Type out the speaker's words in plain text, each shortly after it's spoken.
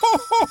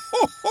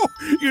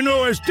You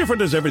know, as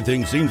different as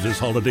everything seems this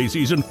holiday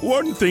season,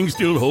 one thing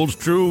still holds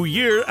true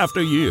year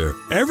after year.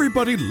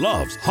 Everybody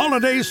loves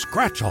holiday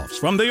scratch-offs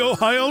from the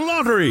Ohio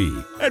Lottery.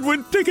 And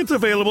with tickets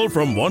available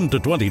from $1 to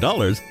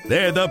 $20,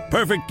 they're the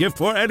perfect gift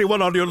for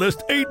anyone on your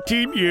list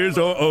 18 years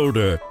or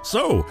older.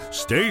 So,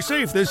 stay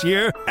safe this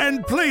year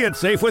and play it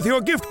safe with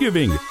your gift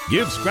giving.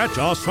 Give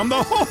scratch-offs from the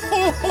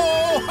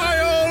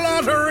Ohio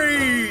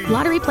Lottery!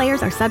 Lottery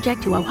players are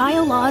subject to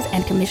Ohio laws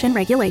and commission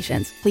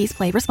regulations. Please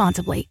play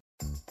responsibly.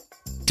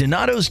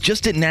 Donato's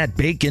just didn't add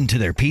bacon to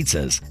their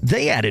pizzas.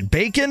 They added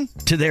bacon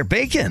to their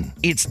bacon.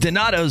 It's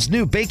Donato's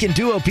new Bacon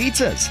Duo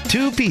pizzas.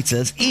 2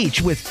 pizzas, each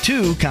with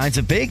 2 kinds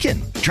of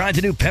bacon. Try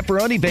the new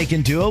Pepperoni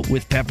Bacon Duo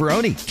with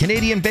pepperoni,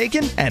 Canadian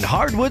bacon, and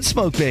hardwood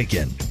smoked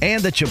bacon.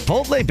 And the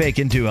Chipotle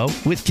Bacon Duo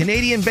with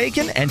Canadian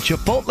bacon and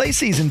Chipotle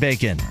seasoned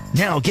bacon.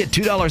 Now get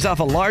 $2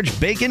 off a large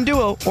Bacon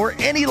Duo or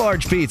any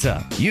large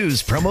pizza.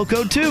 Use promo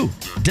code 2.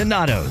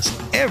 Donato's.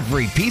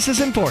 Every piece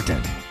is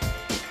important.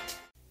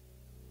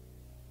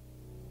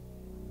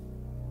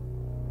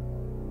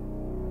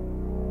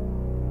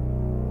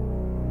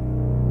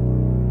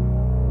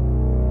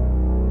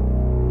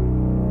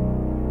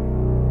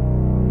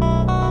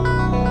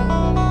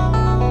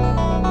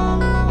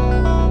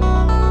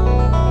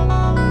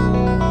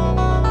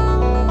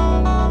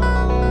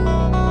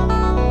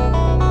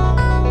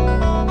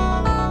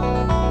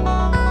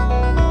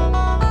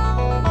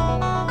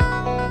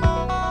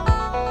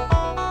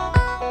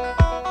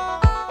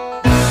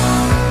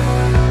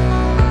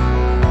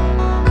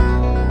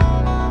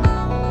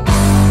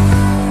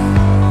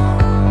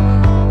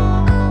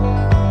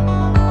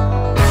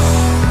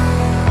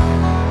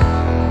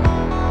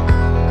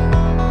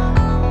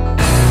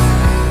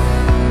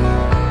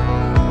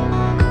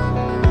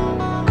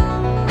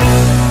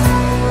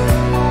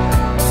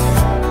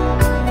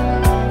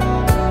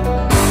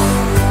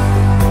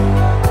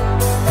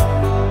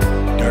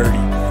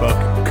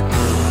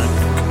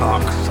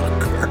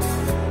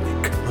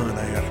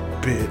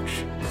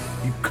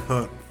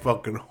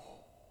 Fucking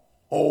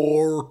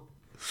whore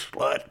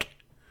slut.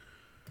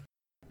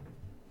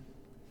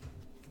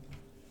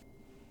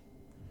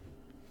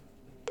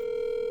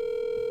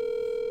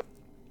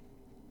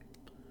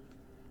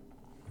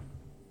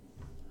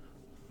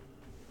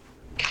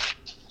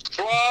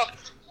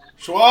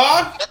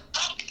 Schwa?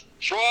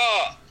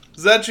 Schwa!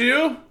 Is that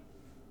you?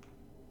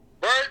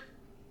 Bert?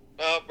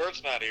 No,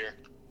 Bert's not here.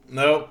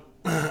 Nope.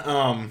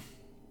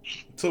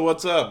 So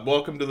what's up?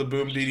 Welcome to the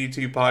Boom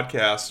DD2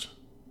 podcast.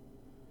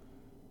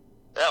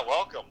 Yeah,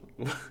 welcome.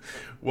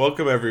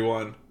 Welcome,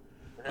 everyone.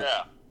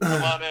 Yeah,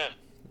 come on in.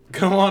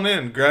 Come on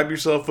in. Grab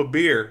yourself a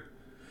beer.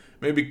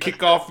 Maybe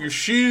kick off your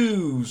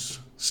shoes.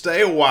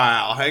 Stay a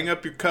while. Hang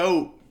up your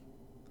coat.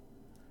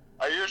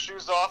 Are your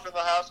shoes off in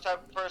the house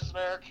type of person,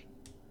 Eric?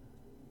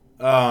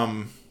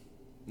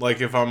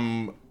 Like if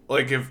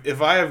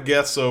I have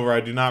guests over,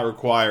 I do not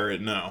require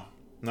it. No,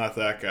 not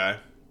that guy.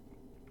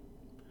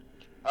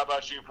 How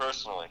about you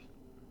personally?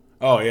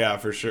 Oh, yeah,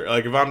 for sure.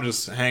 Like, if I'm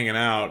just hanging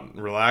out,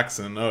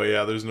 relaxing, oh,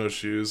 yeah, there's no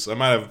shoes. I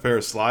might have a pair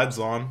of slides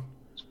on.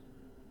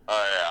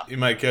 Oh, yeah. You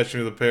might catch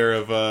me with a pair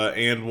of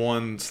and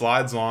one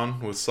slides on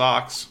with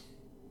socks.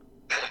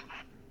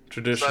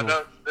 Traditional. So I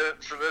know,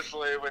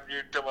 traditionally, when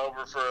you'd come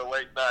over for a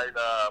late-night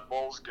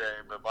Bulls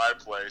game at my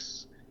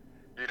place,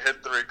 you'd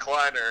hit the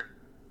recliner,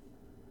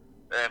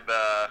 and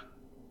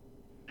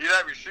you'd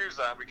have your shoes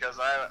on because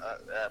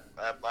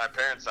at my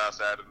parents' house,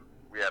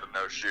 we had a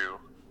no-shoe.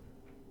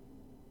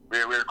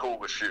 We were cool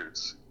with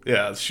shoes.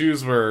 Yeah,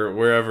 shoes were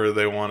wherever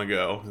they want to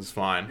go is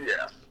fine.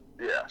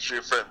 Yeah,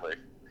 shoe friendly.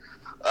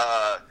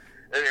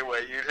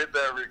 Anyway, you'd hit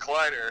that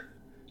recliner,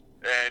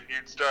 and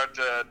you'd start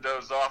to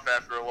doze off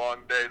after a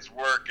long day's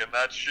work, and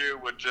that shoe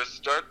would just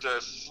start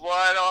to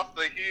slide off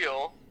the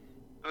heel.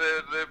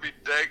 They'd be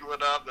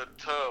dangling on the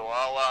toe,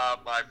 a la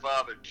my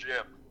father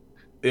Jim.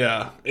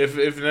 Yeah, if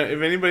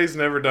anybody's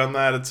never done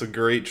that, it's a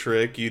great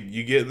trick.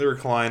 You get in the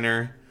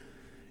recliner,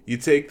 you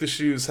take the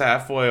shoes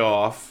halfway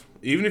off.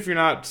 Even if you're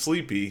not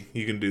sleepy,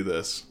 you can do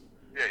this.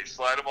 Yeah, you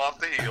slide them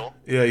off the heel.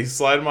 Yeah, you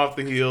slide them off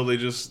the heel.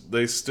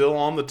 They still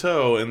on the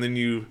toe, and then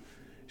you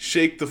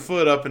shake the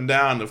foot up and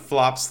down. It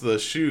flops the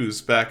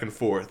shoes back and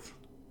forth.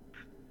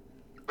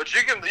 But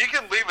you can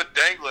leave it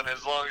dangling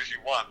as long as you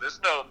want. There's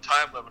no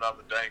time limit on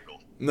the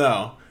dangle.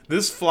 No,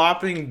 this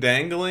flopping,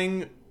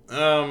 dangling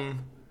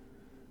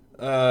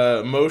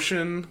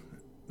motion.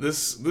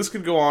 This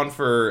could go on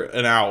for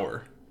an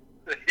hour.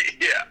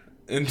 Yeah.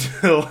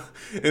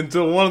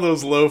 Until one of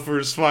those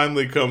loafers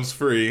finally comes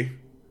free,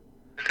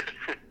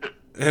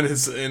 and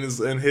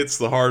hits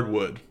the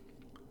hardwood.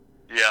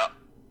 Yeah.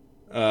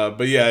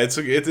 But yeah, it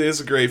is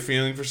a great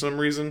feeling for some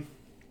reason.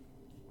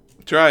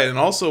 Try it, and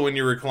also when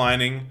you're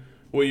reclining,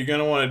 what you're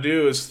gonna want to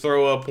do is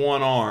throw up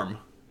one arm.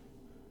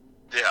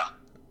 Yeah.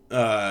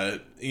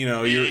 You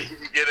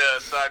get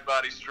a side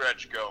body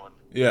stretch going.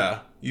 Yeah,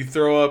 you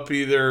throw up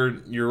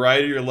either your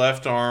right or your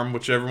left arm,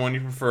 whichever one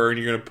you prefer, and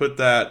you're gonna put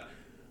that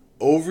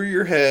over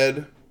your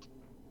head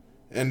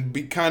and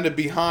be kind of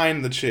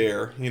behind the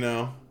chair,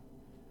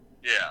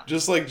 Yeah.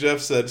 Just like Jeff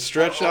said,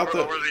 stretch out the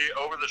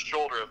over the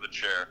shoulder of the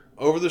chair.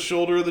 Over the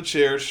shoulder of the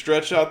chair,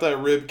 stretch out that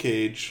rib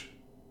cage.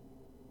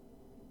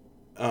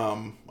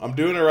 I'm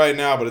doing it right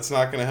now, but it's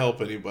not going to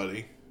help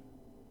anybody.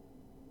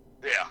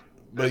 Yeah,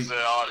 But it's an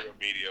audio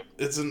medium.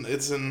 It's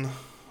an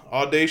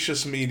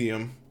audacious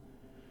medium.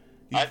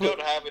 I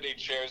don't have any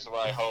chairs in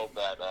my home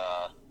that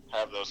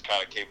have those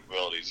kind of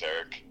capabilities,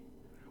 Eric.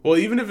 Well,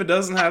 even if it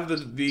doesn't have the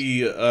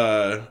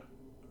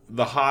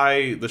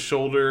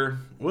shoulder,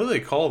 what do they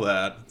call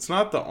that? It's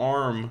not the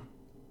arm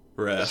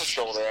rest. It's a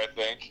shoulder, I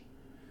think.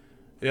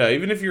 Yeah,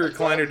 even if your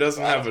recliner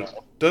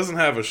doesn't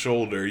have a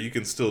shoulder, you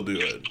can still do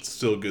it. It's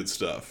still good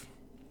stuff.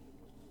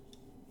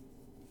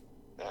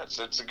 Yeah,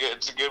 it's a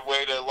good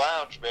way to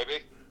lounge,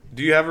 baby.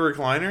 Do you have a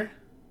recliner?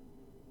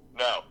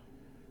 No.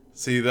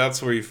 See,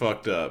 that's where you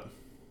fucked up.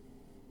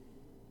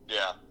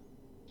 Yeah.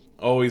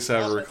 Always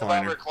have a The thing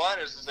about recliner.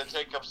 recliners is they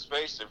take up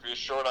space. If you're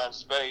short on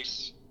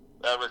space,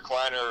 that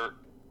recliner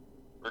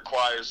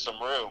requires some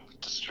room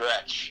to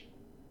stretch.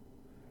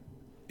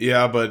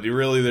 Yeah, but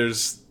really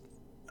there's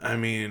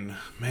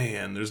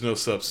no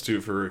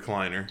substitute for a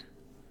recliner.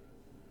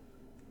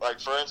 Like,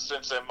 for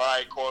instance, in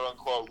my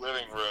quote-unquote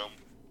living room,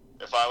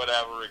 if I would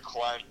have a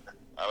recliner,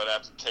 I would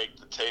have to take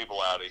the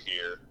table out of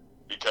here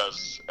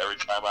because every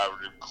time I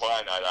would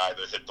recline, I'd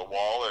either hit the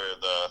wall or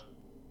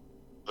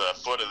the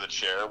foot of the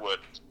chair would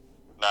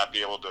not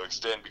be able to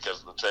extend because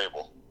of the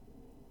table.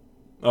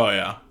 Oh,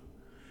 yeah.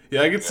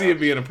 Yeah, I could see it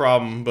being a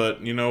problem,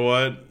 but you know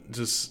what?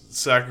 Just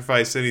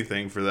sacrifice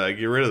anything for that.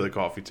 Get rid of the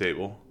coffee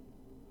table.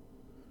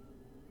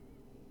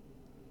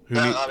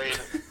 I mean,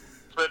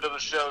 friend of the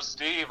show,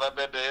 Steve, I've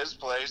been to his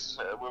place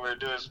when we were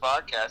doing his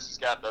podcast. He's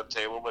got no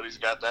table, but he's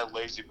got that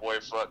lazy boy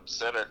front and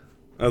center.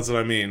 That's what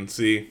I mean.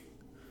 See,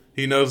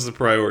 he knows the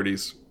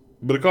priorities.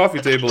 But a coffee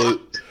table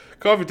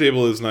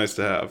is nice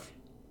to have.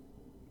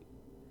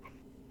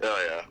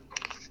 Oh, yeah.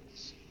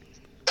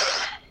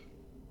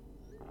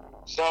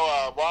 So,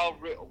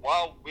 wild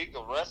week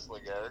of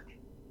wrestling, Eric.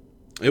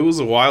 It was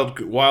a wild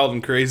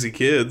and crazy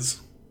kids.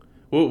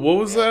 What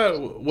was that?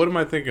 What am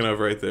I thinking of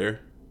right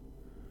there?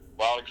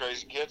 Wild and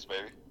Crazy Kids,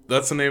 baby.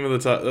 That's the name of the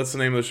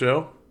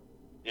show?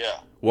 Yeah.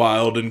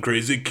 Wild and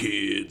Crazy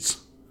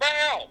Kids.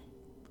 Bow!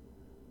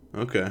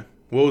 Okay.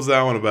 What was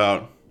that one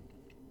about?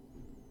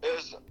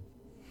 It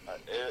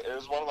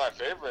was one of my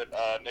favorite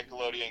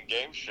Nickelodeon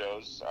game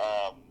shows.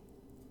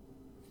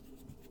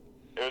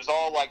 It was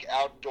all like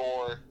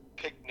outdoor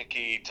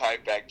picnicky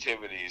type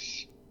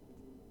activities.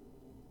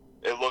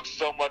 It looked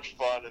so much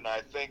fun, and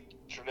I think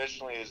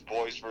traditionally it's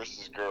boys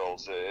versus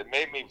girls. It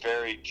made me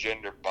very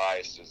gender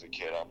biased as a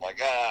kid. I'm like,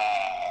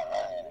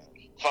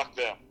 fuck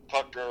them,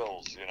 fuck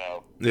girls, you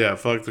know. Yeah,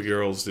 fuck the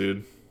girls,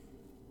 dude.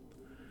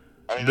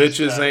 I mean,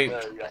 Bitches ain't.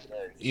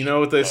 You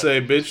know what they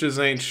say? Bitches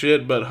ain't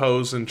shit but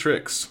hoes and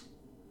tricks.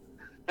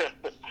 It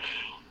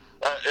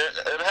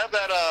had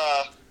that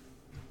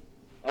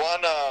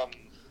one. God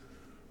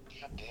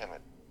damn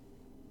it!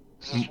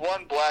 There's this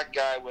one black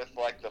guy with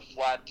like the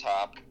flat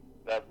top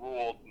that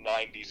ruled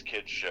 '90s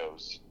kids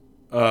shows.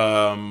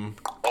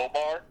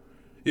 Omar.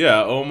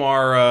 Yeah,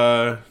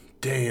 Omar.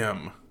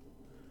 Damn.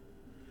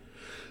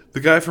 The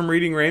guy from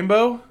Reading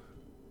Rainbow.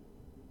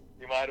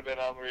 He might have been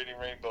on Reading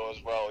Rainbow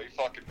as well. He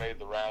fucking made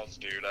the rounds,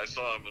 dude. I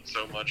saw him in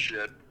so much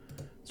shit.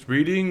 It's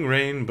Reading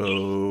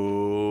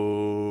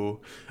Rainbow.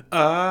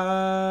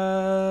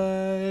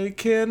 I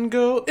can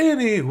go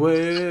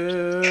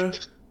anywhere.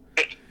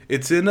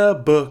 It's in a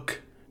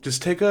book.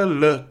 Just take a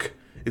look.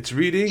 It's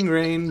Reading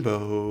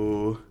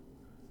Rainbow.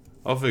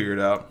 I'll figure it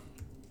out.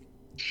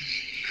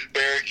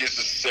 Eric used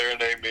to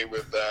serenade me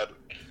with that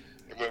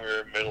when we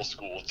were in middle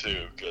school,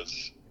 too,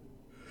 because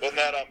wasn't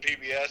that on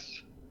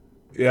PBS?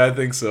 Yeah, I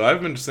think so.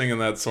 I've been singing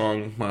that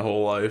song my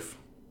whole life.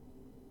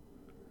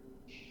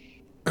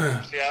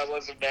 See, I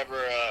wasn't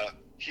never a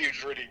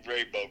huge Reading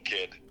Rainbow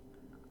kid.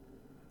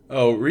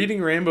 Oh,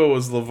 Reading Rainbow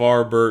was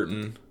LeVar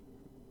Burton,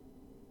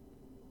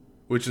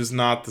 which is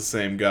not the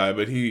same guy,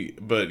 but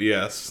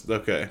yes,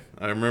 okay.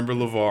 I remember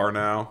LeVar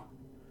now.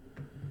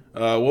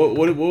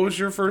 What was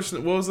your first?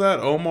 What was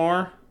that?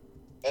 Omar?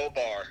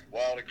 Omar,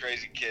 Wild and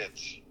Crazy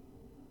Kids.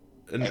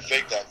 And I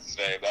think that's his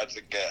name. That's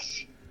a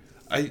guess.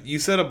 You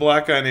said a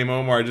black guy named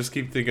Omar. I just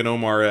keep thinking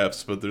Omar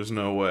Epps, but there's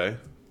no way.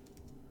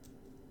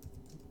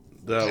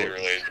 Is he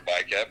related to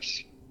Mike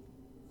Epps?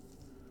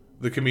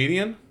 The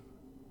comedian?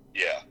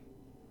 Yeah.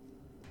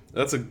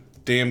 That's a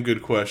damn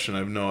good question. I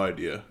have no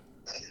idea.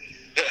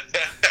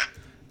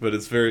 But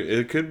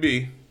it could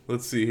be.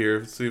 Let's see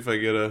here. Let's see if I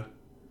get a...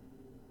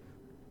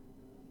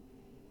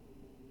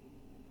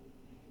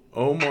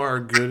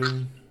 Omar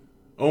Gooding?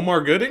 Omar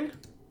Gooding?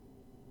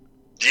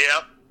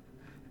 Yep.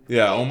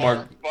 Yeah,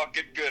 Omar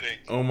fucking Gooding.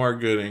 Omar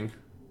Gooding.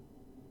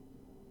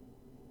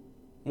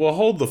 Well,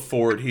 hold the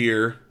fort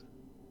here.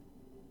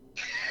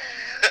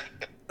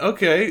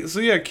 Okay, so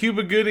yeah,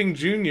 Cuba Gooding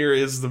Jr.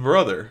 is the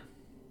brother.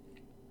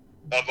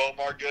 Of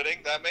Omar Gooding?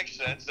 That makes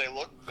sense. They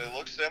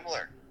look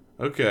similar.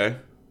 Okay.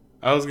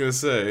 I was gonna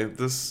say,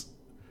 this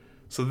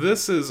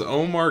is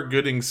Omar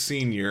Gooding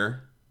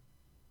Sr.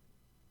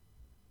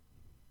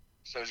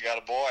 So he's got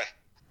a boy.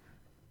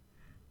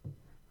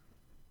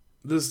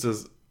 this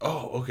does.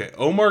 Oh, okay.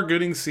 Omar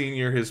Gooding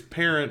Sr. His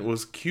parent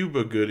was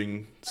Cuba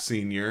Gooding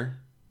Sr.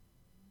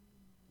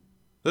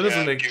 That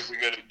doesn't make. Cuba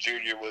Gooding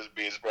Jr. would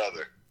be his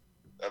brother.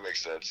 That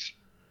makes sense.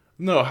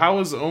 No, how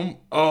is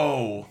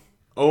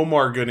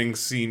Omar Gooding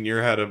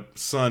Sr. had a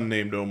son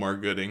named Omar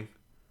Gooding.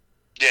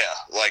 Yeah,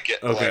 like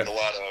a lot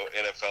of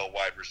NFL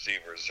wide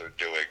receivers are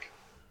doing.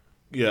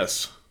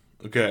 Yes.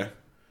 Okay.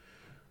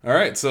 All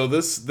right. So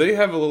they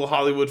have a little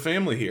Hollywood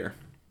family here.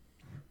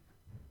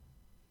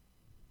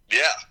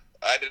 Yeah,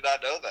 I did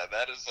not know that.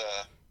 That is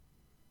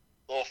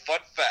a little fun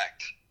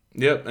fact.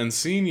 Yep. And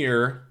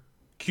Senior,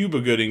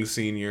 Cuba Gooding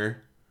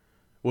Sr.,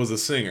 was a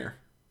singer.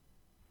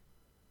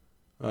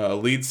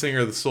 Lead singer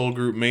of the soul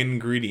group Main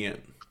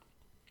Ingredient.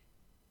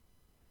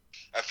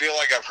 I feel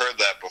like I've heard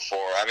that before.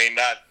 I mean,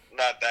 not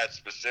that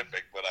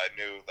specific, but I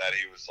knew that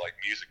he was like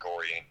music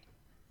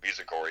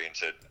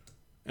oriented.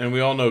 And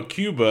we all know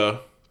Cuba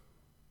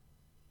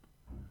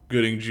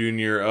Gooding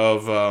Jr.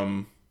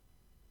 of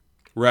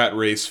Rat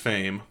Race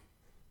fame.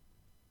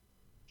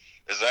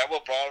 Is that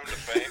what brought him to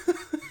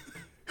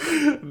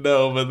fame?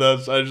 No,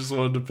 but I just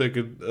wanted to pick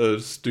a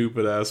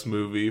stupid ass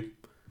movie.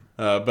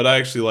 But I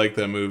actually like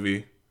that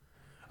movie.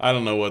 I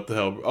don't know what the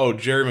hell. Oh,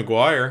 Jerry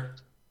Maguire.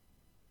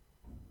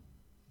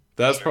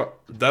 That's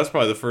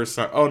probably the first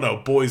time. Oh no,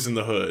 Boys in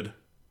the Hood.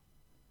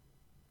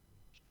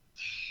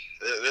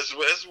 This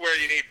is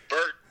where you need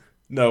Bert.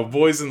 No,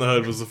 Boys in the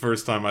Hood was the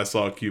first time I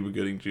saw Cuba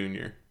Gooding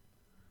Jr.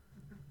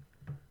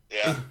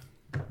 Yeah.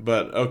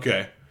 But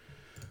okay.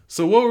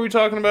 So what were we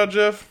talking about,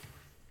 Jeff?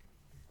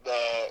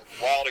 The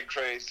Wild and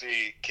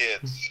Crazy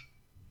Kids.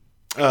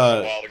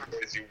 Wild and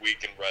Crazy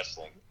Week in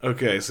Wrestling.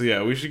 Okay, so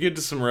yeah, we should get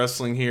to some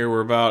wrestling here.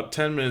 We're about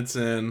 10 minutes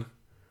in.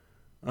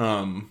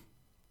 Time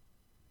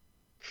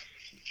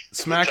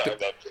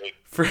update.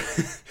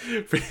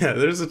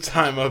 There's a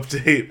time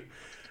update.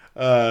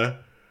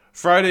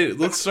 Friday.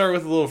 Let's start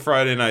with a little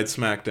Friday night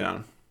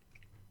SmackDown.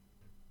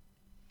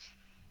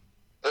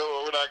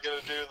 Oh, we're not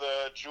gonna do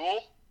the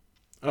Jewel.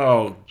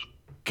 Oh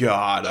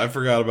God, I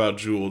forgot about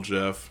Jewel,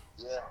 Jeff.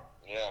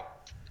 Yeah.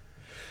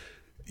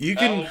 You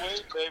can.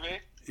 Halloween, baby.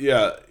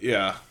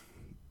 Yeah.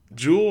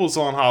 Jewel was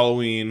on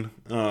Halloween.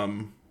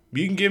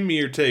 You can give me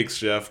your takes,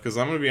 Jeff, because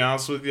I'm gonna be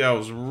honest with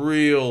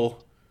you.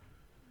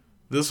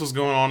 This was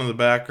going on in the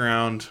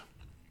background,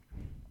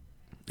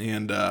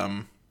 and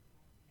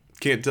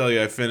can't tell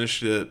you I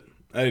finished it.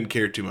 I didn't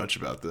care too much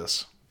about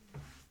this.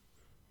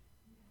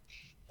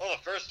 Well,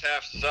 the first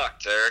half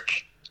sucked,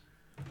 Eric.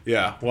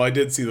 Yeah, well, I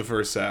did see the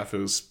first half. It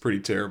was pretty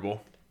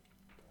terrible.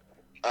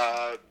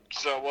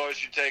 So what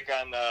was your take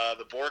on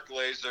the Bork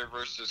Laser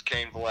versus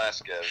Cain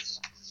Velasquez?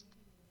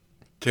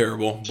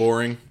 Terrible,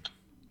 boring.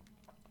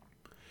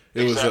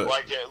 It was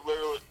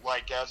literally,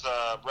 like as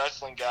a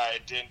wrestling guy,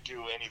 it didn't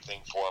do anything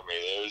for me.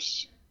 It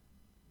was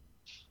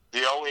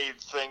the only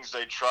things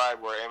they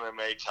tried were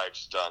MMA type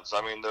stunts.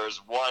 I mean, there's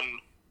one,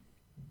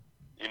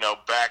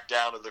 back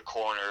down to the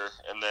corner,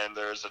 and then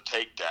there's a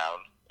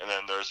takedown, and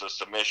then there's a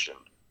submission.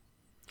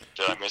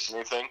 Did I miss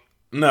anything?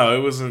 No,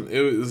 it wasn't.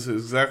 It was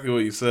exactly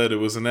what you said. It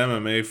was an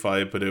MMA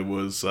fight, but it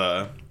was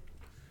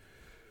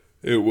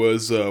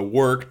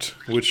worked,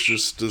 which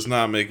just does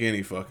not make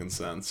any fucking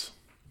sense.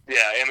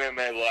 Yeah,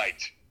 MMA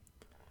light.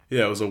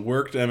 Yeah, it was a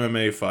worked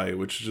MMA fight,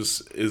 which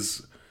just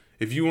is.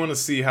 If you want to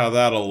see how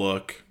that'll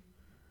look,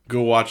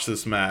 go watch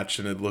this match,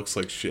 and it looks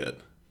like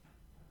shit.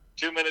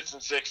 2 minutes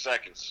and 6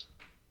 seconds.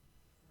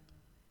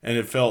 And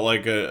it felt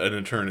like an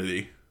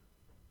eternity.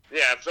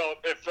 Yeah, it felt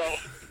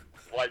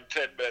like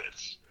 10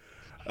 minutes.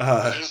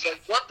 It's just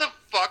like, what the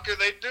fuck are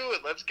they doing?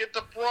 Let's get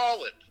to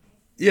brawling.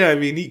 Yeah, I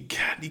mean, you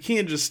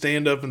can't just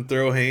stand up and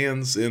throw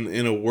hands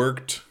in a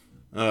worked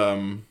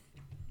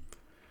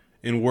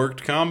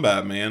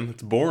combat, man.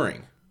 It's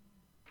boring.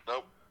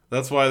 Nope.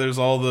 That's why there's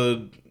all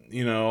the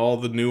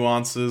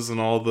nuances and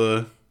all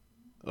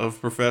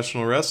of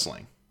professional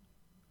wrestling.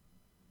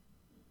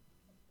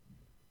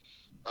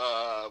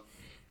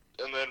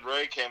 And then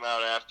Ray came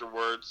out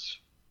afterwards.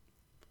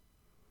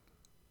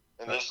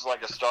 And this is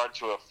like a start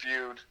to a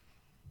feud.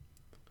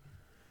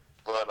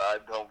 But I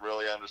don't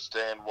really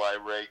understand why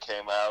Ray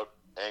came out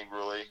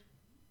angrily.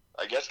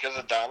 I guess because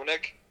of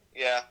Dominic?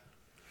 Yeah.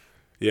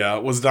 Yeah,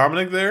 was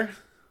Dominic there?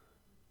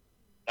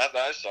 Not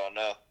that I saw,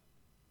 no.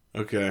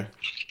 Okay.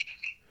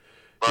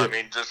 But I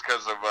mean, just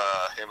because of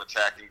him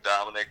attacking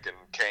Dominic and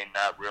Kane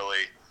not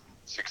really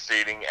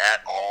succeeding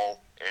at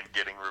all in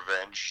getting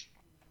revenge.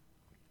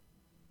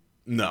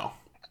 No.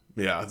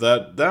 Yeah,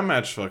 that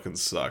match fucking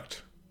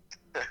sucked.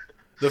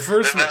 The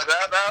first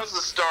that was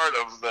the start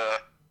of the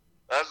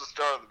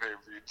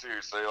pay-per-view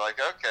too. So you're like,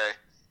 okay,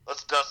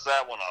 let's dust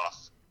that one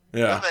off.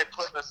 Yeah. Then they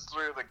put us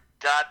through the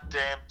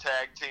goddamn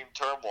tag team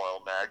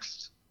turmoil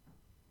next.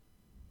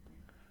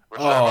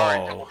 Which I've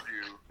already told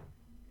you.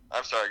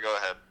 I'm sorry, go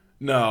ahead.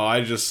 No,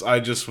 I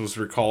just was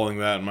recalling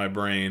that in my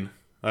brain.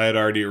 I had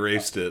already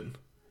erased it.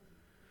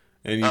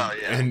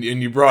 And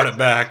you brought it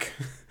back.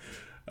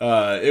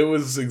 It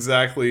was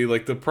exactly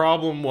like the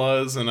problem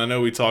was, and I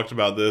know we talked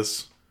about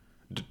this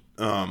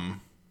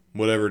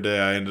whatever day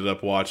I ended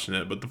up watching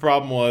it, but the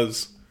problem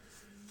was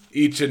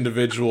each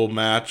individual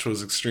match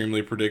was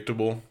extremely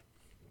predictable.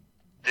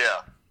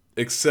 Yeah.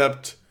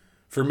 Except,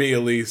 for me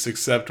at least,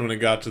 except when it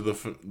got to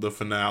the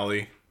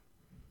finale.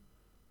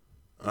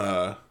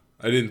 I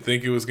didn't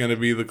think it was going to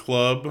be the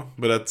club,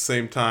 but at the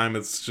same time,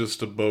 it's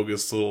just a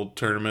bogus little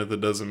tournament that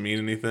doesn't mean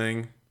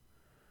anything.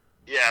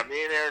 Yeah,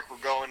 me and Eric were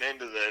going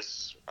into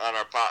this on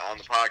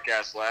the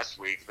podcast last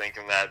week,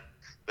 thinking that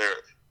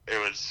it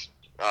was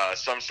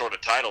some sort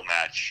of title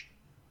match.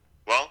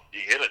 Well, you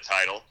hit a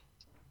title.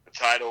 The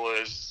title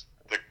is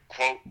the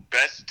quote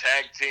best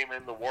tag team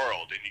in the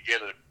world, and you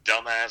get a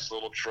dumbass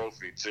little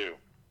trophy too.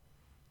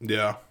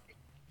 Yeah,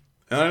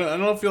 and I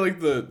don't feel like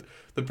the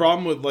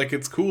problem with like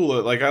it's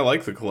cool. Like I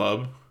like the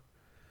club.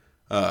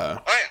 Oh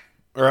yeah.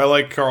 Or I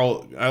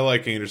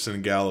like Anderson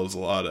and Gallows a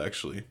lot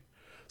actually.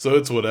 So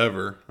it's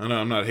whatever. I know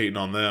I'm not hating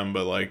on them,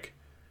 but like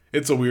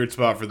it's a weird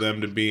spot for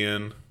them to be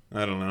in.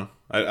 I don't know.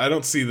 I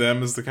don't see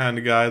them as the kind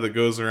of guy that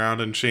goes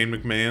around in Shane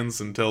McMahon's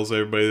and tells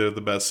everybody they're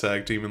the best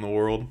tag team in the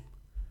world.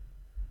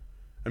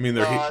 I mean,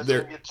 I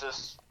think it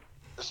just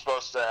is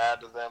supposed to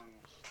add to them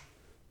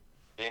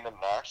being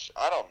obnoxious.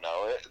 I don't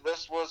know.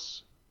 This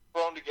was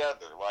thrown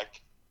together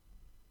like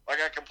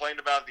I complained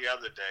about the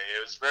other day.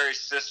 It was very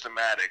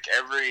systematic.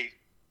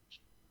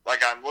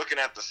 I'm looking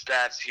at the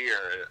stats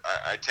here.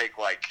 I take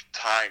like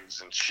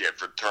times and shit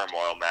for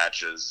turmoil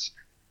matches,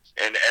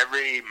 and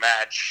every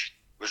match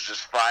was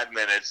just 5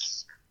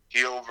 minutes.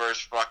 Heel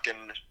versus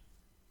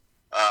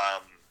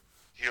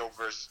heel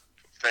versus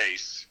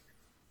face,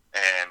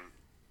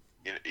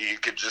 and you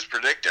could just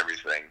predict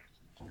everything.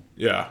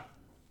 Yeah.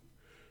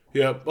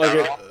 Yep.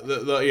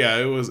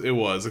 It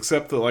was.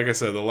 Except that, like I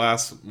said, the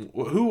last.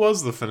 Who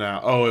was the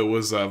finale? Oh, it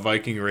was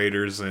Viking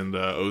Raiders and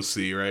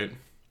OC, right?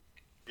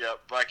 Yep.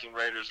 Viking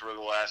Raiders were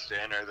the last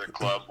to enter. The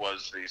club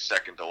was the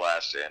second to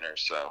last to enter.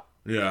 So.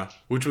 Yeah.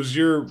 Which was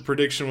your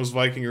prediction? Was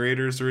Viking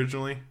Raiders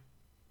originally?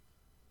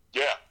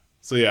 Yeah.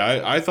 So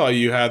yeah, I thought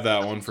you had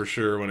that one for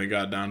sure when it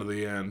got down to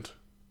the end.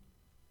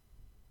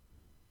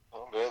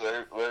 Well,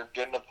 they're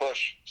getting a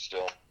push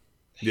still.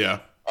 Yeah.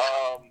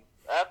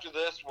 After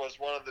this was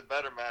one of the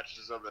better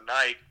matches of the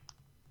night,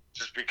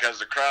 just because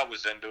the crowd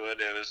was into it.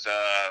 It was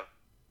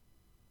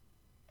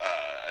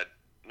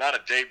not a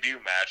debut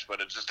match,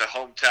 but it's just a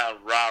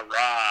hometown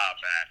rah-rah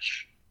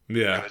match.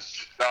 Yeah. It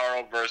was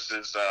Cesaro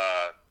versus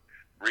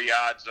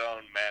Riyadh's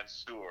own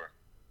Mansoor.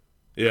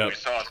 Yeah. We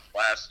saw it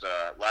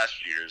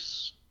last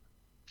year's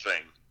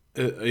thing.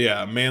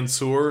 Yeah,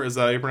 Mansoor, is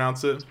that how you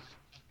pronounce it?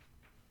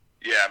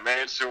 Yeah,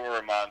 Mansoor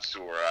or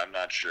Mansoor, I'm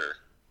not sure.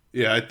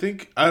 Yeah, I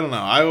don't know.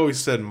 I always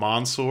said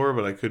Mansoor,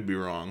 but I could be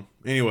wrong.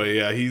 Anyway,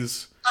 yeah,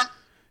 he's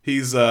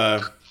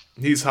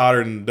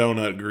hotter than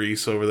donut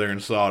grease over there in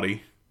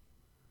Saudi.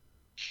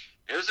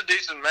 It was a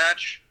decent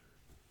match.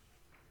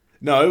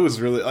 No, it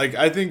was really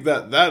I think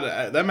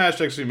that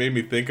match actually made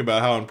me think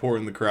about how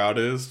important the crowd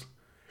is,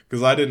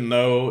 because I didn't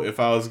know if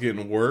I was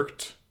getting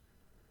worked.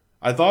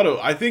 I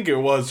think it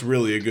was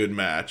really a good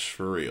match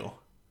for real,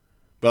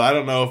 but I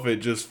don't know if it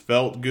just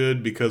felt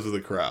good because of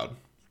the crowd.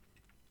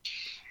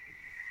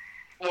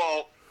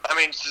 Well, I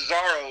mean,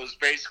 Cesaro is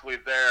basically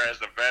there as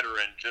a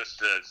veteran just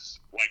to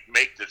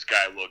make this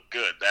guy look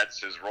good.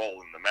 That's his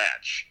role in the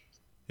match.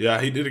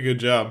 Yeah, he did a good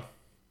job.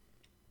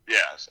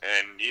 Yes,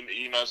 and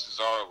you know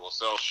Cesaro will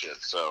sell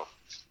shit, so...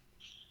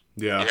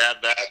 Yeah. You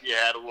had that, you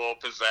had a little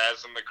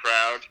pizzazz in the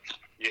crowd,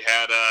 you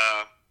had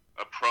a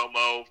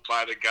promo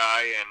by the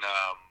guy in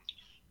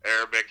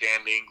Arabic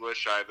and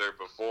English, either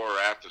before or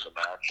after the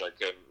match. I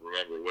couldn't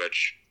remember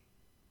which.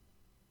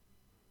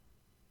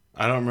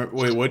 I don't remember.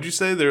 Wait, what'd you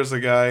say? There's a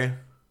guy...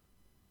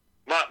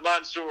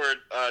 Mansoor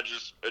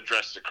just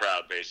addressed the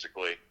crowd,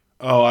 basically.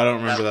 Oh, I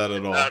don't remember that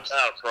at all. Not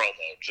a promo,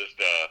 just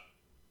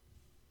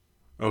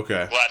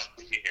okay. glad to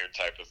be here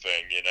type of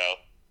thing, you know?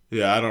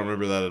 Yeah, I don't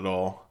remember that at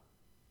all.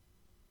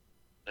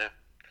 Yeah.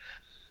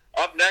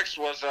 Up next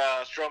was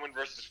Strowman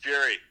versus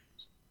Fury.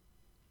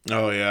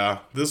 Oh, yeah.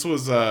 This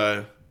was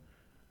a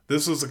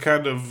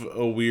kind of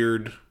a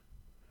weird...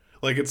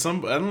 I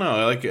don't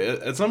know,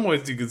 at some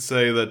points you could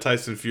say that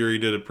Tyson Fury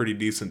did a pretty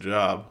decent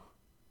job.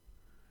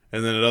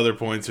 And then at other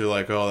points you're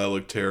like, oh, that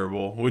looked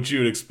terrible. Which you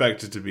would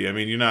expect it to be. I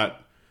mean,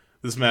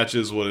 this match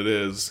is what it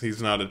is.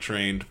 He's not a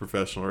trained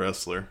professional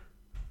wrestler.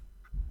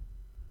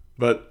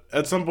 But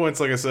at some points,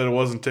 like I said, it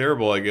wasn't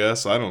terrible, I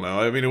guess. I don't know.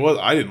 I mean,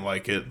 I didn't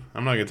like it.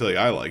 I'm not going to tell you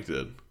I liked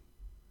it.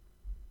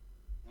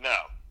 No.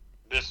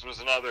 This was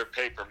another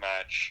paper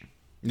match.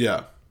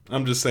 Yeah.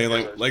 I'm just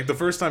saying, like the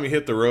first time he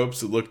hit the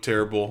ropes, it looked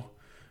terrible.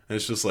 And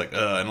it's just and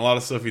a lot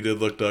of stuff he did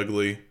looked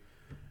ugly.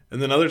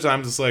 And then other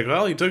times it's like,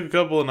 well, he took a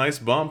couple of nice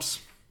bumps.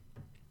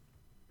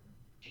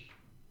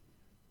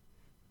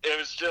 It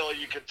was still,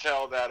 you could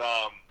tell that,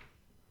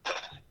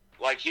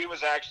 he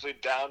was actually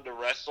down to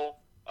wrestle,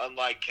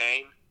 unlike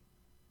Kane.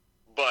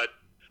 But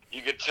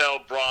you could tell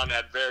Braun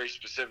had very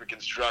specific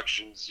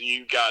instructions.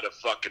 You gotta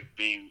fucking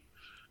be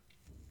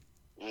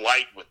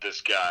light with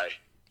this guy.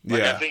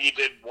 I think he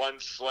did one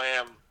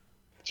slam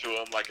to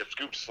him, like a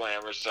scoop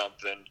slam or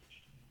something.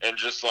 And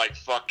just,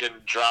 fucking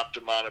dropped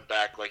him on it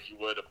back like you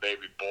would a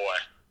baby boy.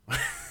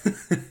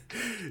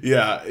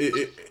 Yeah.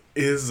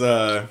 his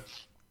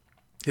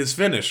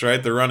finish,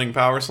 right? The running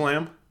power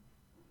slam.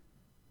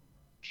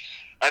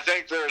 I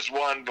think there's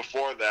one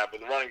before that, but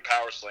the running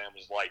power slam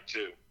was light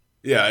too.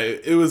 Yeah,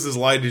 it was as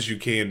light as you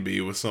can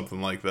be with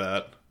something like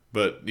that.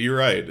 But you're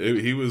right.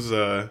 He was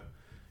on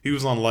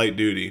light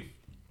duty.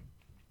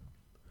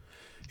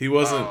 He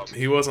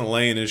wasn't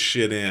laying his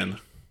shit in,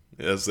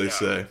 as they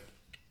say.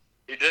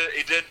 He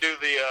did do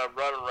the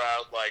run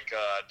around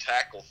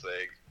tackle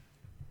thing.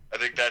 I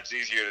think that's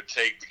easier to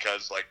take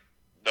because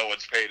no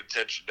one's paying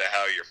attention to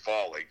how you're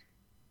falling.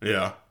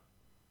 Yeah.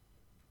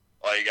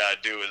 All you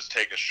gotta do is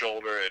take a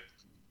shoulder and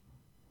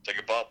take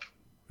a bump.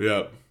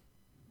 Yep.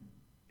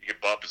 You can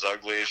bump as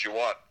ugly as you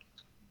want.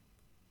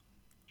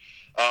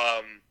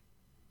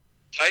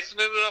 Tyson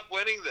ended up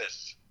winning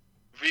this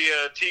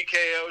via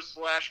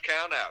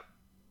TKO/countout.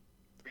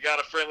 We got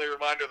a friendly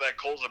reminder that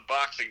Cole's a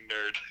boxing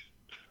nerd.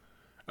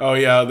 Oh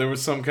yeah, there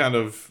was some kind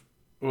of.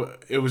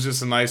 It was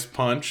just a nice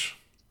punch.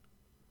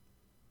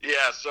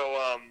 Yeah,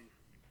 so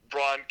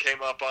Braun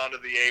came up onto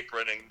the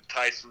apron and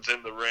Tyson's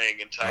in the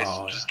ring, and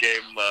Tyson just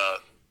gave him I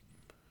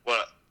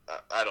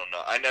don't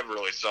know. I never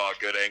really saw a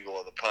good angle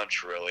of the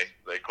punch, really.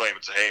 They claim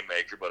it's a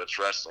haymaker, but it's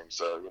wrestling,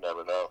 so you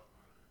never know.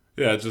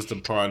 Yeah, just a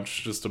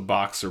punch, just a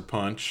boxer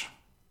punch.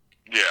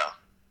 Yeah.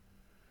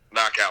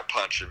 Knockout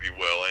punch, if you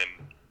will,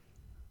 and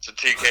it's a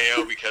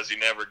TKO because he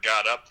never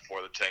got up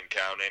before the 10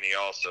 count, and he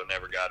also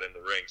never got in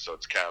the ring, so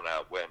it's count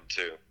out win,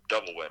 too.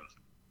 Double win.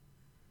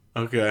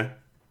 Okay.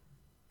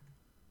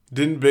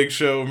 Didn't Big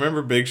Show,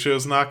 remember Big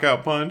Show's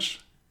knockout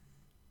punch?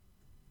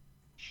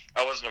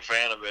 I wasn't a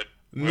fan of it.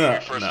 When No, we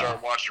first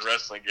started watching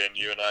wrestling again,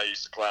 you and I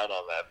used to clown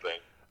on that thing.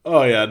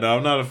 Oh yeah, no,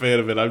 I'm not a fan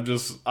of it. I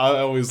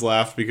always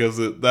laugh because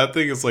that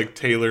thing is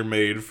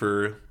tailor-made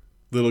for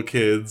little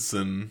kids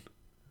and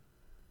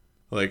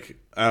I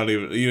don't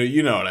even,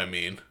 you know what I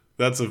mean.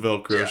 That's a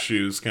Velcro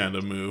shoes kind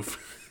of move.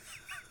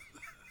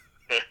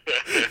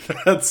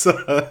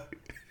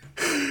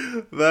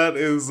 That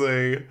is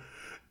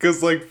because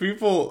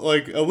people,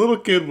 a little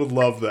kid would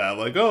love that.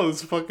 Oh,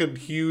 this fucking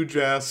huge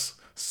ass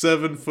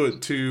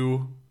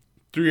 7'2",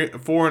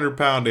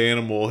 400-pound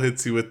animal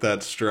hits you with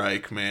that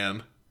strike,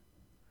 man.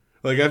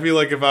 I feel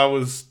like if I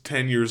was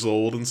 10 years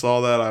old and saw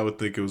that, I would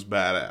think it was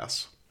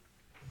badass.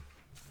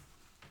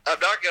 I'm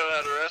not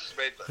going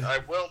to I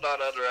will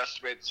not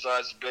underestimate the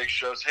size of Big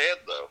Show's hand,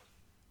 though.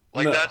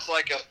 No. That's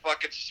like a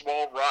fucking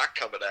small rock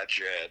coming at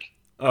your head.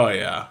 Oh,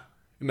 yeah.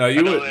 No,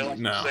 you wouldn't.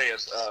 No. Say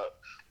it's, a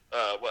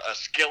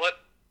skillet?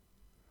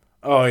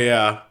 Oh,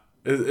 yeah.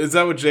 Is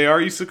that what JR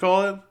used to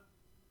call it?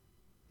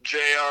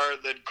 JR,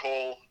 then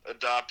Cole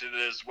adopted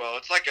it as well.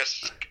 It's like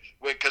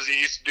because he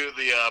used to do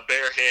the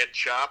bare hand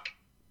chop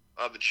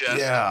on the chest.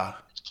 Yeah.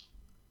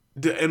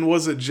 And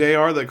was it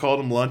JR that called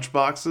them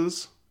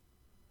lunchboxes?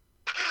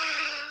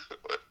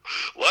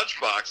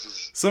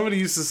 Lunchboxes? Somebody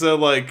used to say,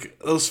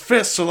 those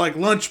fists are like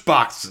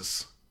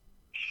lunchboxes.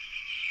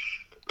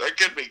 That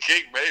could be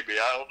King, maybe.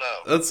 I don't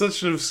know. That's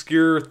such an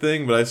obscure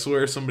thing, but I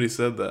swear somebody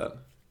said that.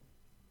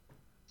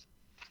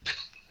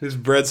 His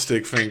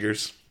breadstick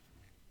fingers.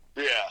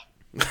 Yeah.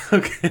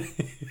 Okay.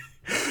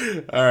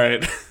 All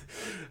right.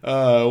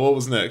 What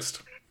was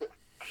next?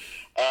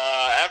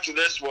 After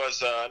this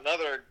was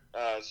another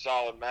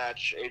solid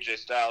match, AJ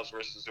Styles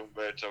versus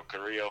Humberto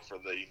Carrillo for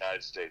the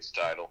United States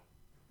title.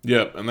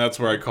 Yep, and that's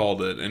where I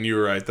called it, and you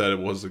were right that it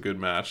was a good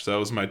match. That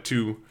was my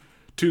two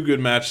good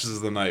matches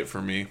of the night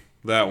for me.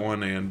 That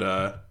one and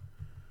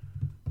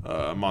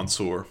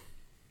Mansoor.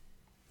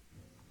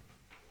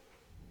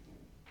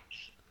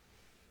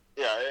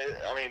 Yeah,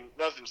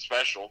 nothing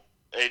special.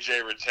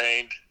 AJ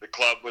retained. The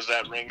club was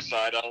at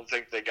ringside. I don't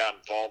think they got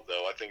involved,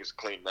 though. I think it's a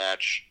clean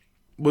match.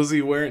 Was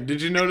he wearing...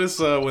 Did you notice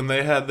when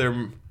they had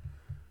their...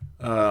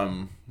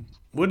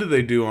 what did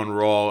they do on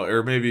Raw?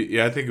 Or maybe...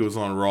 Yeah, I think it was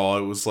on Raw.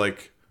 It was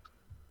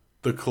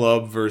the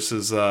club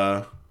versus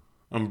Humberto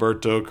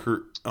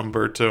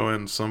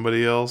and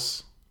somebody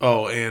else.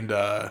 Oh, and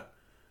the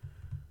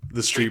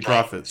Street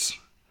Profits.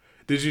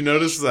 Did you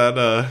notice that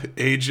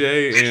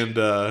AJ and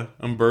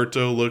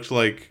Humberto looked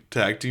like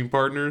tag team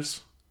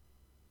partners?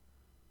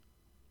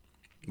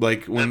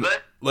 When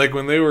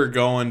they were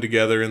going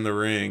together in the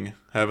ring,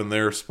 having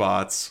their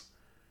spots,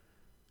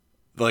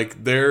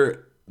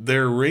 their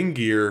ring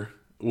gear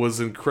was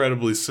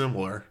incredibly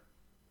similar.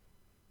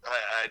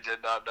 I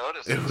did not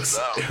notice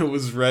it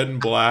was red and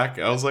black.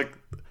 I was like,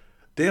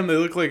 damn, they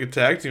look like a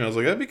tag team. I was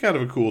like, that'd be kind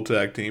of a cool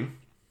tag team.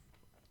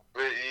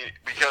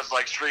 Because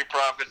Street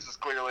Profits is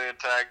clearly a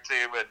tag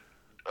team and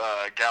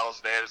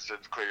Gallows and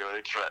Anderson's clearly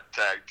a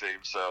tag team,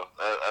 so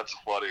that's a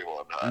funny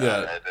one. I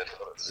didn't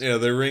notice. Yeah,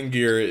 their ring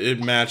gear,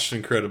 it matched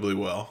incredibly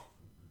well.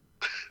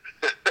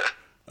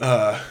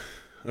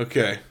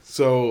 Okay,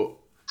 so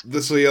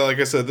like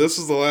I said, this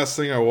is the last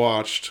thing I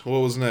watched. What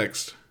was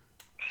next?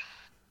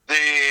 The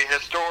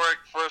historic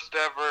first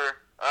ever.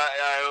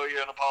 I owe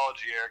you an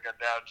apology, Eric. I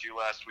doubted you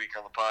last week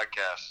on the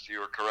podcast. You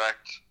were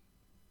correct.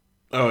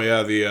 Oh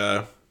yeah,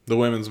 the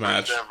women's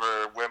match. First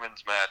ever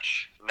women's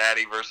match.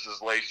 Natty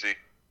versus Lacey.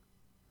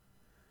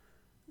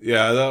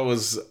 Yeah, that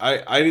was...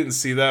 I didn't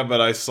see that, but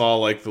I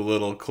saw, the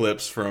little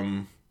clips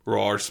from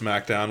Raw or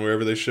SmackDown,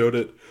 wherever they showed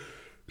it.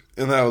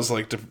 And that was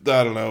like,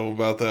 I don't know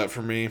about that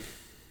for me.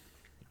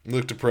 It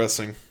looked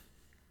depressing.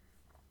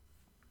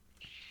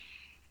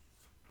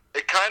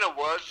 It kind of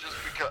was, just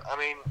because, I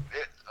mean,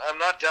 I'm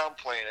not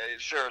downplaying it.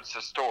 Sure, it's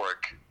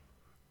historic.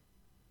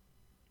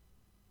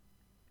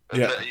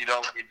 Yeah. You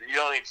don't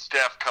need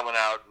Steph coming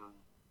out and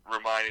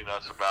reminding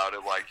us about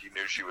it like you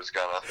knew she was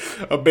gonna.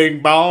 A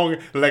bing bong,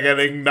 like a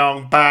ding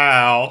dong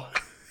pow.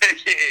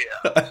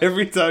 Yeah.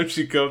 Every time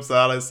she comes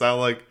out, I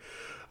sound like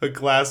a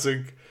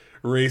classic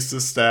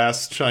racist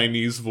ass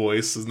Chinese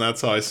voice, and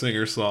that's how I sing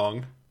her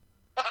song.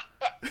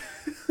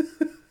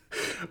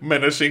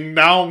 Make a shing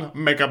dong,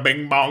 make a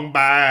bing bong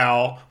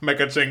bow, make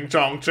a ching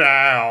chong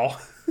chow.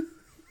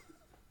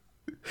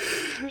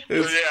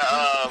 Yeah,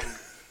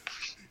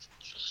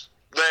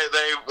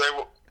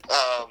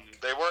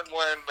 they weren't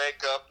wearing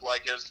makeup,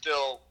 like it's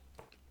still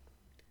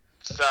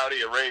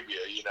Saudi Arabia,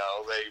 you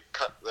know.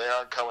 They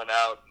aren't coming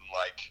out in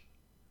like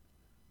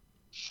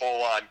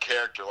full on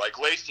character. Like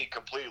Lacey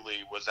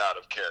completely was out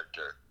of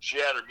character. She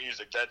had her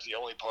music. That's the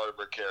only part of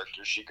her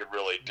character she could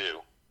really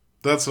do.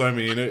 That's what I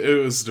mean. It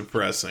was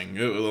depressing.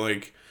 It was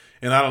like,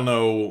 and I don't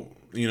know,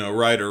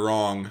 right or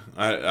wrong.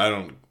 I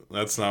don't.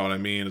 That's not what I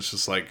mean. It's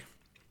just like,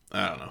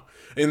 I don't know.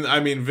 And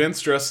I mean,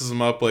 Vince dresses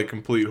them up like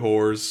complete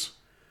whores,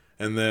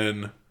 and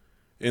then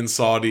in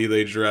Saudi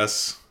they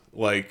dress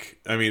like,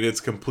 I mean, it's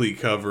complete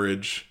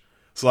coverage.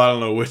 So I don't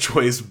know which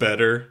way's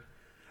better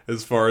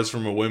as far as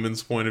from a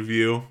women's point of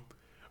view.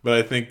 But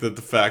I think that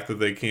the fact that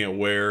they can't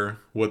wear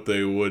what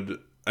they would,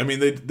 I mean,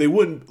 they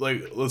wouldn't,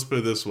 like, let's put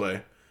it this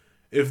way.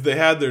 If they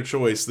had their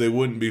choice, they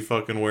wouldn't be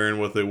fucking wearing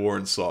what they wore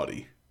in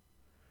Saudi.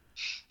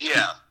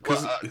 Yeah. Well,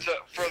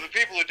 for the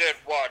people who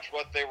didn't watch,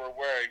 what they were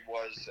wearing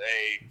was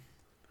a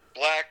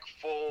black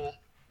full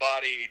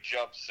body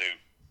jumpsuit.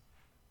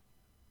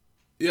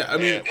 Yeah, I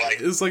mean,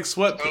 it's like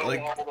sweat,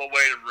 like all the way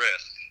to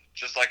wrist,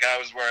 just like I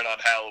was wearing on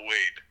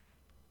Halloween.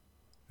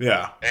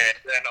 Yeah. And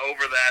then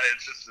over that,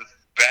 it's just this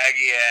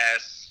baggy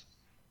ass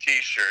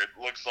T-shirt.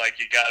 Looks like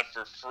you got it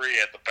for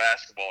free at the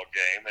basketball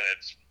game, and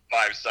it's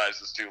 5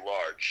 sizes too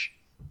large.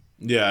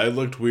 Yeah, it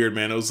looked weird,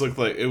 man. It was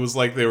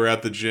like they were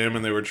at the gym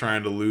and they were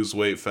trying to lose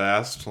weight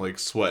fast, like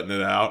sweating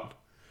it out.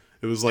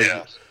 It was like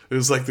It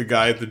was like the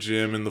guy at the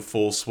gym in the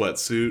full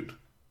sweatsuit.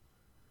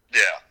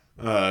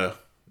 Yeah.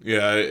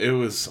 Yeah, it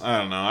was, I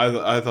don't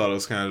know. I thought it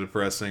was kind of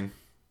depressing.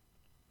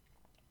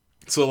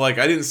 So like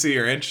I didn't see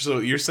her entrance. So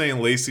you're saying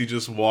Lacey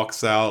just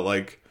walks out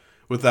like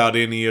without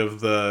any of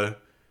the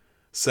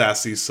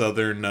sassy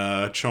southern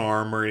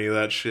charm or any of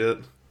that shit?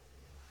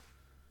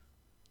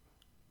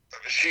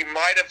 She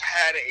might have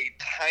had a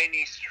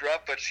tiny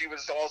strut, but she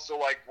was also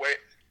like,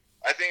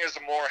 I think it was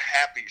a more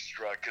happy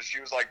strut because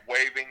she was like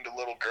waving to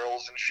little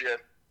girls and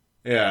shit.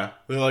 Yeah,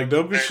 they're like,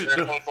 don't be shit.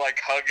 They're both like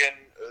hugging.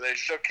 They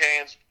shook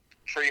hands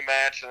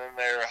pre-match and then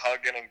they're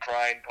hugging and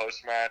crying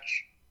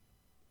post-match.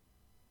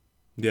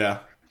 Yeah.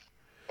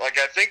 Like,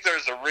 I think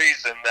there's a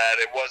reason that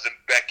it wasn't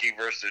Becky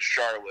versus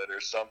Charlotte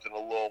or something a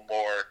little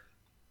more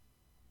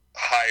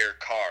higher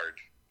card.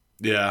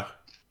 Yeah.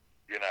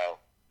 You know?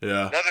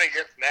 Yeah. Nothing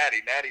against Natty.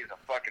 Natty's a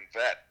fucking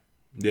vet.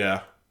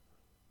 Yeah.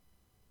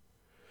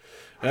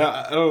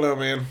 Yeah, I don't know,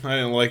 man. I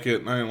didn't like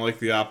it. I didn't like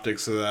the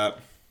optics of that.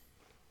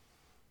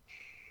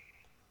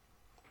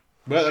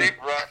 But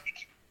Cheap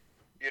rushed,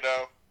 you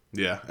know?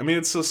 Yeah. I mean,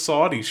 it's a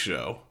Saudi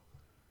show.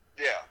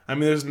 Yeah. I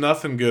mean, there's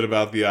nothing good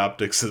about the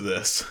optics of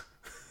this.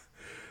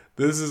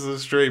 This is a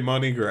straight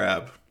money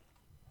grab.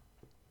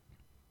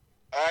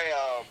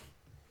 I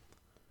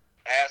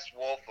asked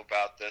Wolf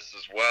about this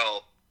as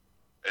well,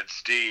 and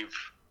Steve.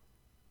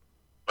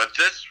 But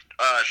this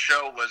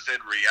show was in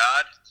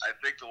Riyadh. I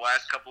think the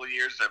last couple of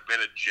years have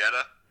been in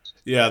Jeddah.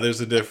 Yeah, there's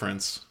a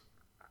difference.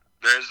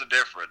 There's a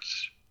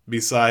difference.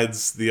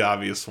 Besides the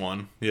obvious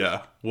one.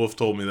 Yeah, Wolf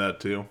told me that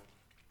too.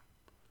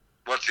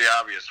 What's the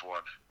obvious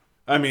one?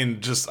 I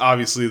mean, just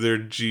obviously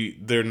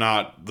they're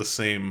not the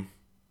same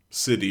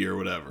city or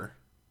whatever.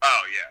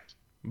 Oh, yeah.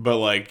 But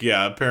like,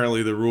 yeah,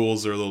 apparently the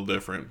rules are a little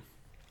different.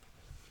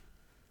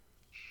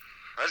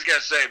 I was going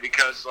to say,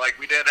 because like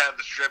we did have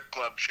the strip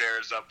club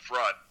chairs up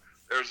front.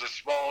 There was a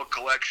small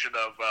collection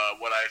of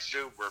what I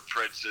assume were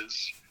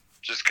princes,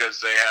 just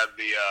because they had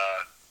the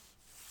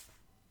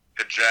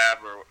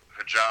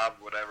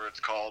hijab, whatever it's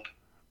called.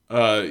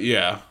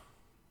 Yeah.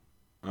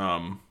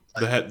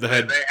 They had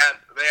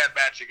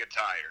matching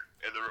attire,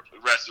 and the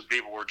rest of the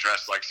people were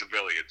dressed like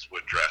civilians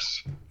would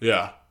dress.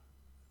 Yeah.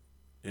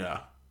 Yeah.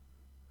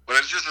 But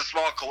it's just a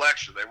small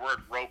collection. They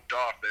weren't roped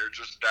off. They were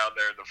just down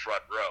there in the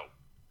front row.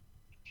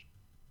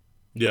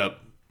 Yep.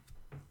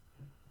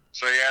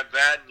 So you had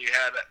that, and you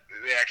had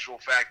the actual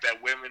fact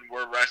that women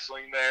were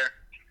wrestling there.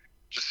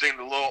 Just seemed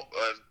a little,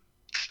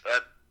 a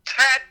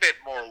tad bit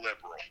more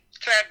liberal,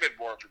 tad bit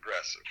more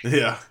progressive.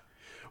 Yeah.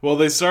 Well,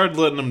 they started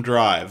letting them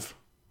drive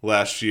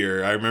last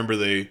year. I remember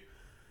they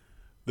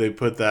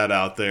put that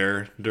out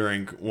there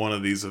during one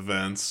of these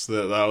events.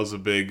 That was a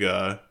big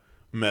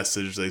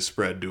message they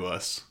spread to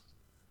us.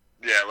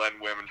 Yeah,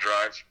 letting women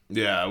drive.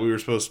 Yeah, we were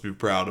supposed to be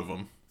proud of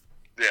them.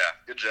 Yeah,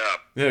 good job.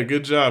 Yeah,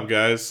 good job,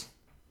 guys.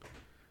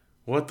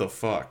 What the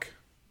fuck?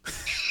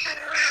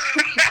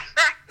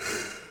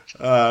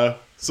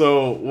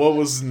 So what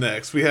was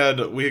next? We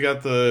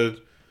got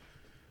the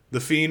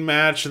Fiend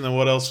match, and then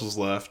what else was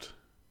left?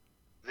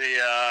 The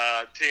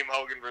Team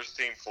Hogan versus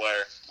Team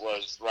Flair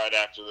was right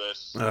after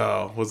this.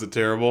 Oh, was it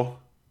terrible?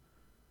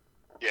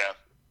 Yeah.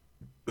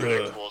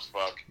 Predictable as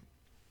fuck.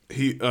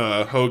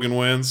 Hogan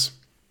wins.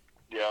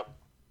 Yep.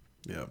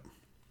 Yep.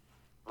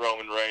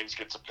 Roman Reigns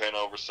gets a pin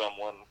over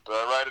someone. Did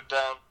I write it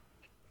down?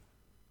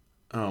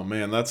 Oh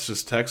man, that's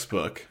just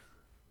textbook.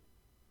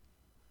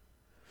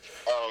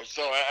 Oh,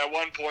 so at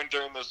one point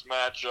during this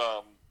match,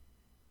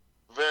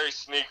 very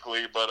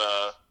sneakily, but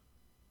I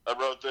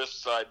wrote this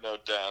side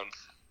note down.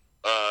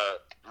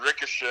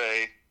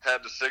 Ricochet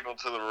had to signal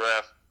to the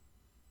ref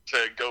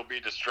to go be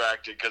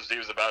distracted because he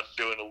was about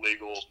to do an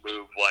illegal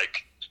move.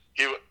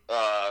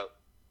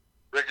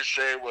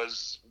 Ricochet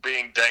was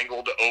being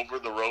dangled over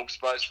the ropes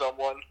by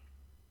someone.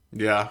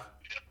 Yeah.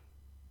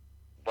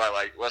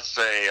 By, let's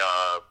say,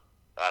 I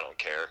don't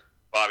care.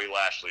 Bobby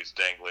Lashley's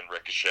dangling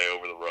Ricochet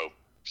over the rope.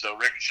 So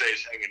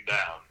Ricochet's hanging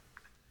down.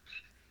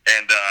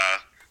 And,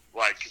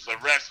 the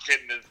ref's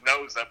getting his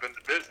nose up in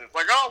the business.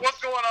 Like, oh, what's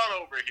going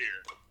on over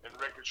here? And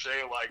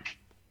Ricochet,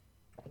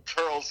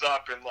 curls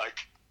up and,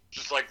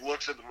 just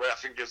looks at the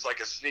ref and gives,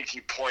 a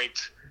sneaky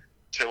point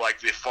to,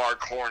 the far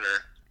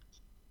corner.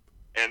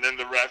 And then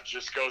the ref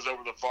just goes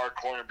over the far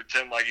corner,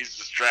 pretend like he's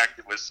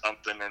distracted with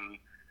something, and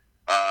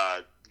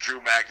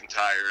Drew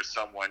McIntyre or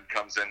someone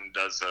comes in and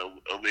does a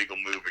legal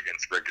move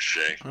against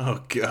Ricochet.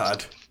 Oh,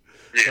 God.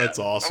 Yeah. That's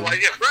awesome. I'm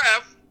like, yeah,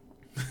 ref,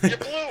 you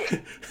blew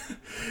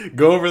it.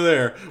 Go over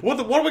there. What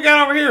do we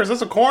got over here? Is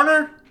this a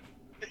corner?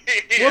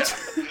 Yeah.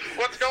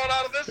 What's going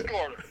on in this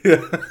corner?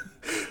 Yeah.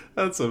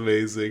 That's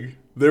amazing.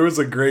 There was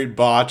a great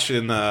botch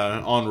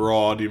on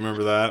Raw. Do you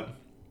remember that?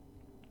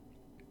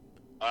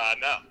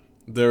 No.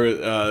 There,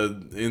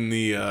 in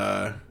the,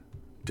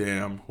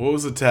 what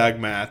was the tag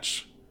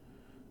match?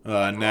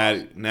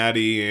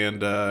 Natty and,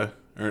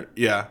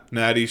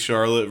 Natty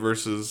Charlotte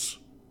versus...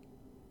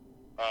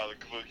 the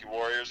Kabuki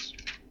Warriors?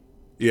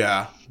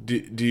 Yeah.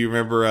 Do you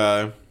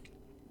remember,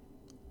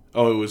 it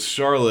was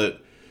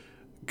Charlotte,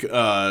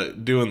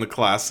 doing the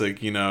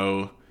classic,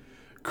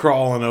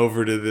 crawling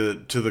over to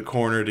the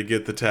corner to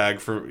get the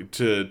tag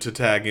to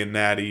tag in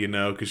Natty,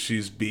 because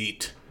she's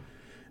beat.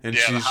 And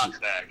she's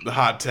the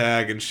hot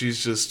tag, and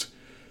she's just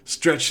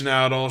stretching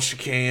out all she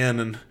can,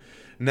 and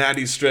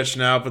Natty's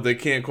stretching out, but they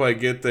can't quite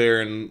get there,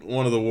 and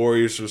one of the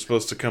Warriors was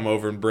supposed to come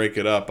over and break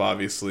it up,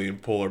 obviously,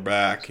 and pull her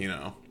back,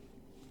 And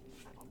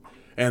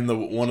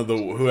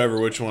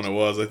which one it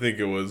was, I think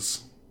it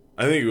was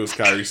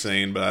Kairi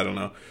Sane, but I don't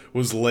know,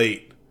 was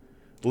late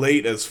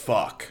as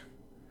fuck.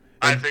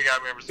 I think I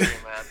remember seeing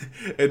that.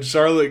 And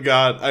Charlotte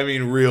got,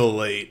 real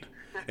late.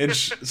 And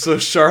so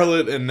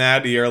Charlotte and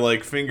Natty are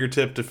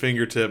fingertip to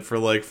fingertip for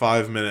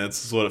 5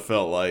 minutes is what it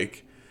felt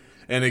like.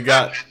 And it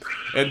got,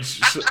 and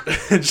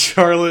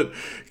Charlotte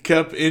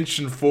kept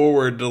inching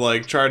forward to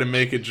try to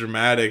make it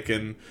dramatic.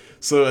 And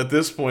so at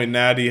this point,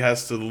 Natty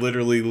has to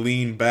literally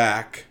lean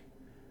back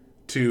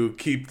to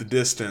keep the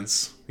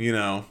distance,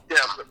 Yeah,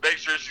 but make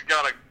sure she's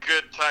got a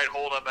good tight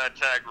hold on that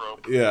tag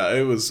rope. Yeah,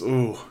 it was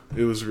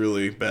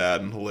really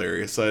bad and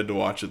hilarious. I had to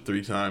watch it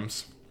 3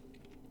 times.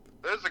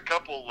 There's a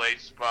couple late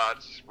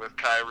spots with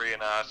Kairi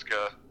and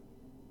Asuka.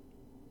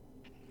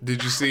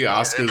 Did you see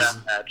Asuka's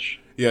match?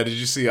 Yeah, did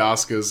you see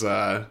Asuka's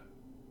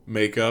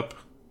makeup?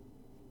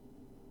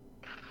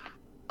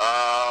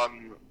 I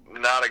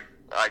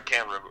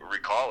can't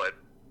recall it.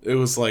 It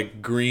was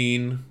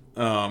green,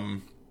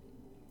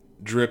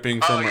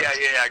 dripping from. Oh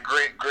yeah,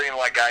 green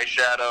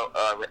eyeshadow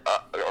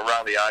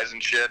around the eyes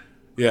and shit.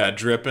 Yeah,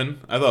 dripping.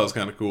 I thought it was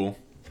kind of cool.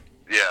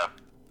 Yeah.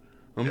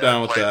 I'm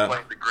down with that.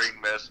 Playing the green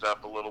mist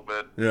up a little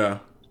bit. Yeah.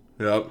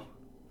 Yep.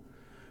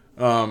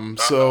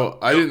 So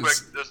I didn't. Quick,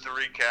 just to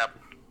recap,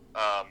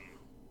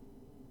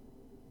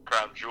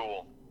 Crown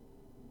Jewel,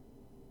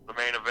 the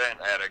main event,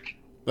 Attic.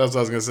 That's what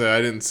I was gonna say.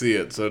 I didn't see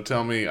it, so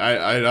tell me.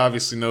 I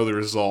obviously know the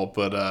result,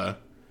 but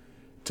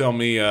tell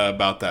me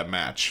about that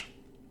match.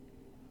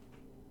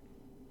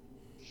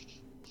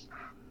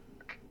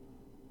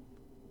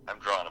 I'm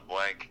drawing a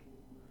blank.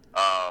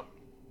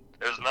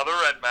 It was another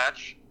red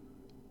match.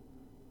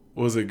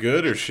 Was it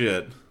good or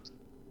shit?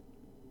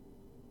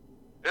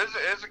 It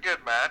was a good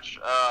match.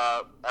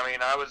 I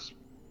was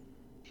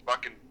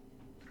fucking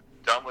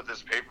done with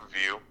this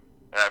pay-per-view,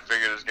 and I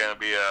figured it was going to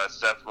be a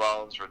Seth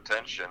Rollins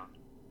retention.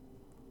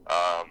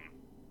 God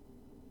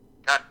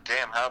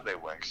damn, how'd they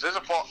win? Because there's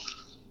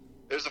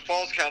a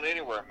Falls Count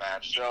Anywhere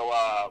match, so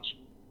I'm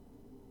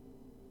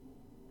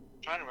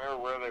trying to remember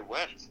where they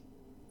went.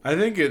 I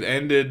think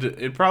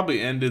it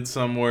probably ended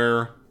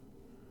somewhere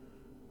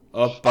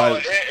up by...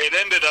 it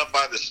ended up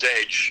by the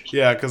stage.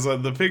 Yeah, because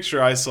the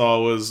picture I saw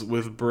was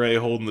with Bray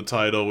holding the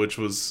title, which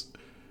was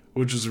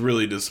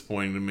really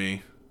disappointing to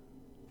me.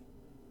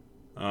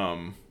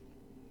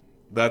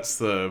 That's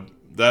the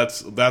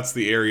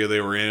area they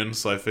were in,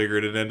 so I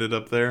figured it ended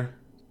up there.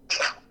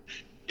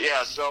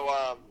 Yeah, so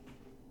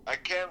I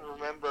can't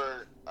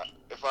remember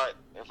if I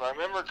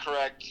remember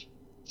correct.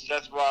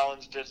 Seth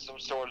Rollins did some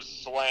sort of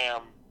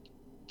slam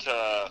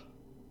to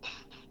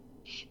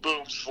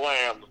boom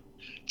slam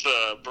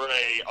to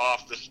Bray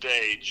off the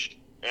stage,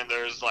 and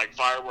there's like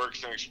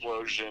fireworks and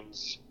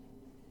explosions.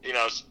 You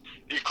know,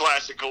 your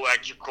classic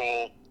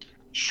electrical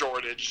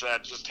shortage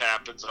that just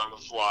happens on the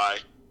fly.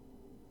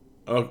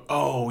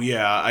 Oh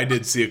yeah, I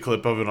did see a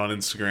clip of it on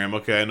Instagram.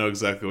 Okay, I know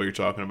exactly what you're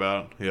talking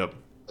about. Yep.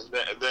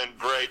 And then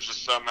Bray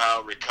just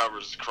somehow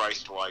recovers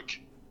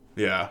Christ-like.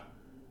 Yeah.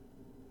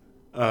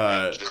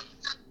 I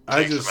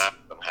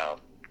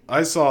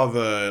saw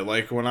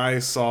when I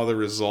saw the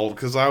result,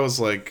 because I was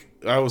like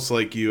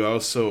you, I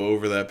was so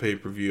over that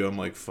pay-per-view. I'm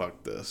like,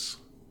 fuck this.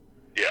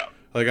 Yeah.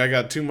 Like, I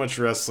got too much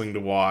wrestling to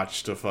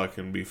watch to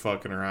fucking be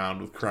fucking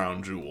around with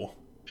Crown Jewel.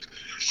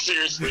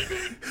 Seriously,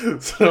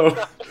 dude.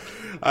 So,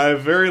 I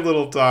have very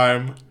little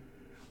time,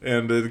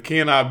 and it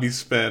cannot be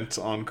spent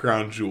on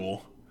Crown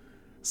Jewel.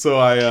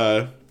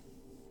 So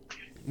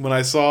when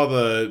I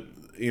saw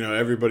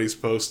everybody's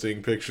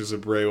posting pictures of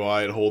Bray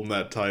Wyatt holding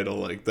that title,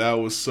 like, that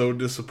was so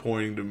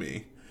disappointing to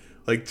me.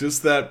 Like,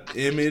 just that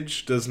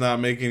image does not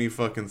make any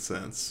fucking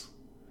sense.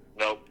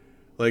 Nope.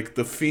 Like,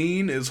 the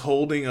Fiend is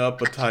holding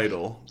up a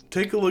title.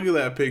 Take a look at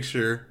that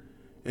picture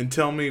and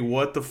tell me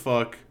what the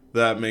fuck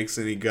that makes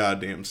any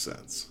goddamn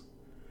sense.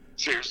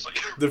 Seriously.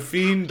 The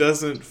Fiend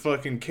doesn't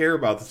fucking care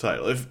about the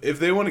title. If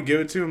they want to give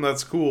it to him,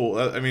 that's cool.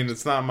 I mean,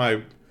 it's not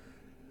my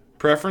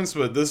preference,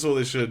 but this is what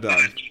they should have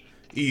done.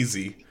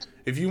 Easy.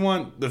 If you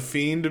want the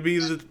Fiend to be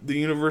the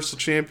Universal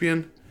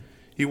Champion,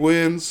 he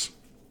wins.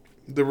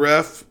 The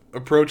ref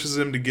approaches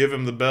him to give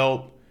him the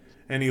belt,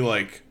 and he,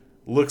 like,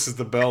 looks at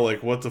the belt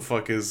like, what the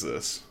fuck is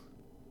this?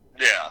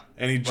 Yeah.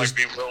 And he just...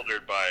 like,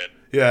 bewildered by it.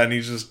 Yeah, and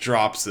he just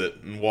drops it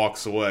and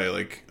walks away.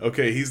 Like,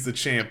 okay, he's the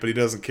champ, but he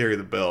doesn't carry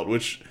the belt,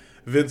 which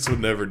Vince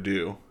would never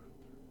do.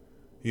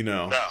 You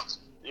know? No.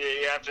 Yeah,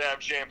 you have to have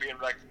champion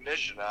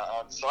recognition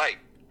on site.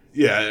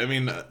 Yeah, I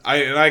mean,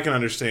 I can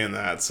understand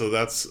that. So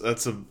that's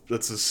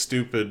a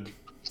stupid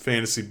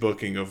fantasy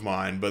booking of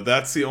mine, but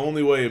that's the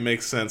only way it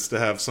makes sense to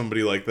have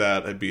somebody like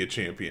that be a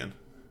champion.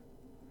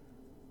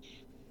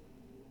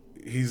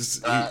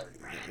 It's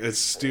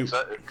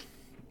stupid.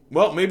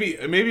 Well, maybe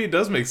it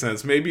does make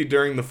sense. Maybe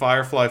during the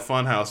Firefly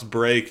Funhouse,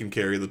 Bray can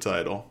carry the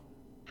title.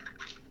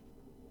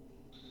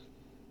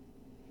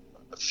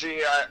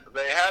 See,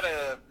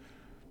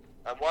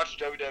 I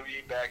watched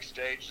WWE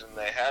backstage, and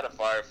they had a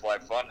Firefly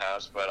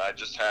Funhouse, but I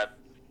just had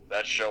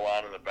that show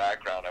on in the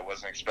background. I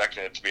wasn't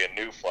expecting it to be a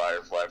new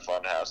Firefly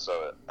Funhouse,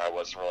 so I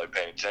wasn't really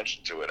paying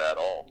attention to it at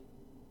all.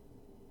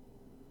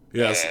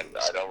 Yes. And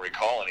I don't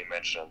recall any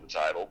mention of the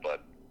title,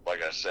 but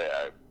like I say,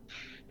 it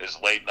was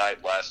late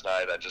night last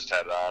night. I just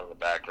had it on in the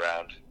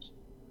background.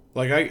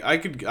 Like, I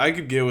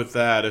could get with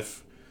that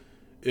if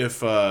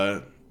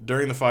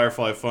during the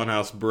Firefly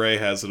Funhouse, Bray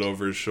has it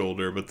over his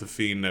shoulder, but the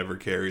Fiend never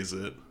carries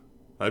it.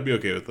 I'd be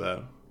okay with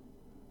that.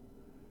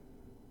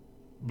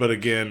 But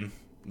again,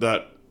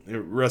 that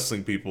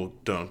wrestling people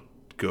don't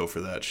go for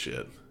that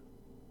shit.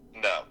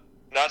 No.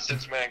 Not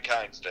since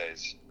Mankind's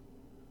days.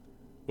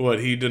 What,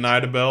 he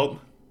denied a belt?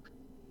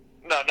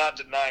 No, not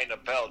denying a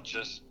belt,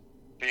 just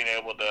being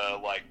able to,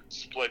 like,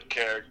 split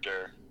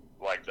character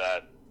like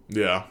that.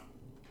 Yeah.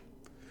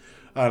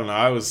 I don't know,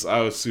 I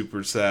was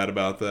super sad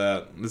about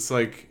that. It's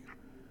like,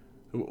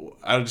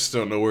 I just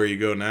don't know where you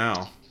go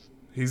now.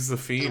 He's the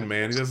Fiend,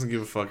 man. He doesn't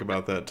give a fuck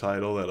about that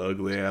title, that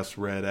ugly-ass,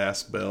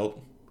 red-ass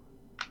belt.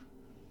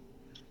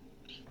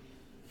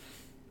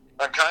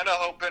 I'm kind of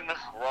hoping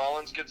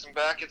Rollins gets him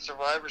back at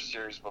Survivor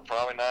Series, but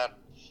probably not.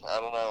 I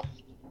don't know.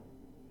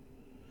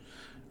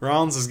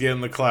 Rollins is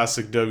getting the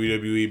classic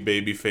WWE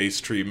babyface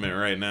treatment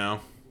right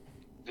now.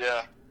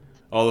 Yeah.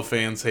 All the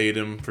fans hate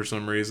him for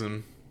some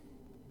reason.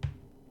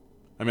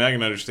 I mean, I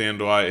can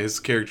understand why. His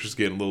character's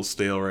getting a little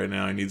stale right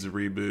now. He needs a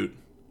reboot.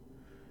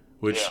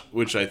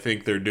 Which I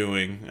think they're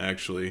doing,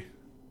 actually.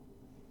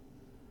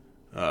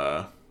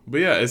 But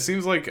yeah, it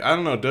seems like, I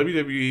don't know,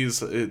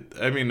 WWE's,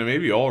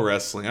 maybe all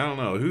wrestling, I don't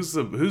know. Who's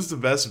the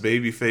best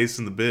babyface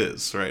in the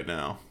biz right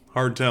now?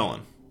 Hard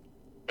telling.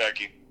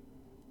 Becky.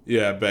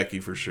 Yeah,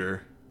 Becky for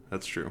sure.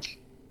 That's true.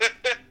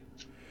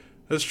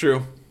 That's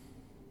true.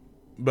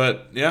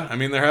 But yeah, I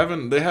mean, they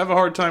have a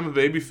hard time with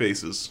baby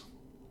faces.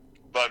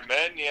 But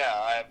men, yeah,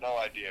 I have no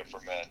idea for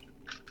men.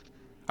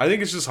 I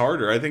think it's just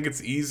harder. I think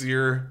it's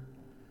easier.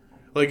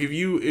 Like, if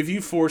you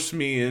forced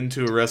me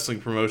into a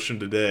wrestling promotion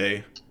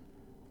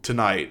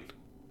tonight,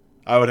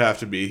 I would have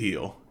to be a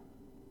heel.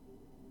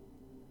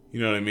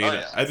 You know what I mean? Oh,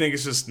 yeah. I think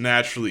it's just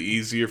naturally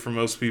easier for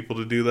most people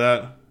to do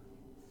that.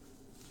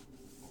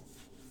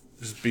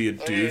 Just be a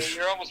douche.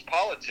 You're almost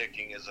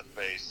politicking as a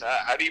face.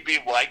 How do you be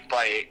liked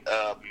by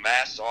a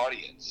mass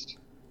audience?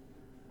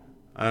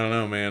 I don't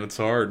know, man. It's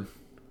hard.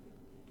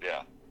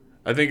 Yeah.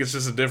 I think it's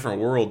just a different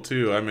world,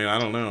 too. I mean, I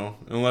don't know.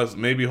 Unless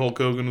maybe Hulk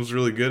Hogan was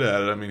really good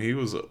at it. I mean,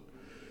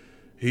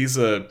 he's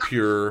a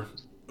pure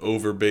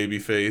over baby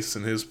face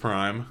in his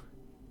prime.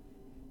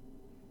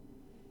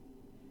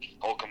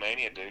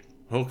 Hulkamania, dude.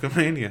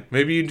 Hulkamania.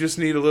 Maybe you just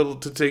need a little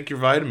to take your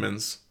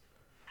vitamins.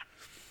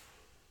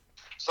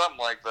 Something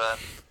like that.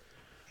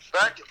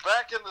 back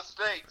in the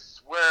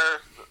States, where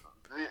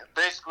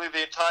basically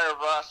the entire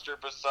roster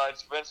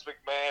besides Vince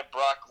McMahon,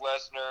 Brock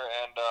Lesnar,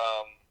 and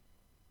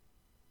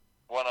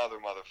one other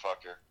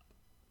motherfucker.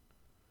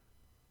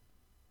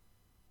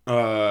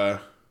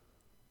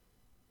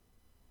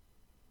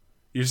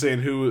 You're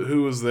saying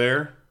who was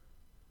there?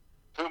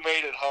 Who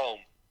made it home?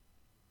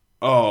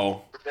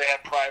 Oh. They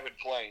had private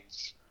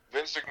planes.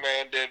 Vince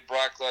McMahon did,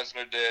 Brock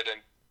Lesnar did,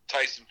 and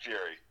Tyson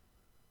Fury.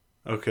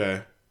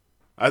 Okay.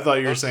 I thought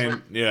you were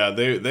saying, yeah,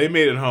 they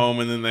made it home,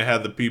 and then they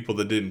had the people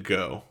that didn't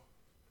go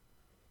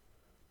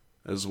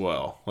as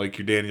well. Like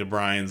your Daniel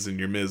Bryans and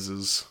your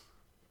Miz's.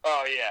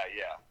 Oh, yeah.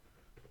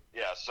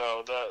 Yeah,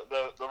 so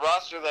the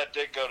roster that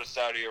did go to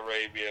Saudi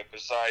Arabia,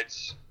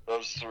 besides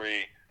those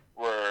three,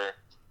 were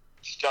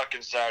stuck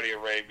in Saudi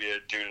Arabia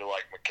due to,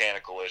 like,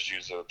 mechanical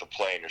issues with the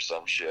plane or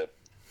some shit.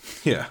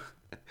 Yeah.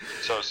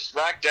 So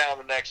SmackDown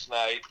the next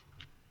night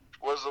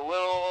was a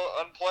little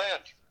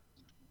unplanned.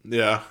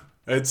 Yeah.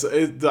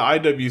 The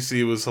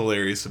IWC was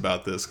hilarious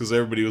about this, because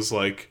everybody was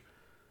like,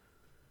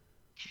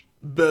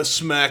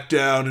 best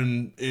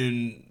SmackDown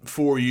in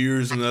 4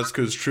 years, and that's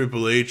because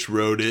Triple H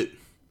wrote it.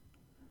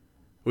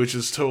 Which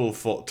is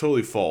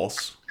totally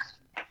false.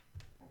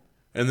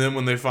 And then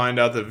when they find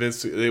out that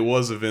it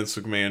was a Vince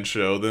McMahon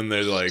show, then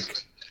they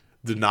like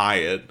deny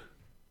it.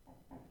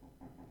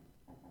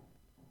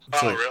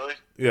 It's really?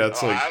 Yeah,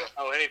 it's like, I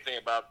don't know anything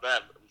about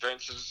that.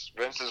 Vince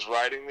is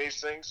writing these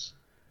things?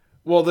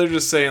 Well, they're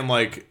just saying,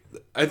 like,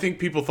 I think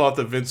people thought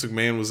that Vince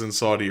McMahon was in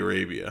Saudi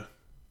Arabia.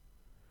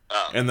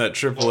 And that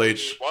Triple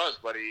H... He was,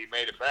 but he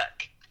made it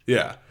back.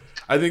 Yeah.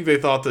 I think they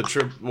thought that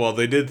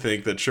they did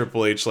think that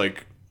Triple H,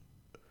 like,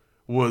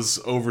 was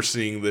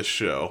overseeing this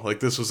show.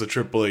 Like, this was a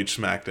Triple H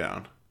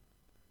SmackDown.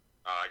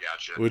 Oh, I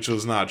gotcha. Which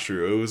was not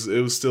true.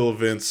 It was still a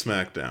Vince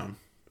SmackDown.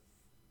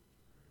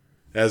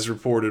 As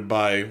reported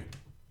by,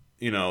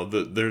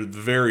 there are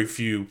very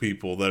few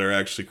people that are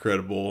actually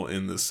credible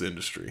in this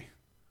industry.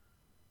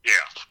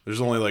 Yeah.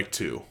 There's only like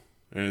two.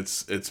 And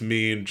it's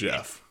me and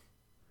Jeff.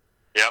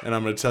 Yep. And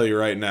I'm going to tell you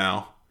right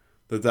now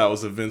that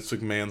was a Vince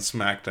McMahon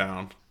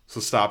SmackDown. So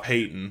stop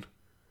hating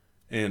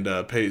and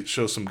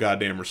show some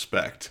goddamn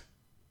respect.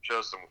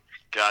 Show some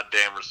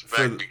goddamn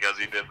respect because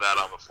he did that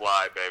on the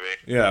fly, baby.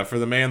 Yeah, for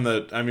the man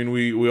that, I mean,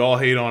 we all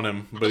hate on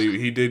him, but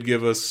he did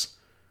give us,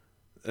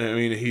 I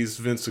mean, he's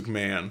Vince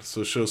McMahon,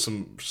 so show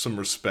some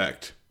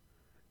respect.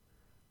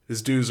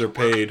 His dues are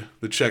paid,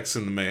 the check's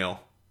in the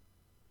mail.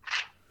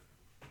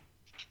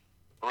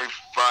 Let me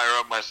fire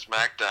up my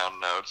SmackDown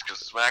notes,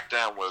 because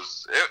SmackDown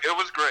was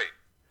great.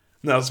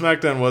 No,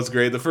 SmackDown was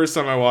great. The first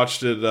time I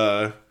watched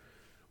it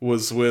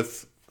was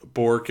with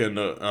Bork and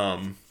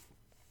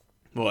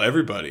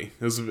everybody.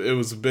 It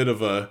was a bit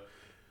of a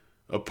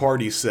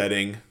party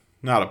setting.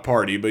 Not a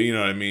party, but you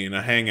know what I mean,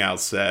 a hangout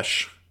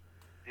sesh.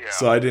 Yeah.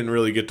 So I didn't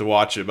really get to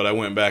watch it, but I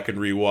went back and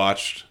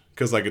rewatched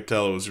because I could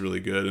tell it was really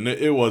good, and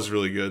it was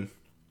really good.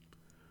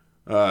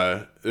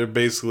 It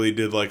basically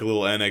did like a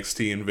little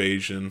NXT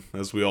invasion,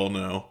 as we all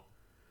know.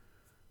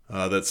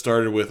 That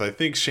started with, I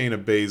think,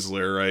 Shayna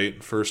Baszler,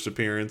 right? First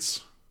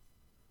appearance.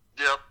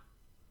 Yep.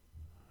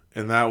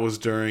 And that was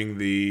during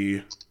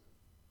the...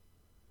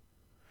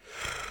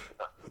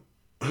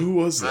 Who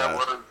was that?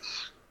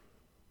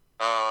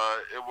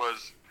 It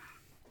was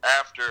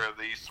after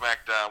the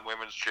SmackDown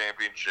Women's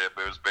Championship.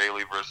 It was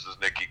Bayley versus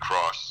Nikki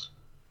Cross.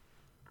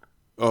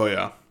 Oh,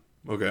 yeah.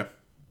 Okay.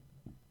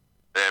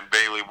 And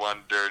Bayley won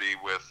dirty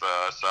with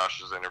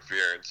Sasha's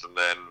interference. And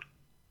then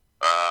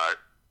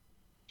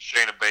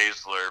Shayna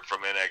Baszler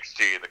from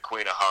NXT, the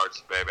Queen of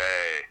Hearts, baby,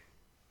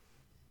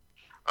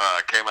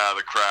 came out of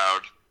the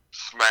crowd,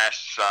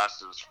 smashed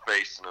Sasha's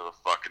face into the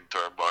fucking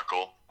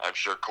turnbuckle. I'm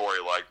sure Corey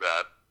liked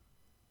that.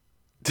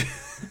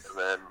 And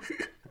then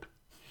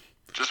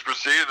just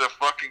proceeded to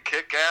fucking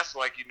kick ass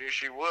like you knew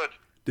she would.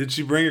 Did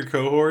she bring her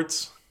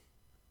cohorts?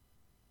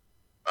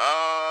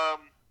 I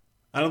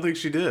don't think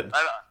she did.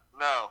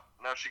 No,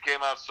 she came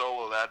out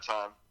solo that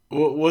time.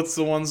 What's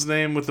the one's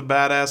name with the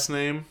badass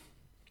name?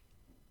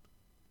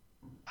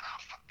 Oh,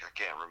 fuck, I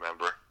can't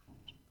remember.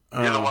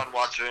 You're the one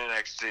watching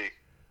NXT.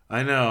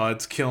 I know,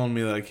 it's killing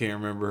me that I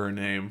can't remember her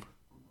name.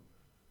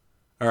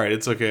 Alright,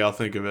 it's okay, I'll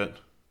think of it.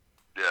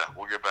 Yeah,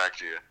 we'll get back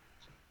to you.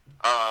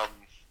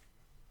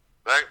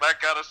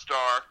 That got a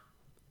star.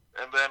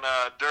 And then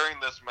during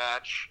this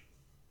match,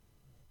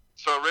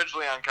 so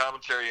originally on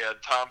commentary you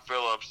had Tom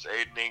Phillips,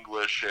 Aiden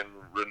English, and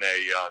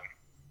Renee Young.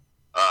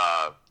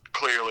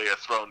 Clearly a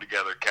thrown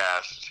together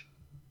cast.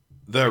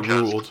 That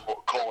ruled.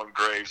 Cole and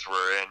Graves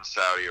were in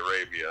Saudi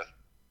Arabia.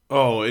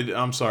 Oh,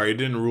 I'm sorry, it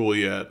didn't rule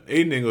yet.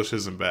 Aiden English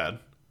isn't bad,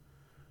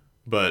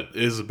 but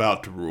is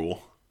about to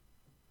rule.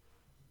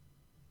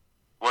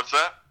 What's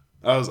that?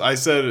 I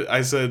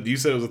said you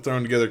said it was a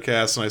thrown together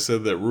cast, and I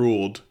said that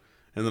ruled,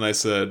 and then I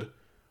said,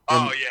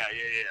 oh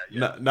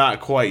yeah. Not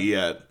quite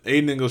yet.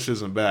 Aiden English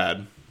isn't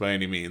bad by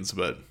any means,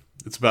 but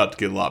it's about to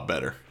get a lot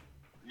better.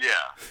 Yeah,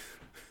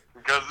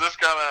 because this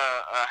got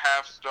a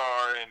half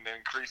star and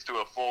increased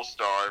to a full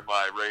star in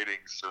my rating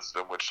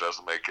system, which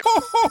doesn't make it.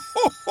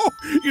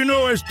 You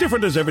know, as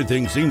different as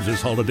everything seems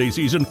this holiday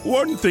season,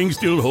 one thing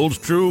still holds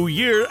true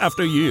year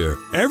after year.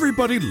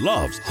 Everybody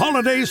loves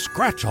holiday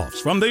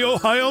scratch-offs from the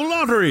Ohio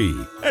Lottery.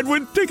 And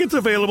with tickets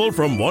available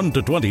from $1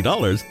 to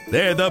 $20,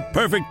 they're the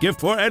perfect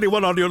gift for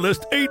anyone on your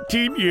list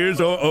 18 years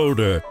or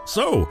older.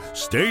 So,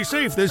 stay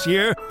safe this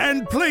year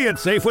and play it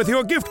safe with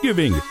your gift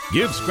giving.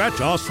 Give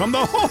scratch-offs from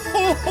the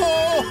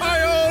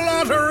Ohio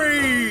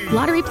Lottery!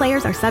 Lottery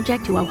players are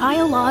subject to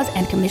Ohio laws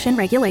and commission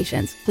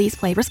regulations. Please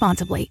play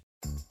responsibly.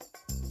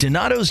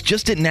 Donato's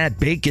just didn't add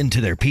bacon to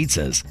their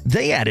pizzas.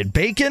 They added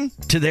bacon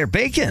to their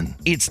bacon.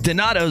 It's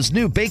Donato's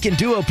new Bacon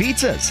Duo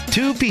pizzas.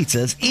 2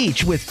 pizzas,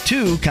 each with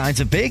 2 kinds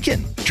of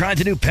bacon. Try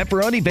the new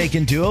Pepperoni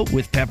Bacon Duo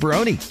with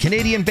pepperoni,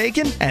 Canadian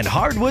bacon, and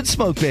hardwood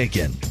smoked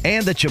bacon.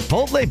 And the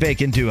Chipotle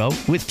Bacon Duo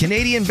with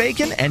Canadian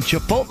bacon and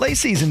Chipotle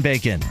seasoned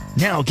bacon.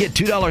 Now get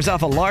 $2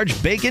 off a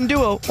large Bacon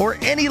Duo or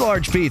any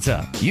large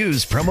pizza.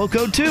 Use promo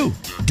code 2.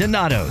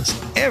 Donato's.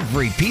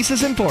 Every piece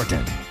is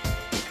important.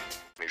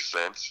 Makes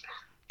sense.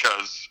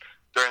 Because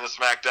during the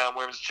SmackDown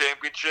Women's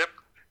Championship,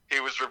 he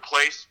was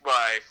replaced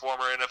by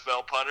former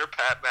NFL punter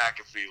Pat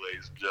McAfee,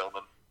 ladies and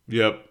gentlemen.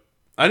 Yep.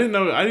 I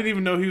didn't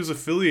even know he was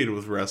affiliated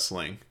with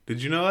wrestling.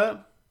 Did you know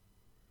that?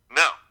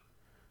 No.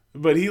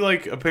 But he,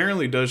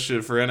 apparently does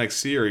shit for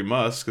NXT, or he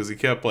must, because he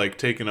kept,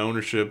 taking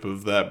ownership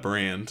of that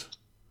brand.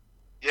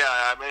 Yeah,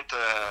 I meant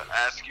to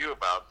ask you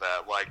about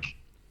that.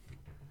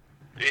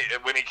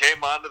 When he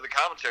came onto the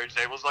commentary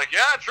table, he was like,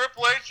 yeah,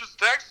 Triple H just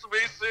texted me,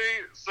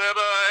 said,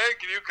 hey,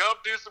 can you come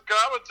do some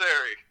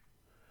commentary?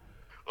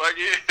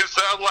 It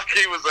sounded like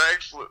he was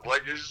actually,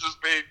 he was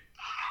just being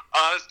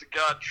honest to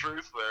God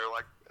truth there.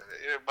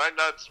 Might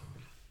not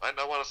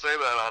want to say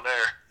that on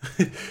air.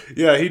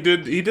 Yeah, he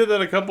did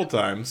that a couple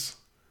times.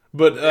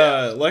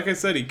 But, like I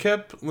said, he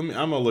kept, I'm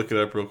going to look it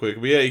up real quick.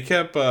 But yeah, he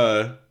kept,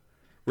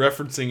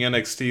 referencing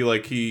NXT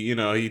like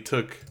he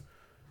took,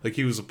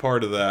 he was a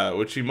part of that,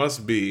 which he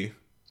must be.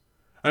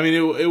 I mean,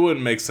 it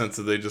wouldn't make sense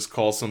that they just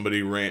call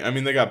somebody I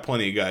mean, they got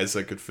plenty of guys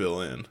that could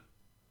fill in.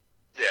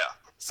 Yeah.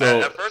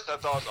 So at first I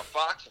thought it was a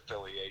Fox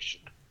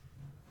affiliation.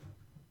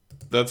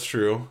 That's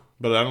true,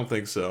 but I don't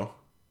think so.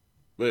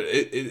 But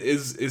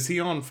is he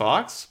on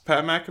Fox,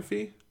 Pat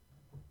McAfee?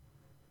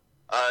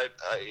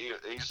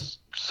 He's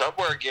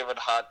somewhere giving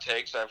hot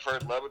takes. I've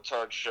heard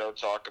Levitard's show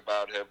talk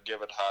about him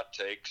giving hot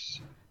takes,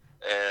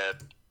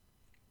 and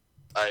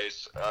I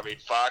mean,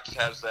 Fox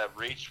has that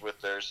reach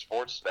with their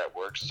sports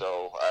network,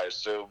 so I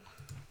assume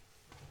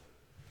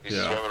he's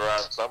swimming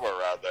around somewhere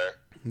around there.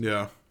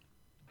 Yeah.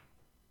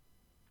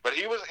 But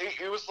he was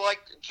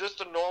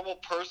just a normal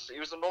person. He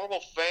was a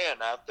normal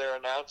fan out there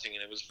announcing,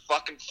 and it was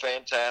fucking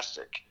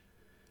fantastic.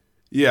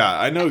 Yeah,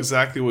 I know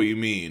exactly what you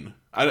mean.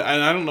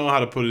 I don't know how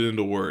to put it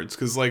into words,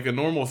 because, a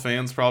normal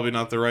fan's probably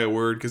not the right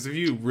word, because if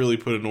you really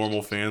put a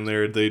normal fan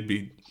there, they'd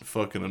be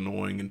fucking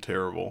annoying and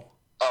terrible.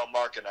 Oh,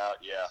 marking out,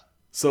 yeah.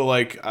 So,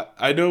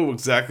 I know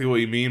exactly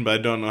what you mean, but I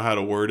don't know how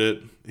to word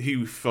it.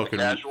 He fucking...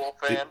 A casual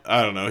fan?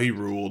 I don't know, he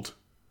ruled.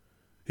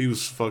 He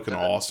was fucking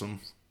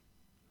awesome.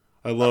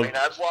 I've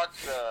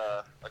watched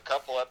a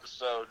couple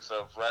episodes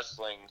of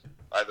wrestling,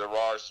 either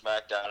Raw or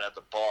SmackDown at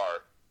the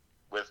bar,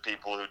 with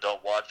people who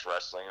don't watch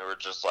wrestling, who are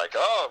just like,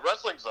 oh,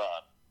 wrestling's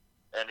on.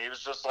 And he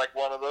was just like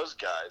one of those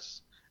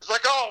guys. It's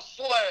like, oh,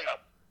 slam!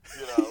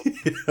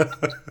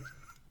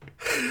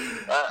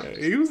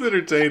 He was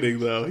entertaining,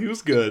 though. He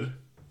was good.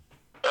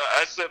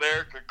 I sent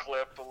Eric a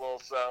clip, a little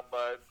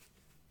soundbite.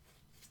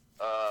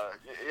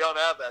 You don't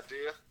have that, do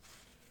you?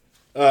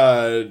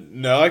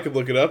 No, I could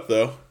look it up,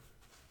 though.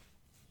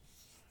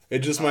 It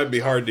just might be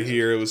hard to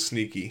hear. It was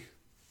sneaky.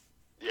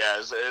 Yeah,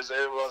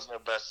 it wasn't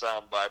the best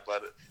soundbite,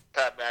 but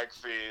Pat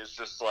McAfee is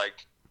just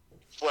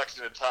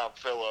flexing at Tom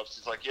Phillips.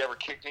 He's like, you ever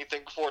kicked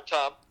anything before,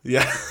 Tom?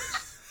 Yeah.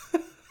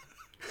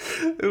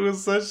 It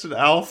was such an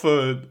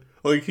alpha.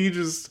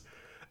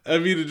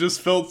 It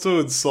just felt so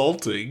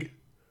insulting.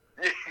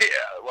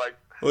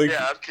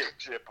 Yeah, I've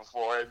kicked shit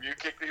before. Have you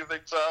kicked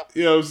anything, Tom?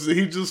 Yeah,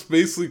 he just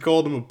basically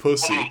called him a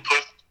pussy.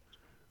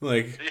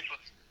 I've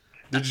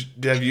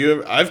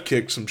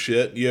kicked some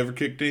shit. You ever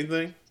kicked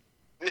anything?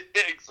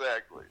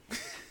 Exactly.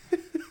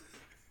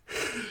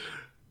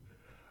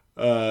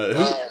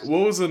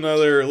 What was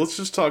another... Let's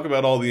just talk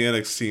about all the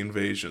NXT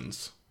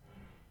invasions.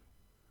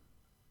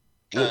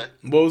 Okay.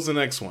 What was the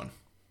next one?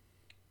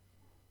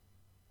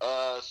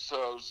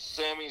 So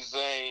Sami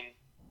Zayn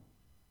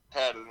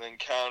had an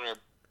encounter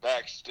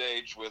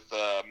backstage with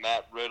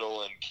Matt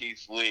Riddle and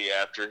Keith Lee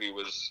after he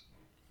was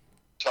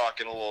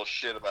talking a little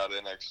shit about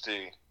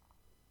NXT.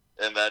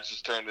 And that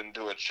just turned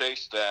into a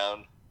chase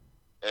down,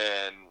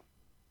 and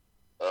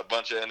a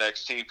bunch of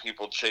NXT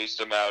people chased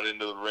him out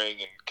into the ring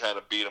and kind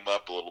of beat him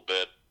up a little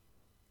bit.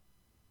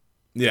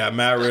 Yeah,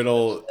 Matt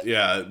Riddle,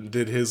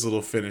 did his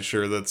little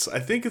finisher. I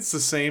think it's the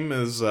same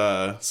as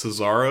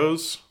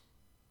Cesaro's.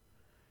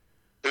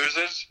 Who's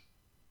this?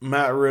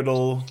 Matt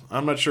Riddle.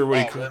 I'm not sure what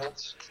he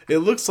calls. It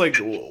looks like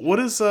what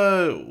is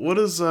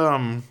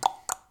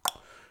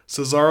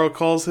Cesaro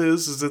calls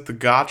his? Is it the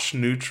Gotch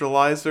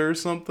neutralizer or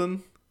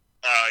something?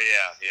 Oh,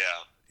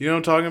 yeah. You know what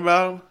I'm talking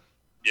about?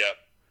 Yep.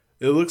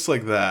 It looks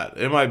like that.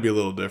 It might be a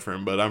little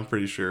different, but I'm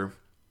pretty sure.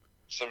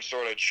 Some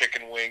sort of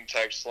chicken wing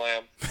type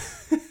slam.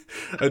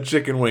 A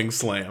chicken wing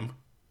slam.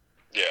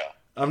 Yeah.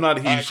 I'm not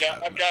a huge.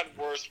 I've gotten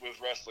worse with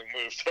wrestling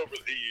moves over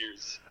the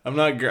years.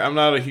 I'm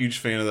not a huge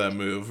fan of that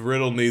move.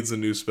 Riddle needs a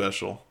new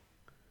special.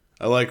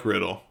 I like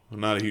Riddle. I'm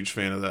not a huge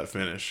fan of that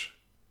finish.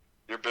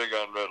 You're big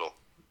on Riddle.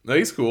 No,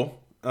 he's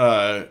cool.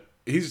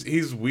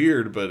 He's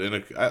weird, but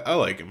I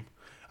like him.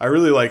 I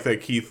really like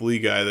that Keith Lee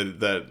guy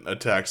that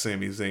attacked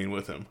Sami Zayn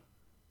with him.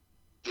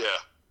 Yeah.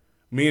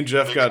 Me and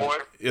Jeff Big boy?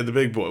 the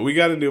big boy. We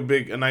got into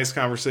a nice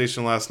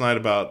conversation last night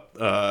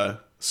about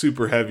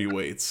super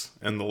heavyweights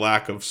and the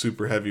lack of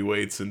super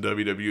heavyweights in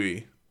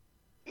WWE.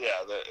 Yeah,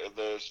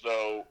 there's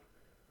no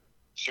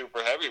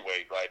super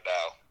heavyweight right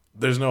now.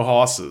 There's no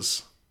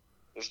hosses.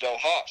 There's no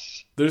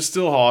Hoss. There's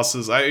still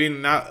hosses. I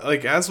mean, not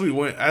like as we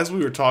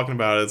were talking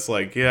about it, it's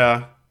like,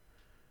 yeah,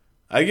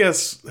 I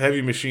guess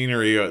Heavy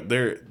Machinery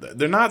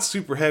they're not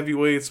super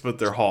heavyweights, but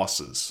they're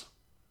hosses.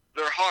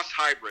 They're Hoss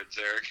hybrids,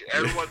 Eric.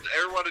 Everyone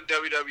in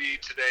WWE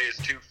today is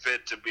too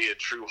fit to be a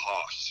true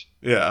Hoss.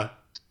 Yeah,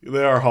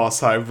 they are Hoss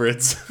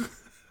hybrids.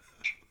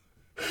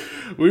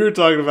 We were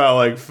talking about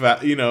like fat,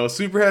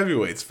 super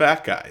heavyweights,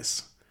 fat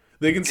guys.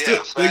 They can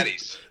still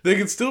fatties. They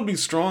can still be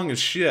strong as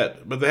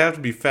shit, but they have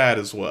to be fat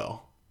as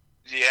well.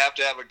 You have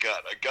to have a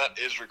gut. A gut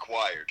is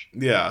required.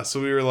 Yeah,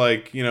 so we were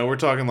like, we're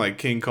talking like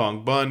King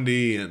Kong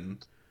Bundy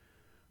and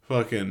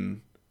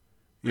fucking,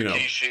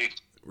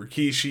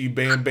 Rikishi,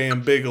 Bam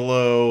Bam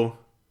Bigelow.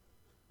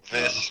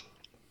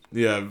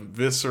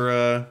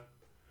 Viscera.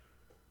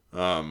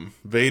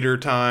 Vader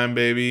time,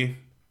 baby.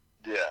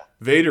 Yeah.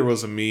 Vader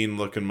was a mean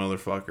looking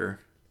motherfucker.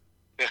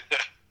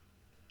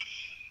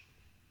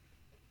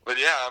 But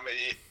yeah, I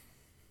mean,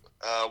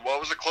 what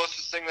was the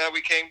closest thing that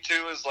we came to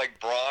is like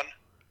Braun?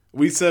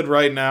 We said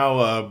right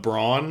now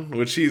Braun,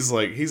 which he's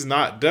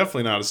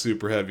definitely not a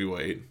super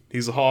heavyweight.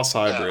 He's a Hoss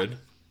hybrid.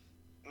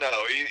 No,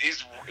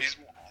 he's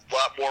a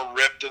lot more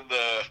ripped in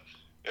the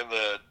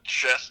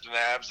chest and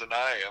abs than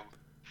I am.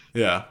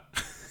 Yeah.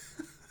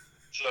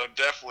 So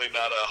definitely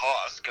not a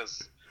Hoss,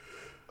 because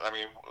I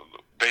mean,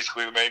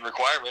 basically the main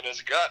requirement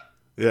is a gut.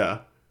 Yeah.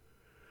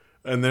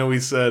 And then we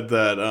said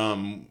that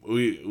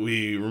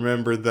we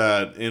remembered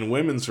that in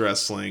women's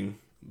wrestling,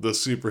 the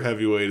super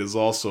heavyweight is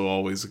also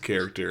always a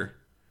character.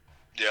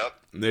 Yep.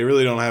 They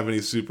really don't have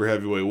any super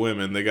heavyweight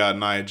women. They got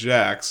Nia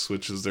Jax,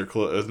 which is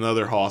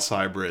another Hoss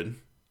hybrid.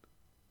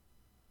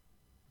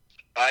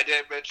 I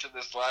didn't mention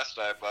this last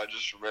time, but I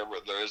just remember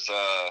there's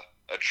a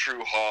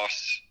true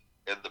Hoss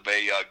in the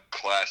Mae Young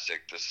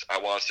Classic. I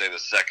want to say the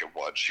second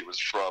one. She was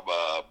from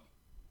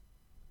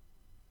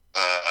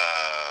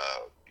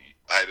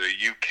either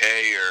UK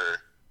or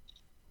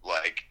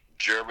like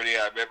Germany.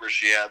 I remember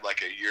she had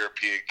like a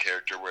European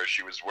character where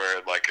she was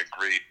wearing like a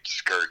green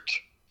skirt.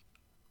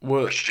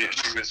 What? She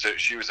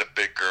was a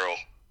big girl.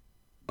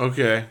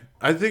 Okay,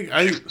 I think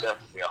She was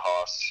definitely a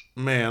Hoss.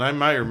 Man, I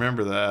might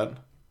remember that.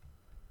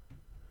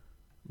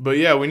 But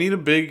yeah, we need a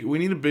big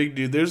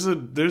dude. There's a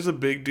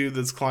big dude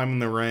that's climbing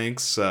the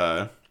ranks.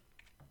 As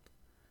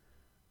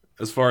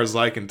far as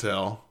I can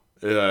tell,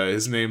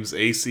 his name's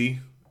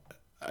AC.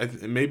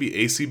 Maybe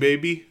AC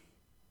Baby.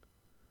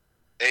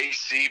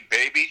 AC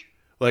Baby.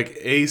 Like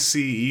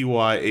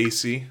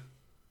ACEY.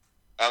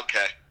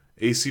 Okay.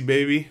 AC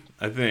Baby,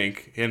 I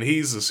think, and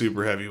he's a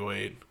super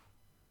heavyweight.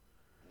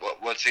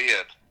 What's he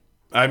in?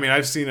 I mean,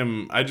 I've seen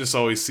him. I just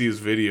always see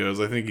his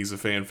videos. I think he's a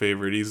fan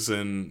favorite. He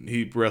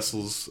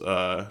wrestles.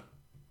 I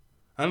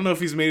don't know if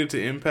he's made it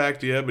to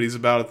Impact yet, but he's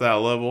about at that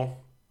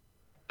level.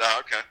 Oh,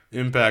 okay.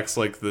 Impact's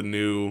like the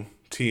new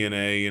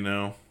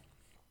TNA,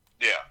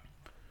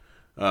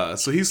 Yeah.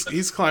 So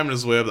he's climbing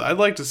his way up. I'd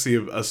like to see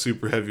a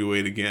super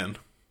heavyweight again.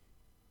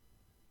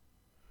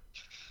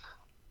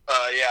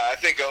 Yeah, I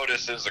think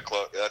Otis is I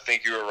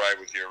think you were right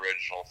with your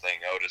original thing.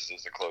 Otis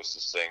is the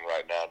closest thing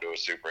right now to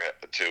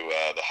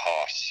the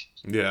Hoss.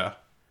 Yeah,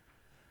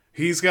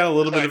 he's got a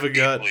little bit of a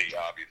gut.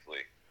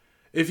 Obviously,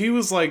 if he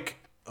was like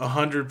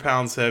 100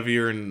 pounds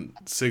heavier and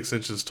 6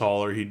 inches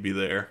taller, he'd be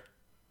there.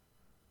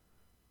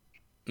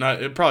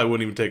 It probably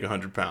wouldn't even take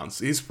 100 pounds.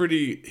 He's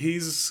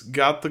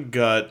got the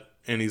gut,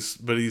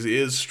 but he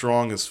is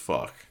strong as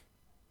fuck,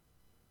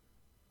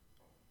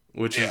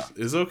 which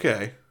is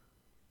okay.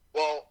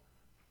 Well,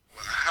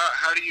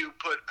 how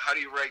do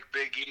you rank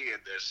Big E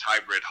in this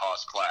hybrid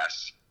Hoss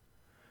class?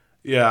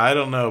 Yeah, I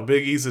don't know.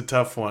 Big E's a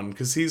tough one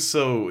because he's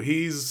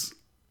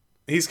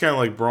kind of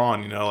like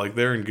Braun, like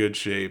they're in good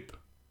shape.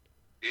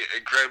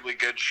 Incredibly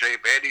good shape,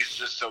 and he's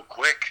just so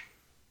quick.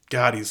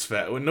 God, he's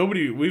fat.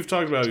 We've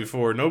talked about it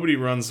before. Nobody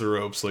runs the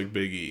ropes like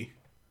Big E.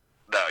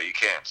 No, you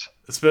can't.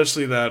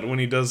 Especially that when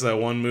he does that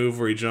one move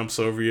where he jumps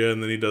over you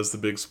and then he does the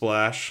big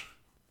splash.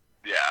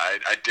 Yeah, I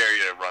dare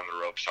you to run the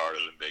ropes harder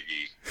than Big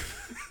E.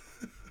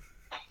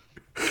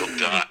 You'll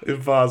die.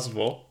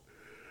 Impossible.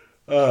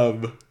 All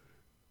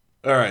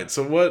right,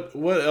 so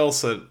what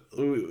else?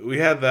 We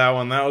had that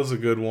one. That was a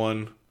good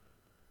one.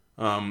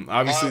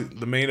 Obviously,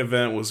 the main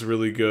event was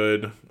really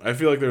good. I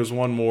feel like there was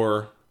one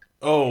more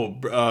Oh,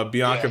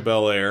 Bianca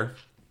Belair.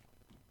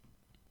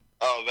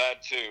 Oh,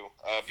 that too.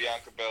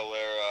 Bianca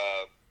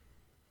Belair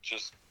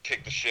just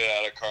kicked the shit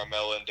out of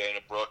Carmella and Dana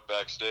Brooke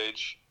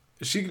backstage.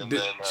 She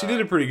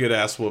did a pretty good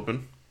ass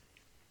whooping.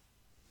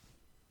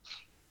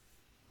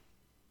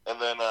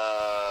 And then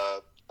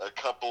a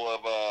couple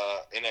of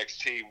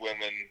NXT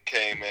women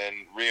came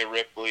in, Rhea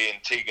Ripley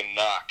and Tegan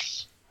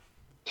Knox.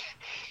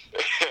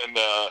 And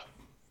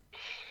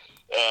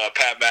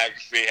Pat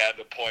McAfee had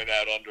to point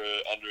out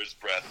under his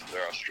breath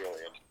they're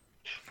Australian.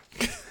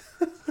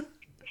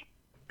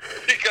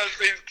 Because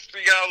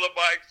she got on the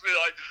mic,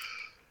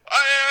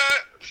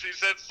 she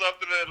said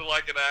something in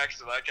like an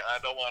accent. I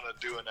don't want to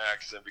do an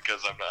accent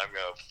because I'm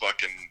gonna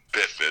fucking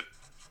biff it.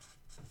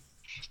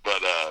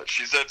 But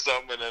she said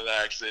something in an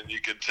accent.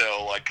 You could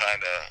tell, like,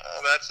 kind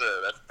of, that's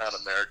not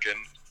American.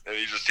 And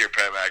you just hear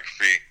Pat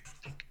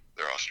McAfee.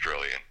 They're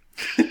Australian.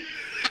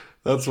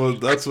 That's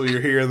what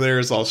you're hearing there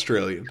is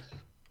Australian.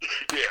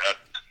 Yeah.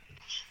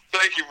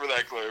 Thank you for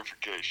that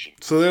clarification.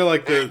 So they're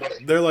like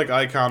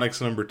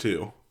Iconics number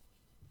 2.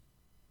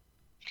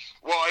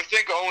 Well, I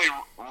think I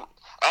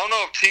don't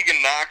know if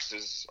Tegan Knox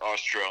is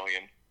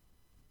Australian.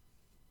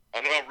 I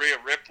know Rhea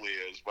Ripley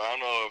is, but I don't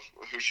know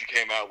who she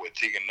came out with.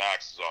 Tegan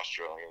Knox is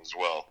Australian as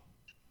well.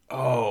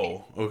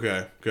 Oh,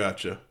 okay,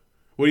 gotcha.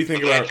 What do you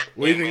think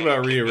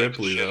about Rhea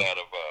Ripley though? Out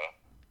of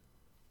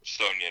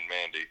Sonya and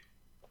Mandy.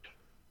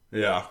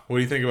 Yeah. What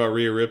do you think about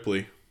Rhea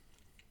Ripley?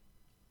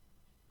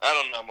 I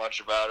don't know much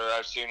about her.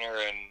 I've seen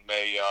her in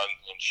Mae Young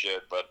and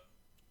shit, but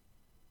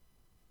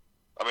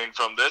I mean,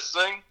 from this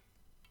thing.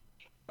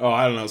 Oh,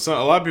 I don't know.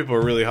 A lot of people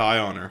are really high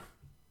on her.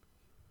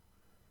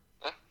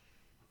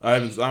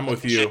 I'm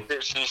with you.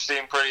 She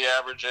seemed pretty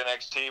average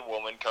NXT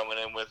woman coming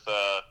in with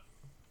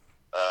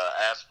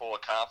ass full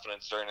of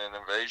confidence during an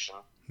invasion.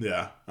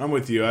 Yeah, I'm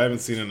with you. I haven't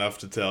seen enough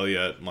to tell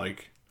yet.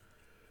 Like,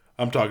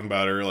 I'm talking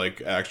about her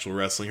like actual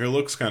wrestling. Her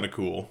looks kind of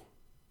cool.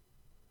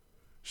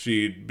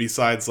 She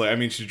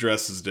she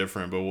dresses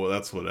different, but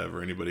that's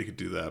whatever. Anybody could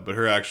do that. But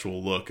her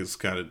actual look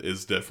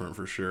is different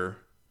for sure.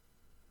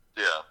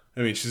 Yeah.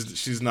 I mean,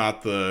 she's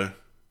not the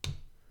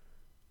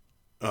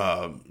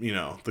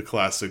the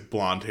classic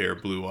blonde hair,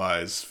 blue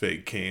eyes,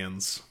 fake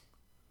cans,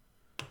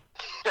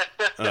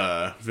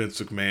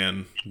 Vince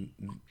McMahon,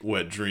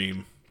 wet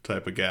dream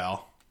type of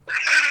gal.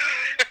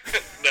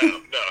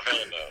 No,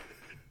 hell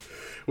no.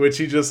 Which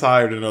he just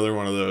hired another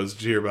one of those.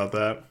 Did you hear about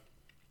that?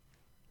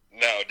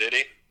 No, did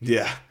he?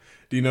 Yeah.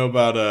 Do you know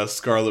about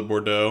Scarlett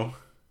Bordeaux?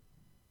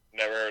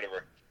 Never heard of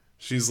her.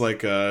 She's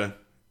like a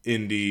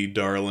indie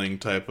darling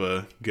type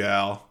of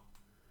gal.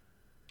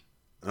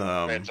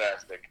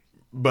 Fantastic.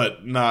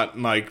 But not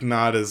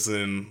as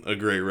in a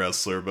great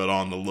wrestler, but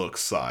on the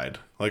looks side.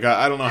 Like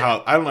I don't know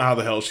how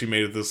the hell she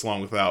made it this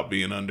long without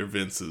being under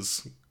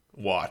Vince's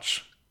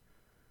watch.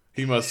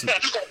 I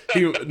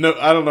don't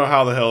know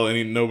how the hell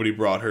nobody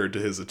brought her to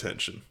his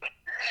attention.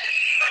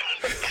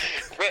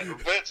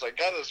 Vince, I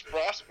got this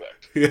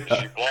prospect. Yeah. Is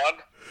she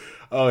blonde?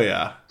 Oh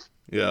yeah.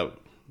 Yeah.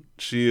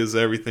 She is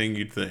everything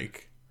you'd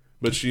think.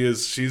 But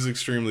she's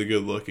extremely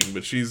good looking,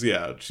 but she's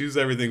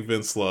everything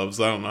Vince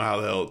loves. I don't know how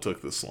the hell it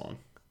took this long.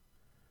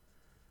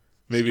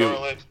 Maybe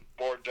Scarlett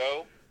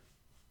Bordeaux?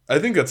 I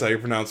think that's how you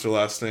pronounce her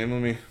last name.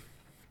 Let me.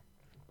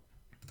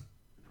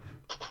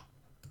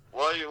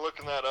 While you're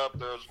looking that up,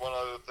 there's one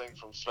other thing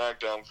from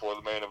SmackDown for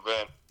the main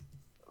event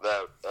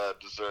that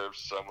deserves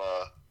some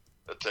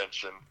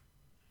attention.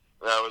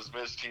 That was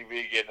Miz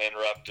TV getting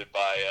interrupted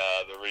by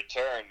the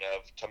return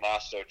of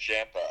Tommaso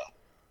Ciampa.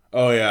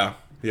 Oh yeah,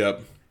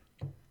 yep.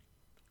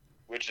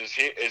 Which is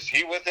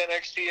he with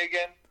NXT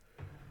again?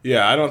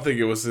 Yeah, I don't think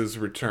it was his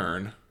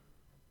return.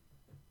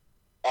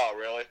 Oh,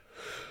 really?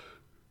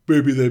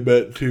 Maybe they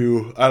meant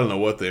to. I don't know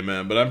what they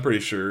meant, but I'm pretty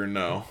sure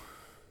no.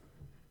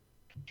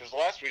 Because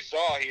last we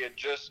saw, he had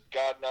just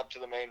gotten up to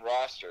the main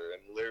roster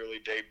and literally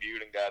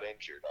debuted and got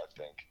injured, I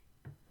think.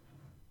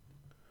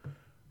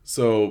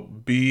 So,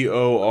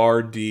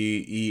 Bordeaux.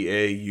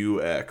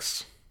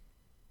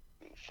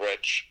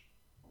 French.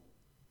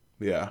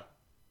 Yeah.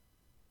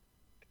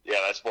 Yeah,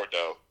 that's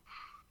Bordeaux.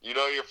 You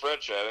know you're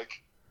French,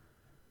 Attic.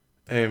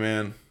 Hey,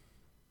 man.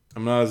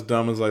 I'm not as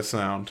dumb as I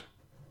sound.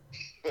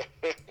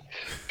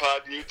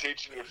 Pod, you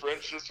teaching your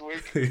French this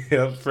week?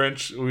 Yeah,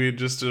 French. We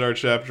just did our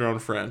chapter on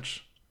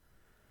French.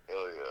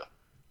 Hell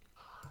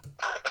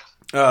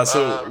yeah.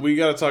 So we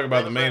got to talk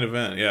about the main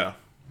event, yeah.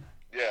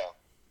 Yeah.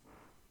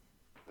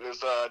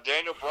 There's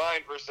Daniel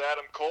Bryan versus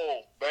Adam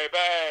Cole, baby!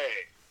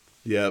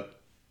 Yep.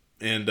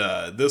 And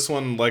this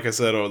one, like I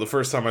said, the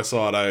first time I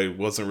saw it, I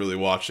wasn't really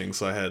watching,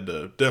 so I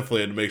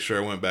definitely had to make sure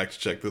I went back to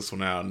check this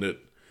one out, and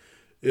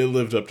it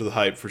lived up to the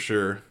hype for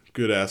sure.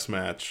 Good ass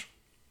match.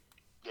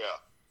 Yeah.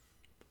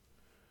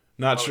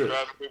 Not sure.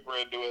 Driving people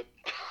into it.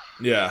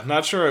 Yeah,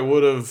 not sure I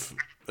would have,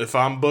 if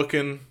I'm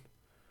booking,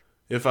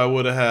 if I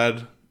would have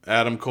had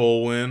Adam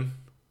Cole win.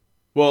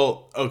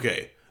 Well,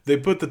 okay, they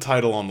put the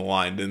title on the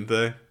line, didn't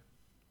they?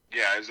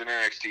 Yeah, it's an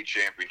NXT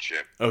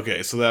championship.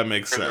 Okay, so that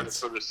makes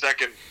sense. For the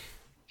second,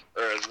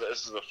 or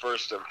this is the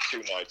first of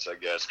 2 nights, I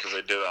guess, because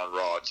they did it on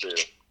Raw too.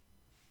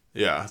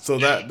 Yeah, so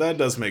that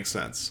does make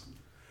sense.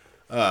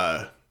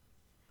 But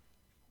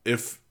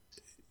if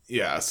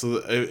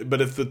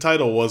the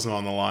title wasn't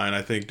on the line,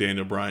 I think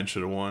Daniel Bryan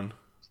should have won.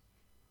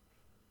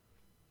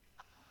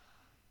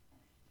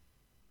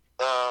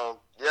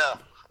 Yeah,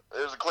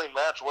 it was a clean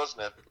match,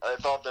 wasn't it? I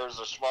thought there was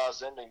a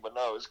schmoz ending, but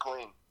no, it was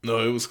clean. No,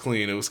 it was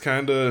clean. It was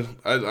kind of...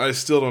 I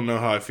still don't know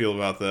how I feel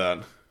about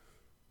that.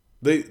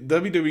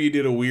 WWE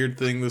did a weird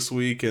thing this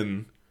week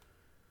and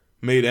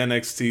made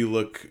NXT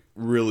look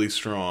really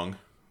strong.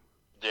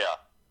 Yeah.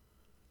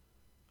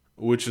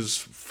 Which is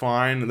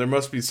fine. There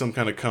must be some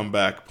kind of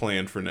comeback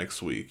planned for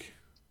next week.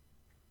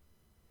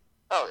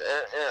 Oh,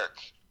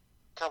 Eric,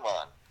 come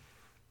on.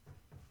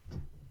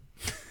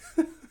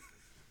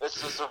 It's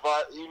the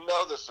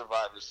the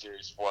Survivor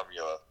Series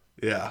formula.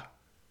 Yeah.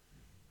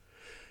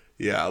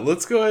 Yeah,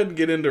 let's go ahead and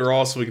get into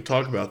Raw so we can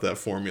talk about that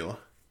formula.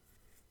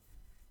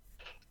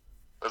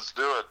 Let's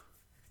do it.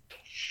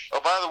 Oh,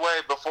 by the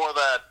way, before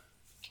that,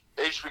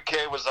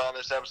 HBK was on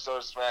this episode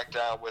of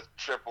SmackDown with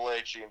Triple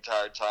H the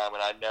entire time,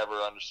 and I never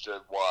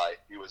understood why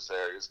he was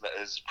there.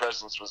 His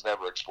presence was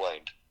never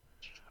explained.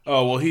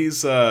 Oh, well,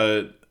 he's,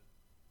 I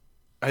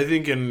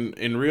think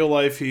in real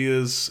life he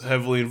is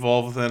heavily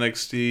involved with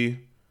NXT.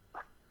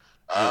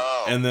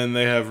 Oh. And then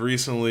they have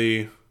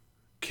recently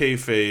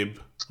kayfabe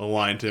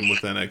aligned him with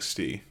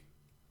NXT.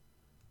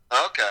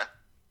 Okay.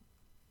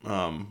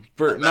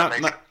 But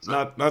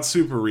not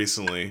super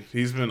recently.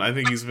 I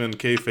think he's been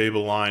kayfabe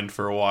aligned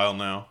for a while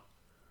now.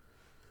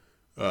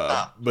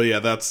 But yeah,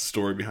 that's the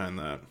story behind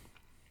that.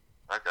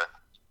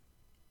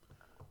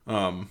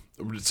 Okay.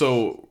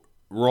 So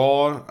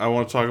Raw, I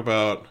want to talk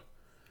about.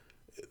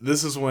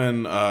 This is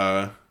when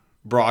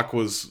Brock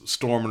was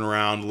storming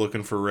around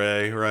looking for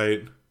Ray,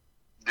 right?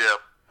 Yep.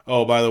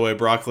 Oh, by the way,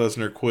 Brock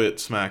Lesnar quit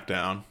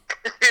SmackDown.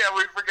 Yeah,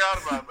 we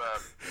forgot about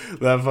that.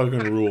 That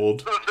fucking ruled.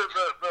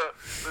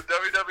 The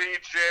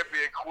WWE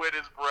champion quit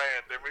his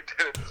brand, and we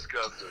didn't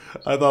discuss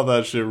it. I thought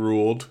that shit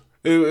ruled.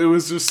 It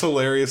was just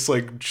hilarious,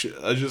 like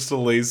just a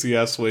lazy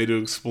ass way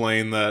to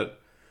explain that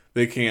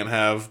they can't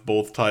have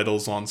both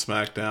titles on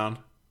SmackDown.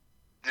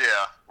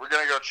 Yeah, we're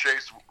gonna go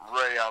chase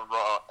Ray on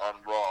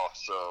Raw,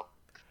 so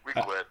we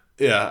quit.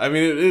 Yeah, I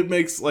mean, it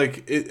makes,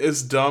 like,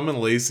 as dumb and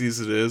lazy as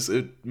it is,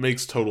 it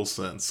makes total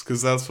sense,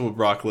 because that's what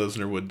Brock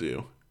Lesnar would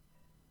do.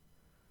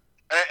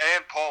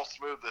 And Paul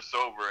smoothed this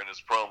over in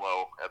his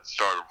promo at the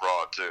start of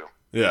Raw, too.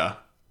 Yeah.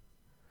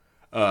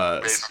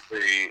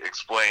 Basically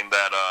explained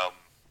that,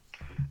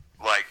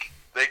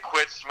 they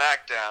quit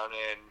SmackDown,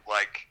 and,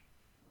 like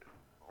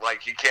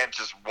you can't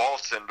just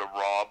waltz into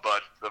Raw,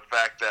 but the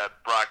fact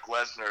that Brock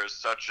Lesnar is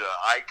such an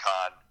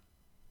icon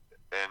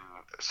and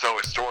so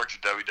historic to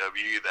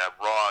WWE that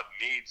Raw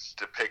needs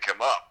to pick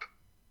him up.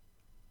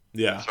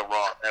 Yeah. So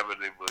Raw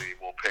inevitably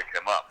will pick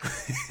him up.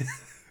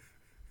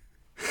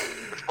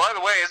 Which, by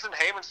the way, isn't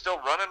Heyman still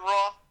running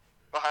Raw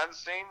behind the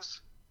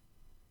scenes?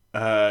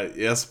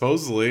 Yeah,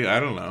 supposedly.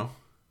 I don't know.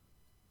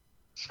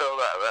 So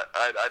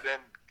I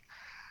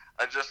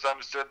just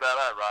understood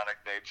that ironic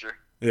nature.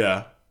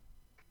 Yeah.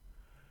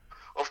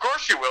 Of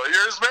course you will.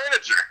 You're his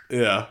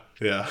manager.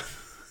 Yeah.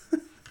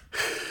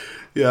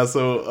 Yeah,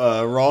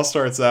 so Raw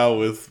starts out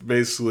with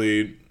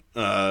basically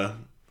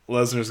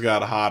Lesnar's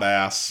got a hot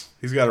ass.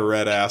 He's got a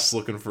red ass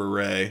looking for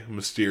Rey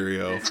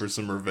Mysterio for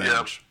some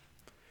revenge.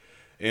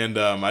 Yep. And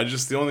the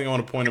only thing I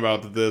want to point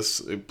about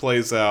that it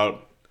plays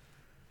out,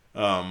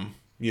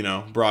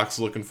 Brock's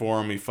looking for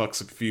him. He fucks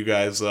a few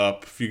guys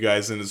up. A few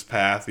guys in his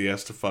path he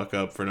has to fuck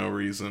up for no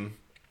reason.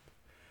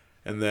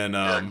 And then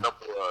a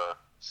couple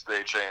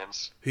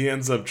stagehands. He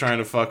ends up trying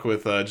to fuck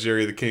with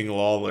Jerry the King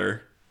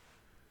Lawler.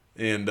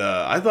 And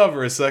I thought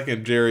for a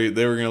second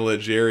they were going to let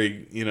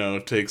Jerry,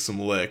 take some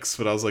licks.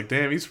 But I was like,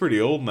 damn, he's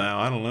pretty old now.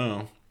 I don't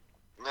know.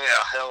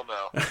 Yeah, hell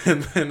no.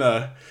 And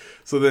then,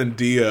 so then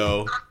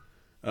Dio,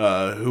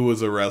 who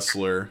was a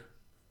wrestler,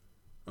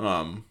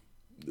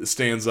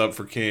 stands up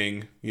for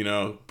King,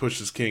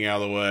 pushes King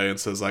out of the way and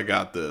says, I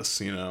got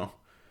this, And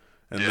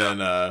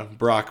then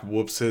Brock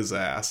whoops his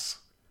ass.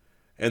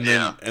 And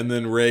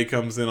then Ray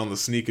comes in on the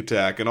sneak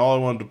attack. And all I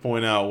wanted to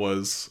point out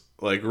was,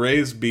 like,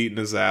 Ray's beating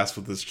his ass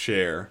with his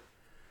chair.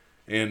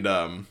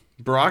 And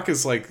Brock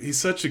is like, he's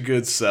such a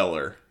good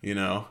seller,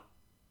 A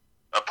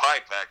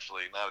pipe,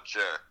 actually, not a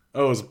chair.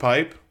 Oh, it was a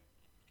pipe?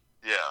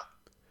 Yeah.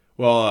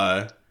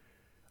 Well,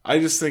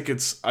 I think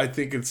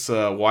it's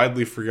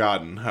widely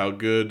forgotten how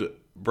good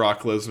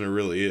Brock Lesnar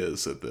really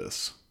is at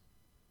this.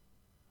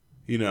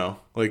 I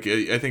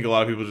think a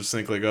lot of people just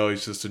think, like, oh,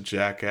 he's just a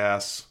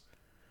jackass.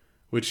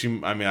 Which,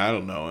 I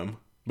don't know him.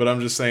 But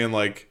I'm just saying,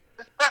 like,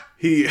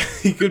 he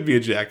could be a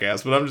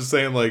jackass, but I'm just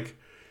saying, like,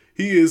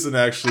 he isn't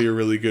actually a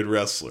really good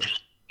wrestler.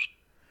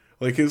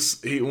 Like,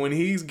 when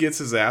he gets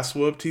his ass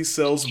whooped, he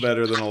sells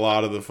better than a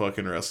lot of the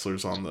fucking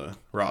wrestlers on the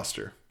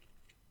roster.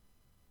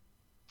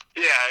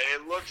 Yeah,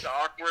 it looks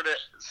awkward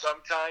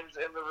sometimes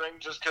in the ring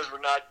just because we're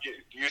not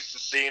used to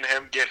seeing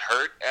him get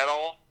hurt at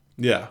all.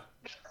 Yeah.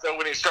 So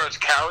when he starts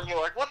cowering,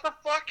 you're like, what the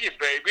fuck, you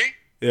baby?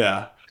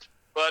 Yeah.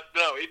 But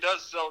no, he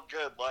does sell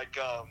good. Like,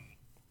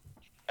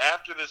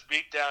 after this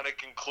beatdown, it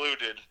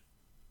concluded.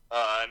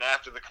 And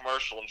after the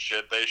commercial and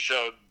shit, they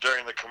showed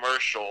during the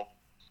commercial,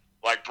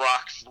 like,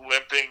 Brock's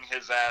limping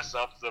his ass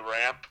up the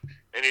ramp,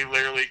 and he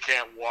literally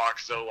can't walk.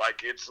 So,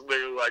 like, it's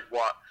literally like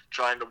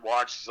trying to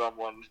watch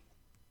someone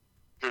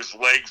whose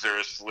legs are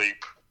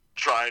asleep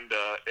trying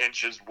to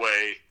inch his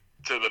way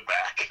to the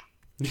back.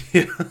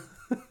 Yeah.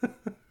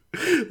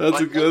 That's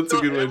a good way.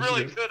 It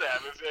really could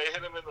have if they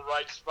hit him in the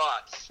right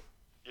spots.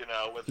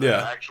 With the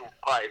actual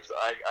pipes,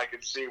 I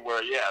could see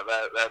where,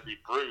 that'd be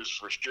bruised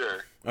for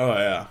sure. Oh,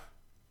 yeah.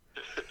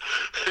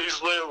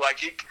 He's literally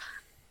like,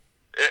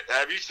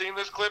 have you seen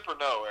this clip or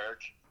no,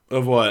 Eric?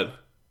 Of what?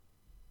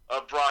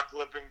 Of Brock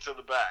limping to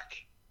the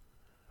back.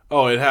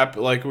 Oh, it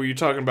happened, like, were you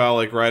talking about,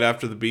 like, right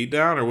after the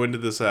beatdown, or when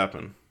did this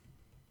happen?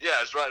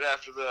 Yeah, it's right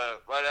after the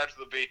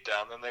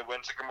beatdown. Then they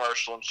went to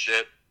commercial and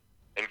shit,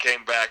 and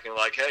came back and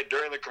like, hey,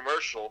 during the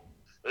commercial,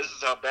 this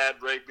is how bad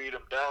Ray beat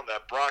him down,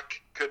 that Brock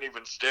couldn't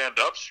even stand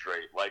up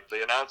straight. Like,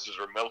 the announcers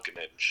were milking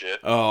it and shit.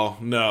 Oh,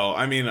 no.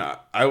 I mean,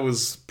 I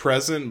was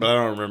present, but I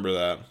don't remember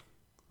that.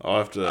 I'll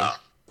have to...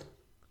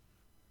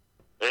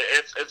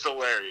 It's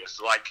hilarious.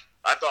 Like,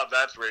 I thought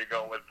that's where you're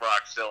going with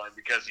Brock selling,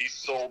 because he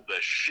sold the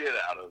shit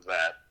out of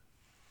that.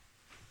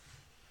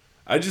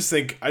 I just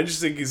think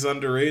he's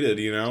underrated,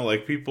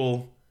 Like,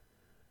 people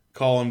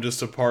call him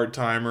just a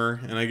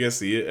part-timer, and I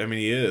guess he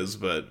is,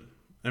 but...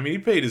 he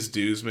paid his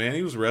dues, man.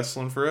 He was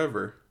wrestling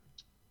forever.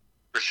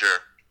 For sure.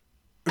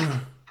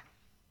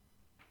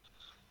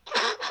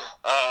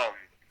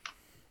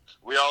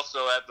 We also,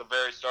 at the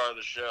very start of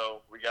the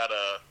show, we got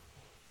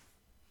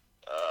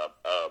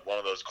one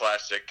of those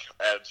classic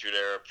Attitude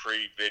Era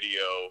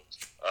pre-video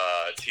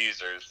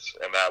teasers,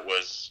 and that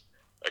was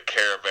a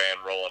caravan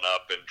rolling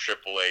up and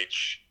Triple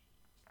H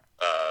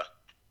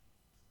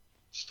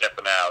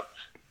stepping out,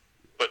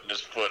 putting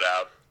his foot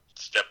out,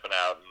 stepping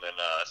out, and then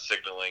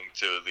signaling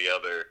to the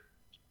other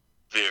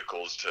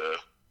vehicles to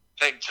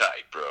hang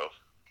tight, bro.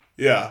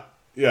 Yeah.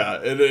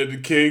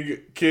 And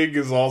King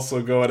is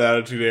also going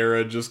Attitude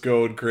Era, just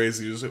going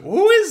crazy. Just like,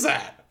 who is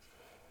that?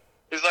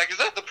 He's like, is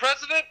that the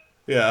president?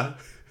 Yeah.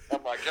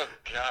 I'm like, oh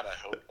God, I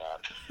hope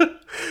not.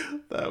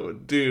 That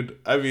would, dude.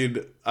 I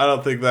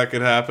don't think that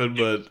could happen,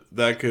 but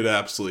that could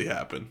absolutely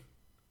happen.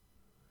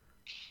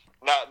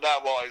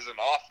 Not while he's in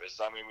office.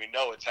 We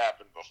know it's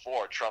happened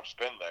before. Trump's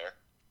been there.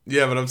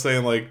 Yeah, but I'm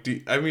saying, like,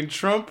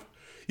 Trump,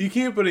 you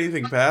can't put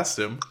anything past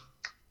him.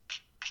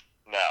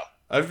 No.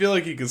 I feel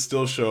like he could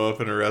still show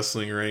up in a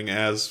wrestling ring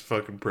as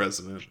fucking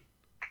president.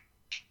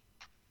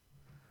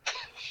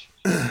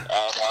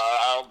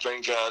 I don't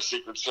think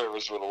Secret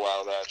Service would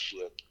allow that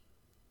shit.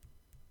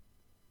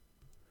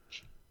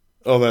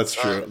 Oh, that's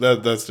true.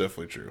 That's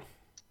definitely true.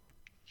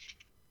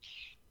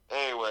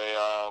 Anyway,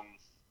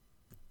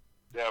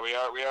 we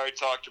already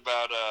talked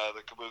about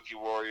the Kabuki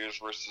Warriors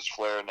versus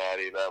Flair and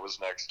Natty. That was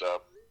next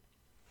up.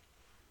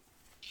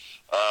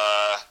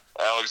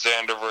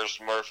 Alexander versus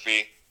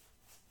Murphy.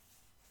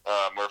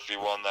 Murphy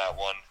won that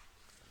one.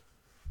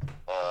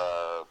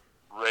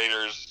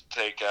 Raiders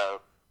take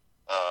out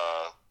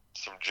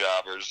some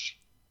jobbers.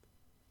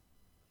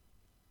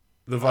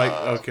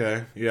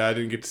 Okay. Yeah, I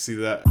didn't get to see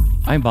that.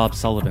 I'm Bob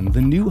Sullivan,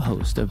 the new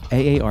host of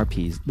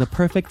AARP's The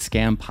Perfect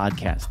Scam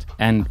podcast.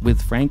 And with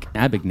Frank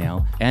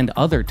Abagnale and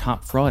other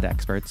top fraud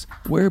experts,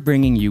 we're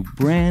bringing you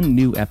brand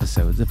new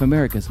episodes of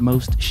America's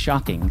most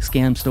shocking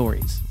scam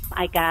stories.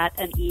 I got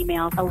an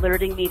email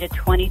alerting me to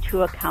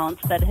 22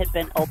 accounts that had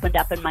been opened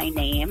up in my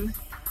name.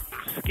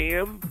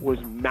 Scam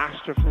was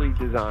masterfully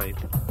designed.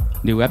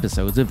 New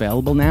episodes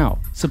available now.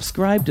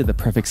 Subscribe to the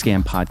Perfect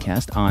Scam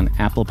podcast on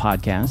Apple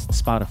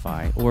Podcasts,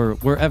 Spotify, or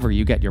wherever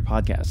you get your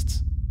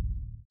podcasts.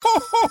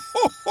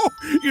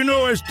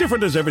 As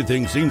different as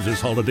everything seems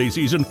this holiday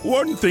season,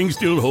 one thing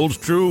still holds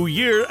true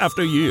year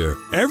after year.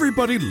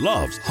 Everybody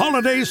loves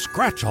holiday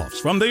scratch-offs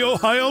from the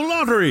Ohio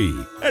Lottery.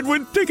 And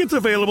with tickets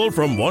available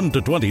from $1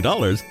 to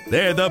 $20,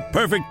 they're the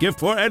perfect gift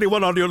for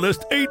anyone on your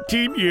list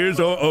 18 years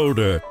or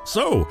older.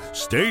 So,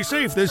 stay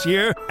safe this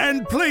year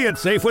and play it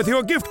safe with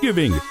your gift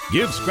giving.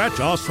 Give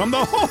scratch-offs from the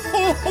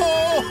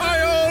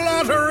Ohio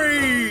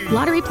Lottery!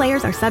 Lottery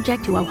players are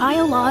subject to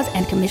Ohio laws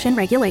and commission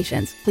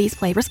regulations. Please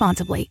play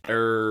responsibly.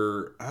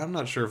 I'm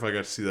not sure if I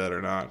got to see that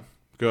or not.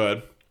 Go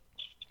ahead.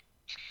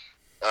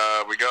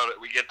 We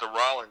get the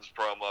Rollins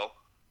promo,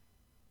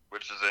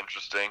 which is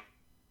interesting.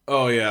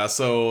 Oh yeah,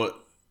 so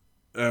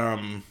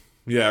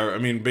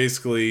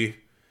basically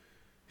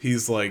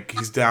he's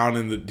down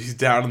in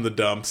the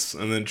dumps,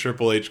 and then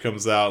Triple H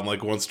comes out and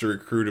like wants to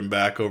recruit him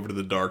back over to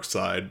the dark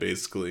side,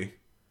 basically.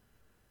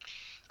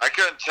 I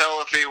couldn't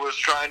tell if he was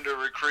trying to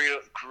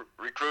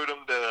recruit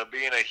him to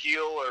being a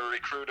heel or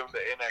recruit him to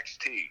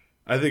NXT.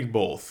 I think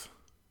both.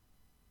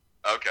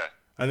 Okay.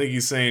 I think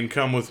he's saying,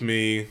 come with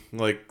me,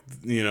 like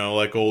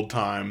old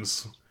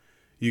times.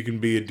 You can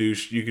be a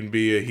douche, you can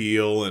be a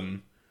heel,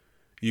 and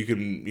you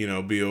can,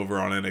 be over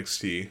on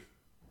NXT.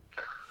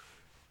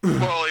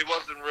 Well, he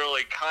wasn't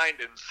really kind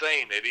in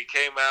saying it. He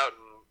came out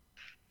and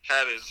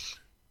had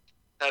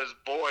his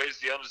boys,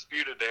 the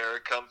Undisputed Era,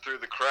 come through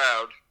the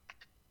crowd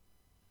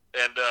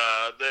And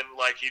then,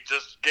 like, he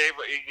just gave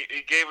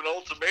an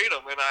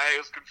ultimatum, and I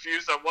was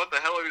confused on what the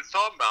hell he was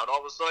talking about. All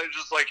of a sudden, he's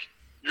just like,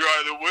 you're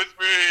either with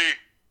me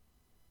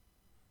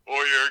or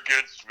you're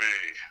against me.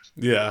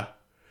 Yeah.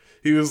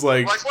 He was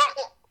like... Like,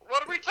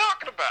 what are we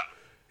talking about?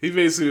 He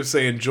basically was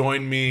saying,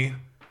 join me,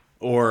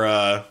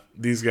 or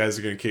these guys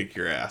are going to kick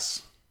your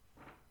ass.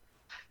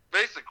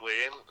 Basically,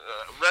 in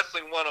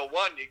Wrestling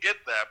 101, you get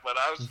that, but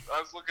I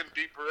was looking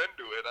deeper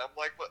into it. I'm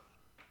like,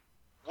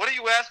 what are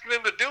you asking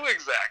him to do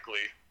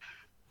exactly?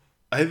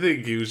 I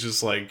think he was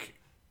just like,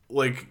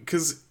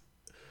 because,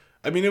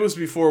 I mean, it was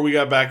before we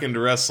got back into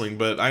wrestling,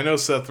 but I know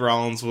Seth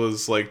Rollins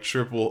was like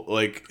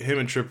him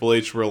and Triple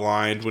H were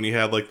aligned when he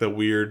had like the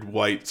weird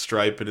white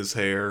stripe in his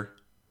hair.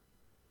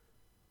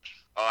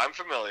 Oh, I'm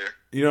familiar.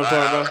 You know what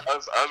I'm talking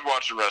about? I was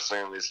watching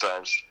wrestling these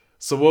times.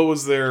 So what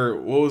was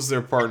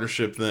their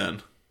partnership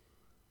then?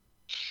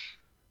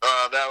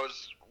 That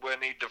was when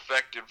he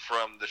defected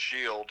from the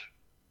Shield.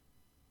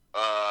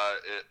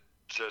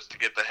 Just to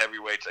get the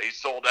heavyweight. He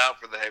sold out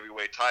for the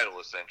heavyweight title.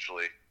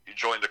 Essentially, he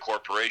joined the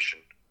corporation.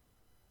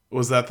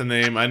 Was that the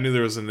name? I knew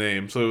there was a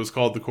name, so it was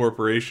called the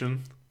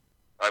Corporation.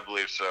 I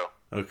believe so.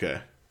 Okay.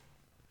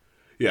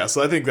 Yeah,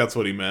 so I think that's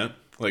what he meant.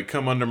 Like,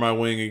 come under my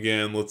wing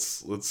again.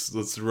 Let's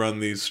run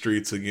these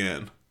streets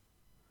again.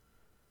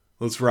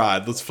 Let's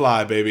ride. Let's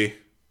fly, baby.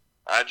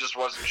 I just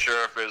wasn't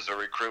sure if it was a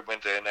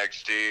recruitment to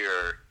NXT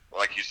or,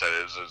 like you said,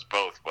 it was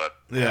both. But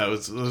yeah,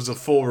 it was a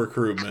full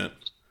recruitment.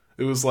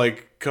 It was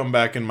like, come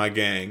back in my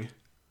gang.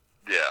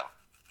 Yeah.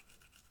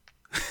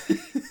 I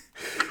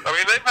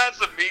mean, they've had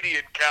some meaty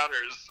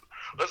encounters.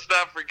 Let's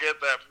not forget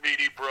that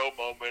meaty bro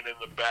moment in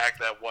the back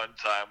that one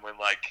time when,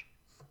 like,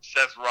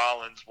 Seth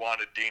Rollins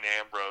wanted Dean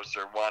Ambrose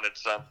or wanted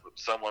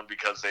someone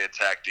because they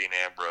attacked Dean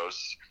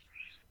Ambrose.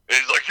 And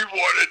he's like, you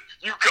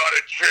got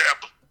it,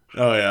 champ.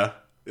 Oh, yeah.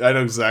 I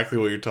know exactly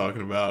what you're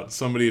talking about.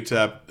 Somebody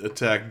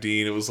attacked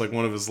Dean. It was like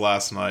one of his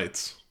last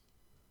nights.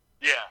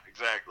 Yeah,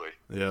 exactly.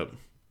 Yep.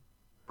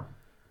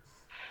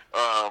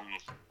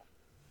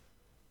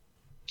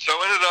 So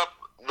ended up,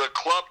 the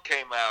club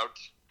came out.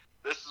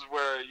 This is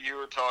where you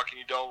were talking,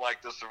 you don't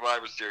like the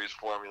Survivor Series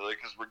formula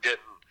because we're getting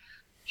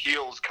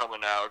heels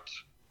coming out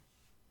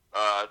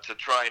to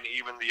try and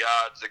even the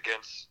odds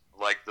against,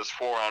 like, this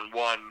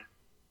 4-on-1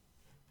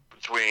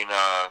 between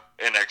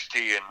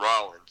NXT and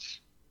Rollins.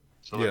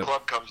 So the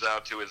club comes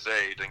out to his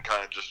aid and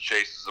kind of just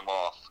chases him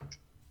off.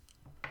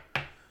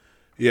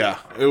 Yeah,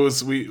 it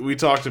was. We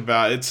talked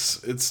about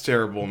it's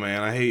terrible,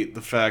 man. I hate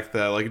the fact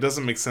that, like, it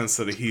doesn't make sense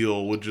that a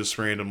heel would just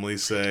randomly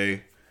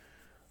say,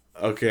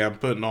 "Okay, I'm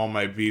putting all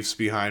my beefs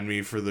behind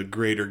me for the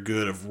greater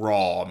good of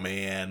Raw,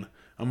 man.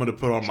 I'm gonna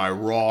put on my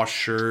Raw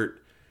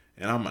shirt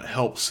and I'm gonna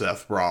help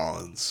Seth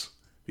Rollins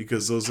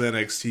because those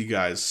NXT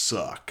guys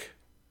suck."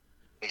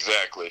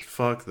 Exactly.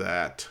 Fuck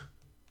that.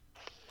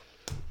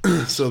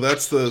 So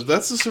that's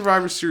the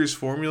Survivor Series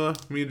formula.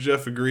 Me and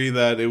Jeff agree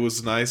that it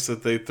was nice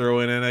that they throw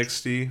in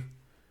NXT.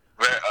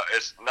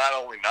 It's not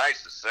only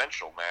nice,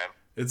 essential, man.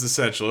 It's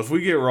essential. If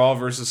we get Raw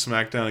versus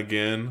SmackDown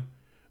again,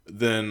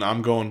 then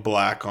I'm going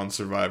black on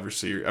Survivor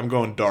Series. I'm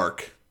going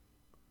dark.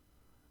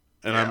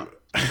 And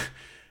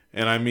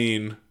and I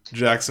mean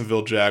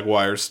Jacksonville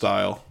Jaguars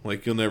style.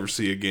 Like, you'll never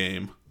see a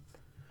game.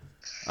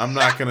 I'm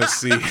not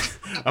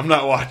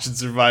watching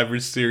Survivor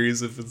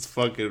Series if it's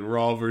fucking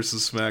Raw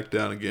versus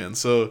SmackDown again.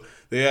 So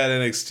they had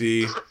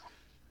NXT.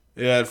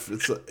 Yeah,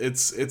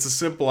 it's a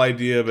simple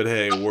idea, but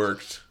hey, it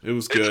worked. It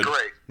was good. It's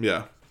great.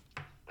 Yeah.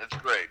 It's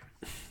great.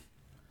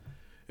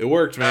 It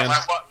worked, man.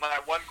 Now, my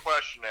one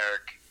question,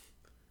 Eric.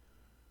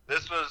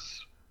 This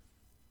was...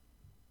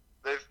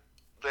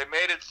 They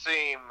made it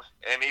seem,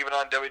 and even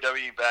on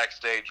WWE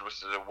Backstage, which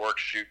is a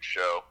work-shoot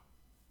show,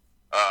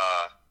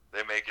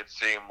 they make it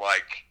seem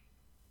like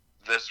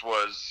this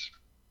was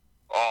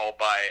all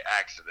by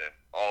accident.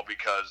 All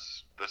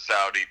because the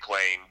Saudi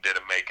plane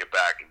didn't make it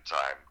back in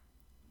time.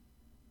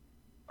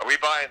 Are we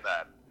buying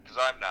that? Because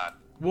I'm not.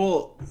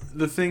 Well,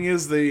 the thing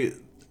is,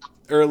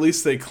 or at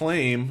least they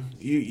claim.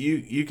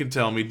 You can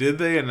tell me. Did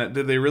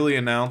they really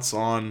announce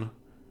on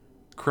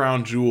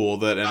Crown Jewel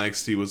that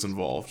NXT was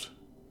involved?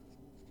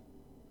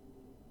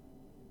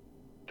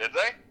 Did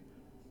they?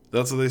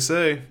 That's what they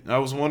say. I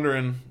was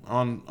wondering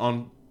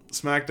on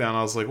SmackDown.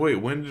 I was like, wait,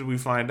 when did we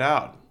find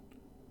out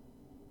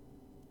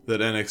that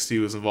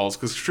NXT was involved?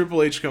 Because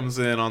Triple H comes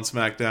in on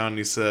SmackDown and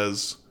he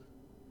says,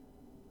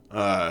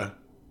 I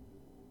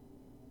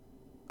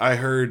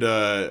heard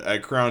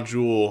at Crown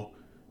Jewel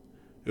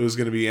it was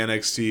going to be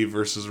NXT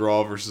versus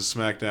Raw versus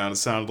SmackDown. It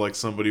sounded like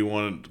somebody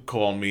wanted to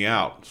call me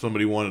out.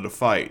 Somebody wanted to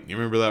fight. You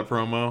remember that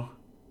promo?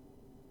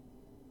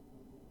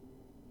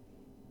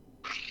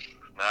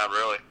 Not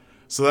really.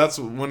 So that's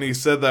when he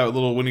said that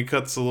when he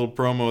cuts the little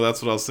promo,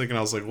 that's what I was thinking.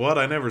 I was like, what?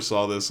 I never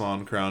saw this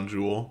on Crown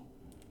Jewel.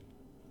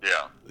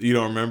 Yeah. You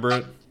don't remember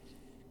it?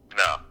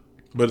 No.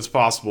 But it's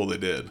possible they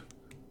did.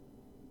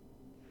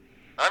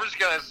 I'm just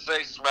going to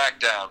say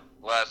SmackDown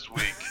last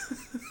week.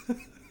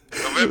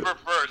 November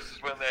 1st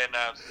is when they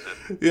announced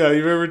it. Yeah,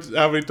 you remember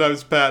how many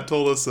times Pat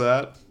told us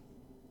that?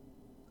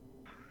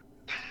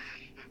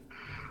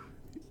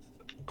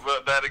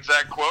 But that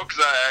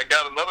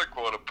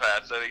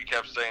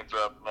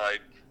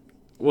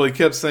Well, he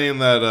kept saying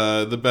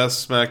that the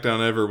best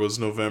SmackDown ever was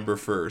November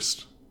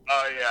 1st.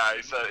 Oh yeah,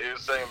 he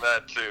was saying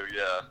that too.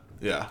 Yeah.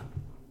 Yeah.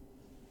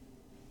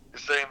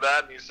 He's saying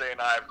that, and he's saying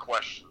I have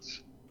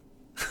questions,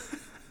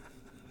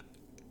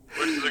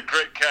 which is a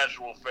great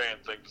casual fan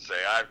thing to say.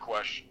 I have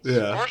questions.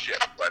 Yeah. Of course you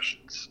have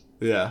questions.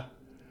 Yeah.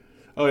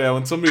 Oh yeah,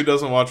 when somebody who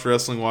doesn't watch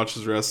wrestling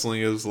watches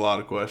wrestling, there's a lot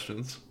of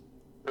questions.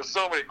 There's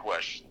so many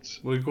questions.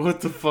 Like,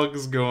 what the fuck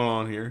is going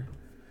on here?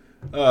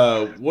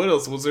 What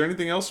else? Was there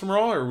anything else from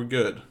Raw, or are we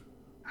good?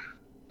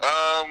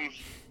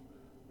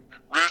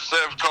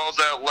 Rusev calls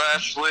out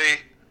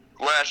Lashley.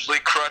 Lashley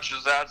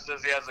crutches out,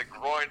 says he has a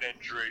groin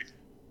injury.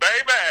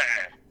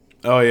 Baby!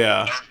 Oh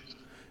yeah.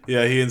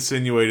 Yeah, he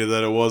insinuated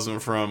that it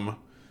wasn't from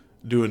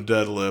doing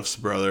deadlifts,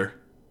 brother.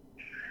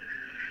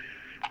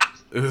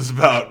 It was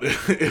about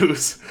it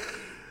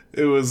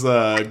was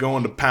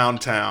going to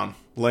Pound Town,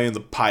 laying the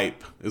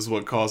pipe is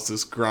what caused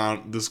this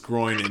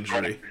groin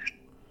injury.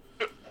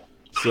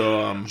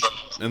 So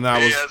and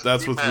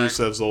that's with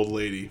Rusev's old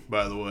lady,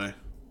 by the way.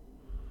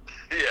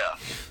 Yeah.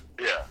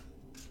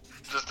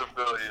 Just to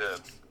fill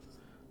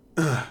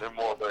you in. In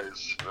more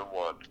ways than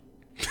one.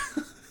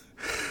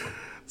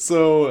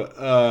 So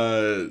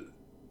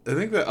I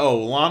think that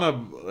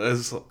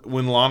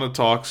when Lana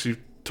talks, she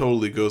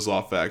totally goes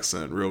off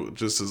accent,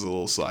 just as a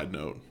little side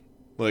note.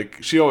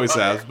 Like she always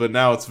has, but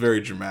now it's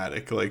very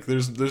dramatic. Like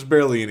there's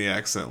barely any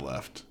accent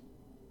left.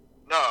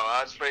 No,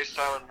 I was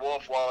FaceTiming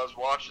Wolf while I was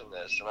watching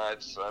this, and I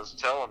was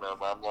telling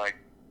him, I'm like,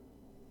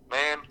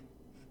 man,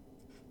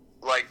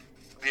 like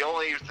the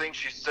only thing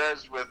she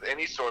says with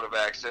any sort of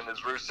accent is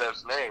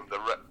Rusev's name.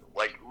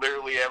 Like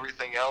literally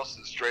everything else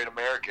is straight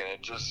American.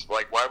 It just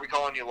like, why are we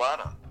calling you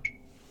Lana?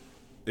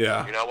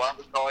 Yeah. You know, why don't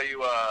we call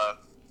you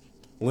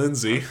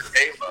Lindsay?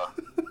 Ava.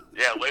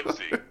 Yeah,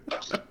 Lindsay.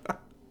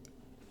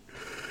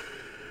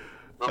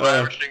 The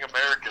ravishing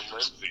American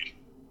Lindsay.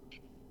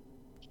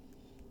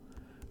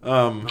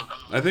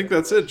 I think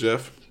that's it,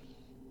 Jeff.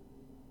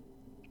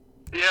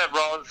 Yeah,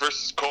 Rollins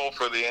versus Cole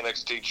for the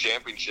NXT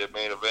Championship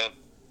main event.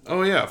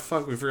 Oh yeah,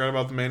 fuck, we forgot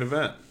about the main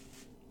event.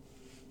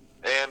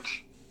 And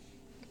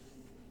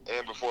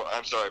before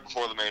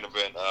the main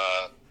event,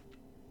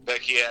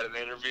 Becky had an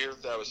interview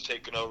that was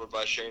taken over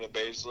by Shayna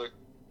Baszler.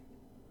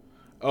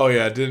 Oh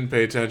yeah, I didn't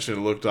pay attention.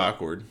 It looked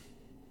awkward.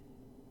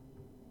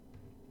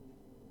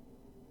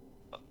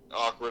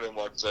 Awkward in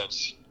what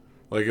sense?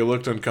 Like it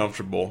looked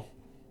uncomfortable.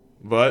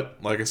 But,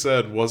 like I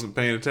said, wasn't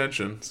paying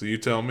attention, so you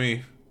tell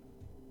me.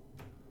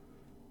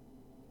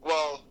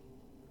 Well,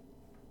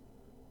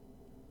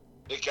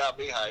 it got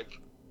me hype.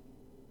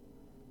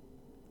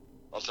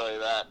 I'll tell you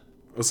that.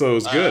 So it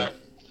was good.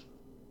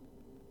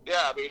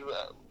 Yeah, I mean,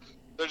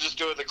 they're just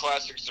doing the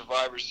classic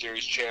Survivor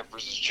Series champ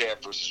versus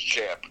champ versus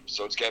champ.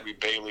 So it's got to be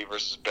Bayley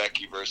versus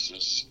Becky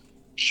versus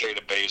Shayna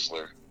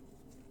Baszler.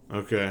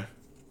 Okay.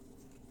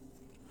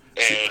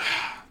 And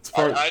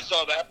I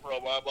saw that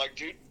promo. I'm like,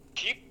 dude,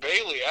 keep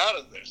Bayley out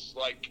of this.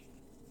 Like,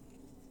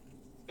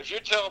 if you're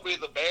telling me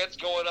the man's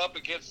going up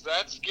against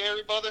that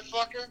scary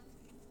motherfucker,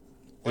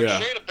 like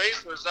Shayna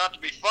Baszler is not to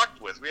be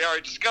fucked with. We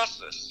already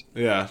discussed this.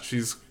 Yeah,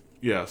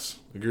 yes,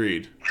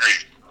 agreed.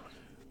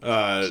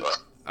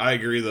 I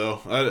agree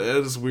though.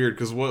 It is weird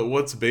because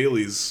what's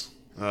Bayley's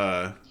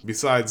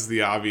besides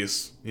the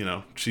obvious? You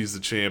know, she's the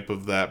champ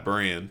of that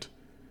brand.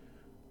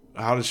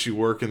 How does she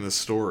work in this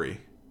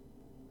story?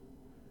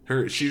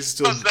 She's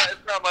still. It's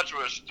not much of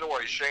a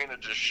story. Shayna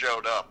just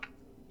showed up.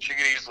 She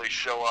could easily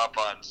show up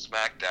on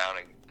SmackDown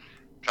and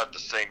cut the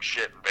same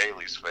shit in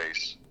Bayley's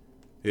face.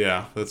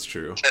 Yeah, that's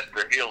true. Test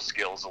their heel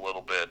skills a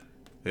little bit.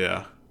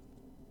 Yeah.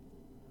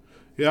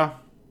 Yeah.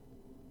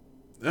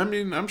 I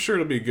mean, I'm sure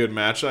it'll be a good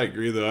match. I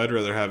agree, though. I'd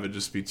rather have it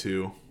just be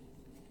two.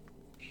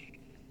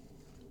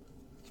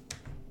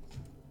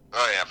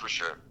 Oh yeah, for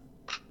sure.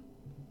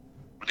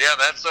 But yeah,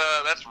 that's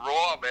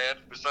Raw, man.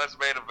 Besides the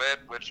main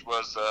event, which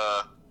was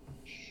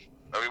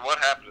I mean, what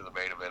happened in the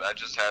main event? I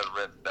just had it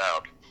written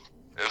down.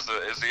 It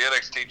was the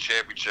NXT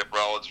Championship,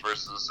 Rollins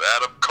versus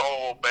Adam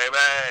Cole, baby.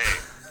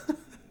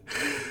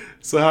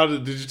 So how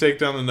did you take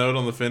down the note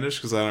on the finish?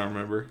 Because I don't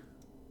remember.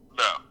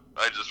 No,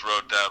 I just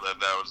wrote down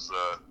that was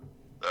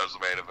the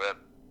main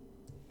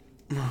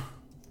event.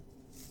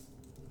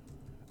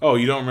 Oh,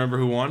 you don't remember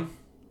who won?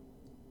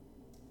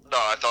 No,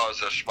 I thought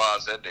it was a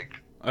schmaz ending.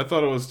 I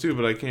thought it was too,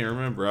 but I can't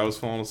remember. I was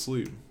falling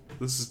asleep.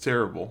 This is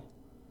terrible.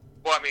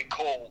 Well, I mean,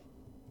 Cole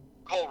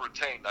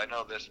retained. I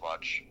know this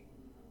much.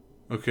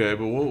 Okay,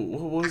 but what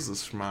was the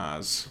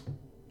schmaz?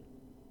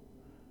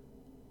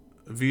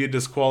 Via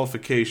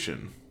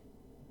disqualification.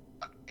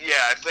 Yeah,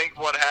 I think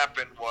what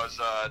happened was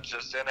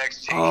just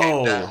NXT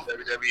came down,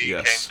 WWE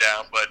came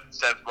down, but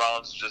Seth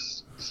Rollins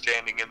just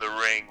standing in the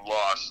ring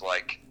lost,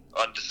 like,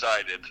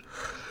 undecided.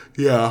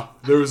 Yeah,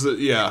 there was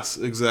yes,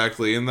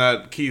 exactly. And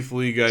that Keith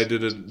Lee guy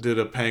did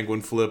a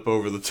penguin flip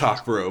over the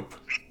top rope.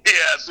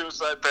 Yeah,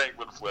 suicide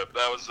penguin flip.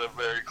 That was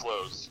very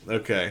close.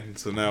 Okay,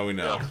 so now we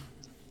know. Yeah.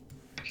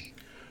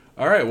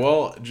 All right,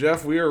 well,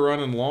 Jeff, we are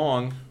running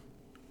long.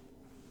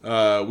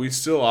 We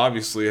still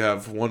obviously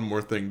have one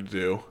more thing to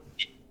do.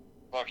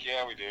 Fuck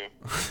yeah, we do.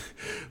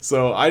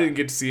 So I didn't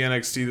get to see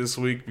NXT this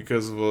week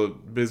because of a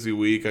busy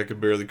week. I could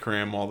barely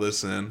cram all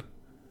this in.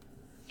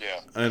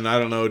 Yeah. And I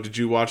don't know, did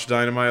you watch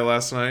Dynamite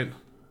last night?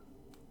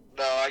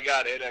 No, I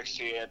got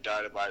NXT and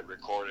Dynamite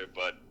recorded,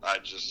 but I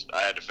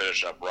had to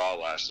finish up Raw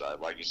last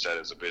night. Like you said,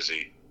 it's a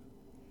busy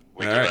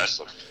week of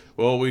wrestling.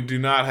 Well, we do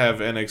not have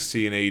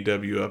NXT and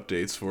AEW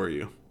updates for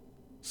you.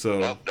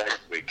 So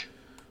next week.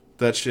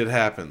 That shit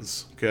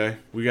happens, okay?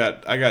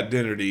 I got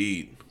dinner to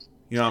eat.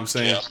 You know what I'm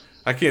saying? Yeah.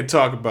 I can't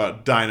talk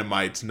about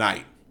Dynamite's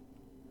night.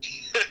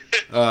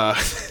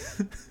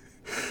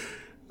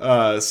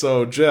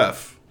 So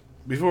Jeff,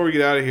 before we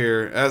get out of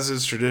here, as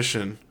is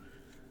tradition,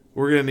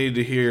 we're going to need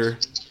to hear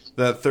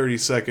that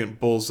 30-second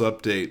Bulls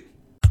update.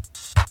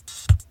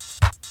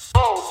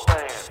 Bulls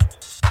fans.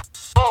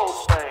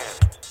 Bulls fans.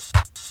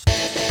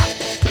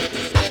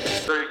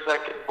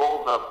 30-second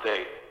Bulls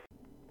update.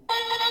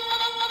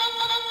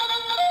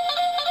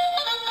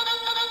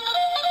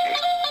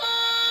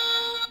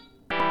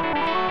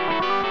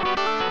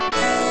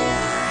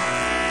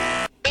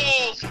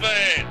 Bulls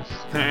fans!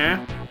 Huh?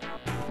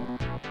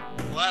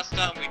 Last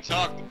time we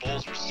talked, the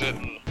Bulls were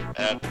sitting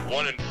at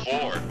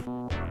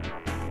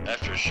 1-4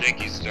 after a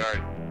shaky start.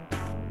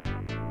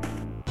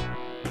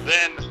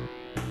 Then,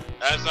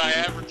 as I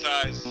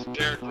advertised,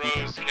 Derrick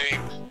Rose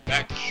came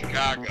back to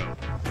Chicago.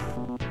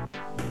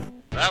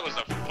 That was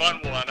a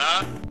fun one,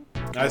 huh?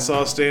 I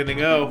saw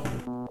Standing O.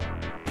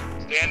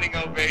 Standing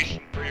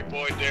ovation for your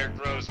boy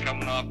Derrick Rose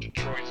coming off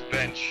Detroit's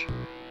bench.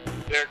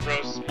 Derrick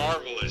Rose is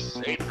marvelous.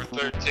 8 for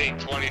 13,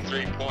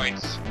 23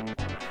 points.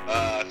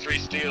 3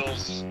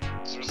 steals,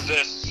 some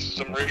assists,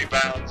 some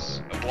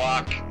rebounds, a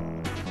block,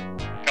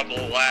 a couple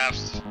of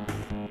laughs.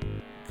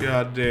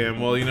 God damn.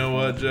 Well, you know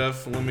what,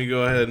 Jeff?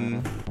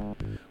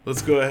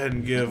 Let's go ahead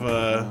and give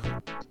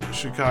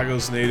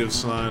Chicago's native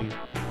son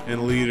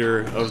and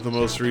leader of the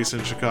most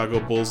recent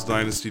Chicago Bulls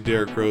dynasty,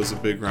 Derrick Rose, a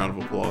big round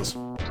of applause.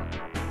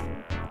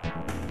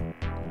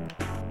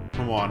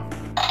 Come on.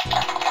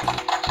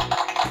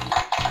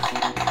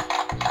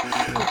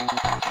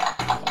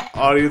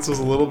 Audience was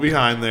a little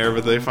behind there,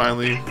 but they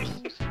finally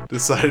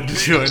decided to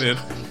join in.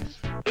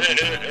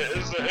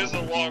 It's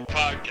a long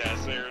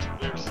podcast. There's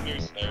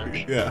snooze there.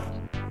 Yeah.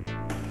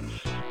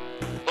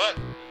 But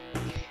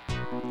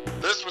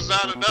this was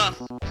not enough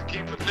to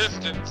keep the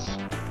distance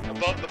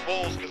above the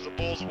Bulls, because the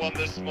Bulls won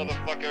this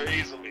motherfucker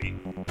easily.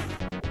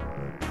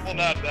 Well,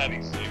 not that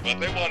easily, but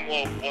they won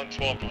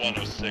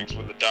 112-106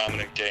 with a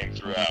dominant game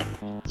throughout.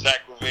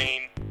 Zach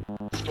LaVine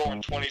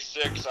scoring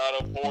 26,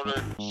 Otto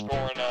Porter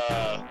scoring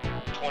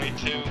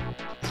 22.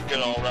 It's a good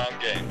all-around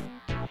game.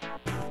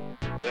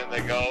 Then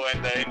they go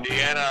into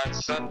Indiana on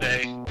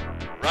Sunday,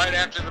 right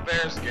after the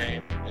Bears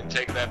game, and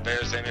take that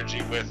Bears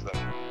energy with them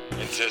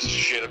and just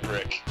shit a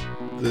brick.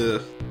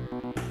 Ugh.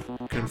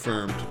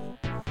 Confirmed.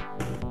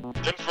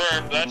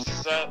 Confirmed.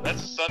 That's a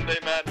Sunday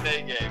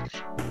matinee game.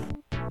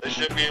 They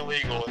should be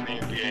illegal in the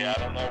NBA. I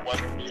don't know what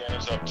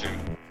Indiana's up to.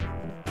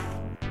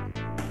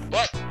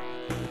 But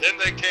then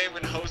they came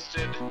and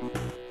hoisted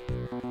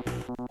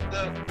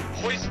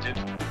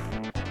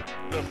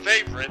the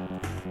favorite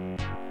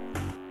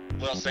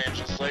Los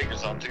Angeles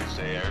Lakers on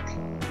Tuesday, Eric.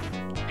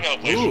 You know,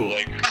 play for the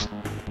Lakers.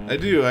 I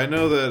do. I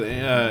know that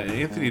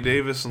Anthony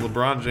Davis and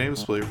LeBron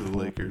James play for the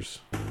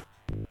Lakers.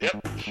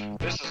 Yep.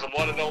 This is the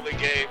one and only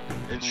game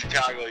in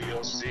Chicago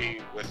you'll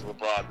see with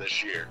LeBron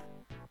this year.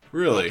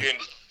 Really?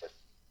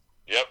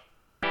 Yep.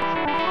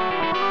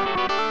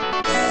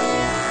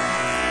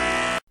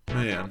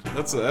 Man,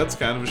 that's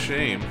kind of a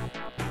shame.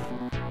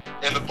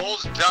 And the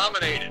Bulls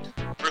dominated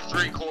for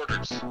 3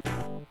 quarters.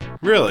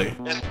 Really?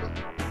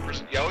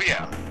 Oh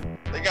yeah.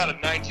 They got a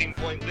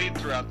 19-point lead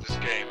throughout this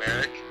game,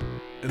 Eric.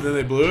 And then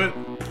they blew it?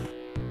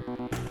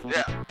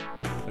 Yeah.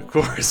 Of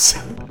course.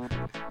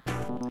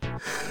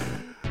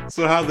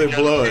 So how'd they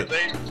blow it?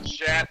 They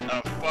shat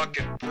a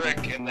fucking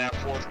brick in that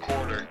 4th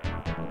quarter.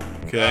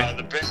 Okay.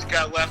 The bench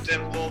got left in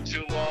a little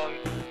too long.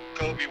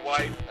 Kobe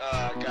White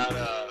got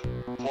a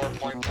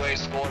 4-point play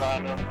scored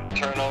on him.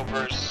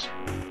 Turnovers.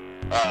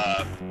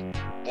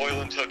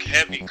 Boylan took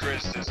heavy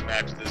criticism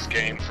after this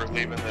game for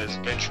leaving his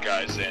bench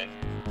guys in.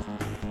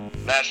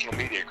 National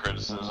media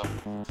criticism.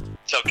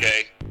 It's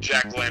okay.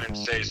 Jack Lantern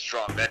stays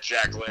strong. That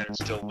Jack Lantern's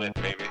still lit,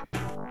 baby.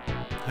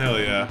 Hell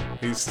yeah.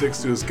 He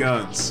sticks to his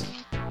guns.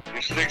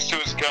 He sticks to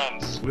his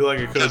guns. We like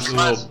to coach the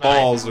little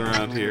balls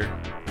around here.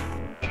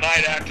 The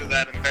night after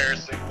that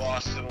embarrassing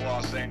loss to the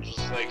Los Angeles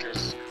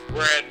Lakers,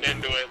 we're heading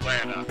into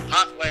Atlanta.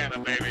 Hot Atlanta,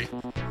 baby.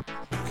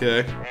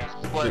 Okay.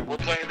 We're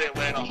playing the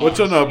Atlanta Hawks. What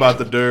y'all know about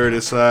the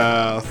dirty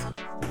South?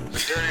 The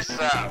dirty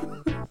South.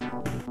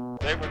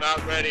 They were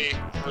not ready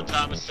for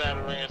Thomas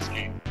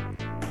Satoransky.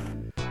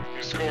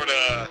 He scored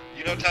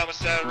you know Thomas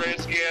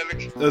Satoransky,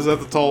 Eric? Is that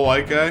the tall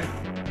white guy?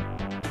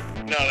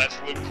 No, that's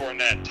Luke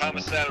Cornett.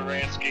 Thomas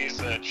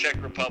Satoransky's a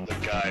Czech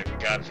Republic guy we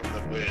got from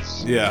the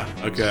Wiz. Yeah,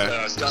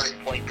 okay. Starting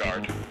point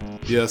guard.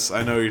 Yes,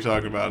 I know what you're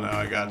talking about now.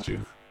 I got you.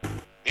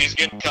 He's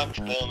getting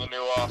comfortable in the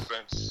new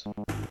offense.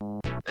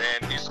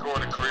 And he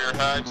scored a career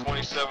high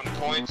 27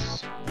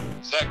 points,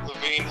 Zach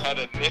LaVine had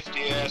a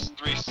nifty-ass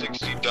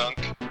 360 dunk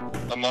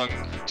among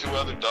 2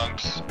 other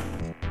dunks.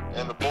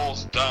 And the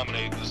Bulls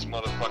dominated this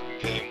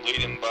motherfucking game,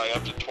 leading by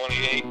up to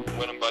 28,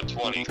 winning by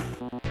 20.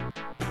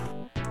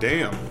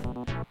 Damn.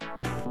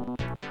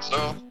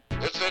 So,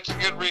 it's a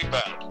good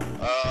rebound.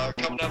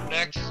 Coming up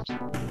next,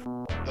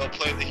 they'll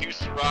play the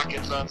Houston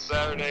Rockets on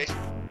Saturday.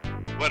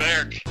 But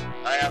Eric,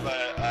 I have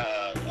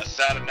a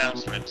sad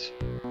announcement.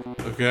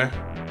 Okay.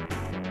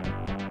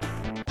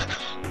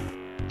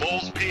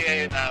 Bulls PA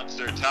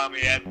announcer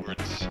Tommy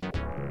Edwards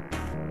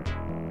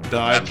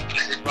Died. after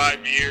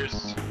 35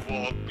 years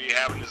will be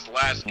having his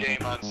last game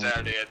on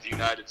Saturday at the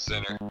United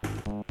Center.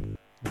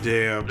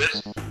 Damn.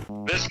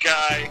 This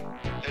guy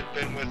had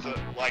been with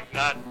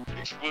not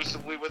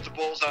exclusively with the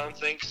Bulls, I don't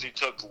think, because he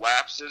took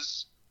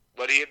lapses,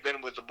 but he had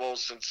been with the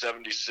Bulls since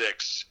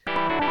 '76.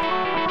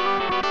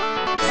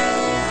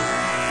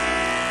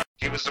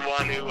 He was the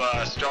one who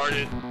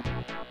started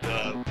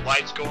the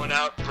lights going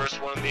out,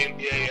 first one in the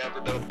NBA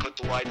ever to put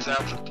the lights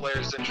out for the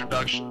players'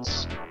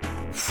 introductions.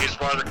 He's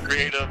part of the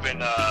creative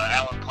in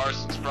Alan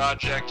Parsons'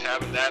 project,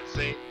 having that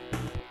thing.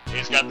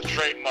 He's got the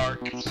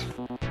trademarks,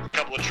 a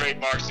couple of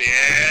trademarks,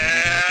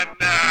 and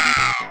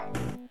now.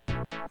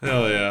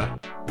 Hell yeah.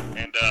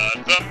 And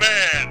the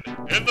man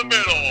in the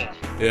middle.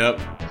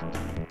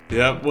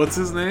 Yep. What's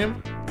his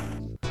name?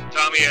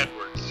 Tommy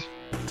Edwards.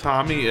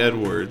 Tommy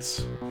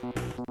Edwards.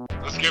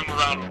 Let's give him a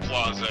round of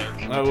applause,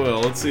 Eric. I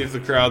will. Let's see if the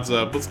crowd's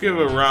up. Let's give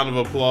a round of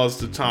applause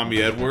to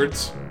Tommy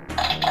Edwards.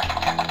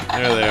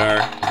 There they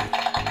are.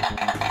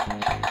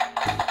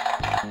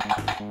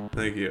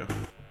 Thank you.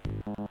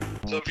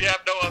 So if you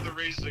have no other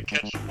reason to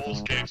catch the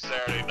Bulls game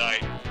Saturday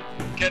night,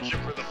 catch it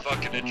for the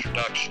fucking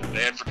introduction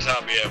and for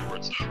Tommy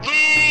Edwards.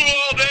 Blue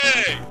all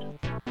day!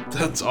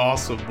 That's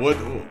awesome.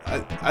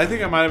 I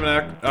think I might have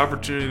an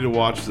opportunity to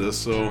watch this,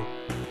 so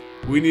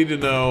we need to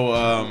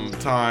know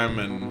time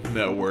and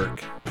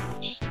network.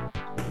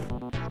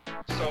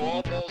 So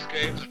all Bulls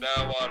games are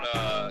now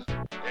on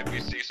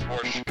NBC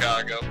Sports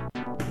Chicago.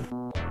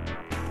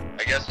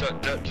 I guess,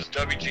 does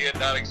WGN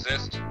not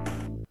exist?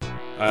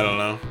 I don't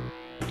know.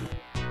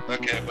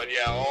 Okay, but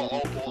yeah,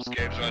 all Bulls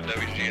games are on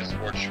WGN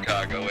Sports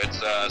Chicago. It's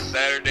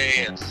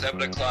Saturday at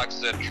 7 o'clock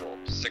Central,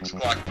 6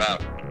 o'clock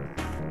Mountain.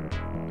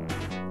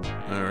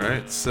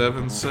 Alright,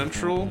 7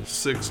 Central,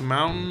 6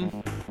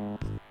 Mountain.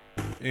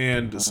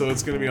 And so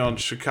it's going to be on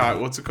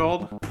Chicago. What's it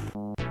called?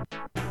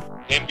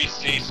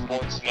 NBC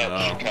Sportsnet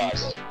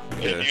Chicago.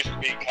 Okay. It used to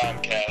be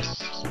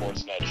Comcast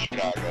Sportsnet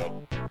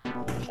Chicago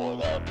before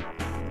that.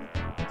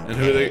 And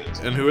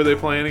who are they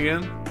playing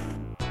again?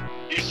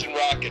 Houston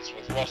Rockets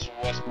with Russell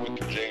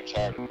Westbrook and James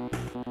Harden.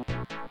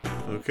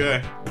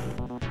 Okay.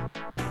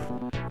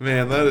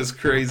 Man, that is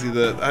crazy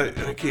that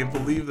I can't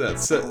believe that.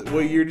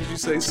 What year did you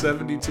say?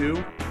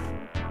 72?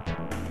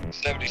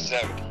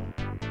 77.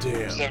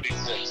 Damn.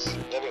 76.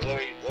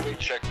 Let me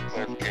check for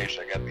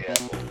clarification. I got the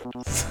app open.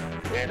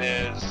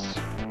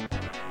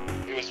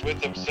 He was with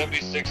them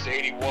 76,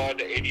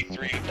 81,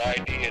 83,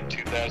 90, and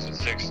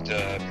 2006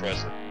 to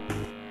present.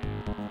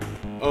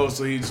 Oh,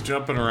 so he's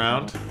jumping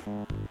around?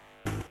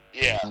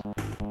 Yeah.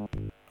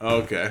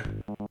 Okay.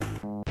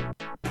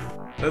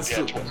 That's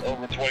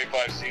over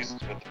 25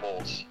 seasons with the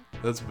Bulls.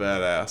 That's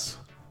badass.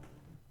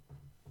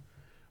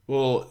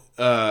 Well,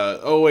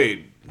 oh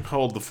wait,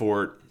 hold the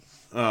fort.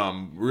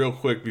 Real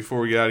quick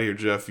before we get out of here,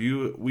 Jeff,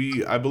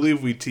 I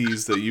believe we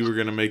teased that you were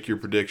going to make your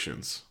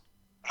predictions.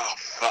 Oh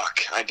fuck!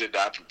 I did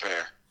not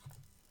prepare.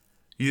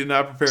 You did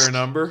not prepare a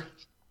number?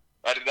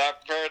 I did not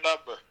prepare a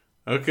number.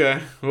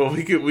 Okay. Well,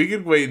 we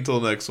could wait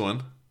until next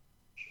one.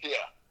 Yeah,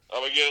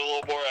 I'm gonna get a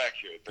little more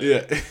accurate. Baby.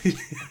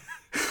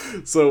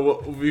 Yeah.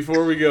 So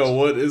before we go,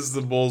 what is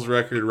the Bulls'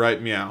 record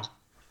right meow?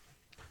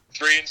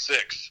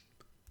 3-6.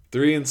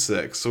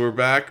 3-6. So we're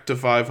back to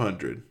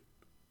 500.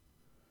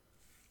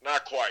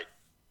 Not quite.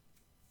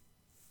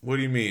 What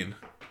do you mean?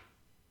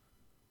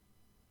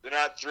 They're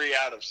not 3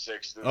 out of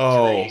 6. They're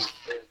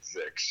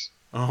 3-6.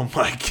 Oh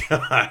my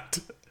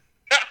god.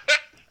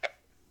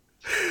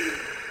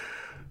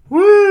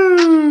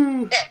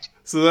 Woo!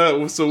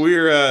 So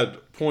we're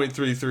at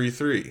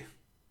 .333.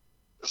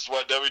 This is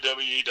why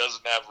WWE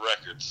doesn't have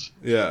records.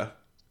 Yeah.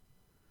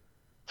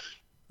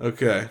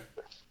 Okay.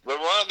 But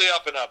we're on the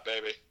up and up,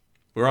 baby.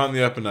 We're on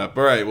the up and up.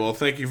 All right. Well,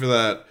 thank you for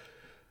that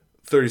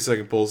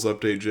 30-second Bulls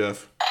update,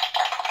 Jeff.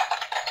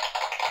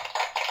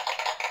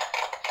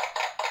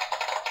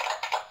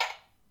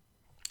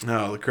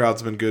 Oh, the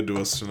crowd's been good to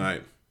us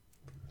tonight.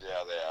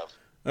 Yeah, they have.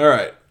 All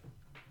right.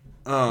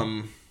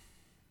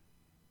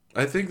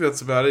 I think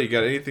that's about it. You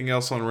got anything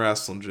else on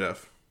wrestling,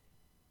 Jeff?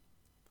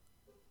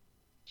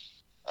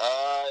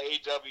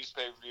 AEW's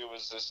pay-per-view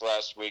was this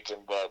last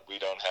weekend, but we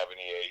don't have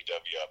any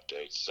AEW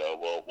updates, so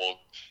we'll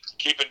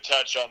keep in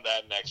touch on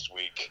that next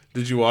week.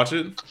 Did you watch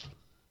it?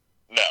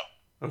 No.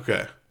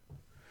 Okay.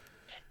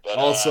 But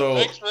also,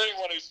 thanks for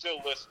anyone who's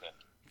still listening.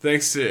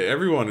 Thanks to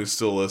everyone who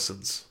still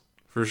listens,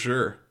 for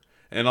sure.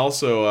 And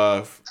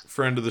also,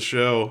 friend of the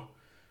show,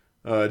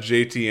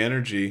 JT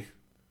Energy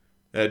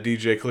at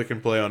DJ Click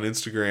and Play on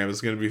Instagram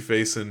is going to be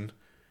facing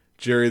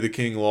Jerry the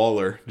King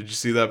Lawler. Did you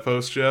see that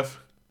post, Jeff?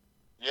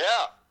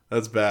 Yeah.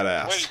 That's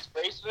badass. Wait, he's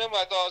facing him?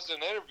 I thought it was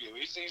an interview.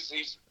 He's facing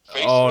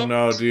him?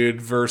 No,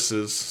 dude.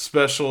 Versus.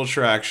 Special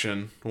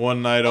attraction.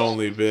 One night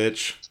only,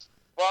 bitch.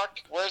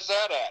 Fuck. Where's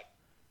that at?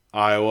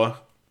 Iowa.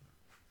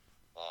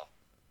 Oh.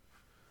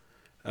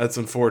 That's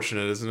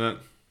unfortunate, isn't it?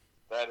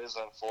 That is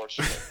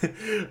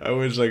unfortunate. I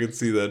wish I could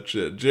see that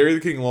shit. Jerry the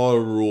King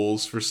Lawler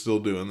rules for still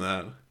doing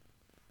that.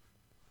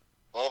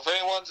 Well, if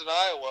anyone's in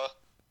Iowa,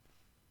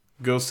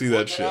 go see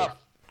that shit.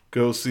 Up.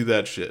 Go see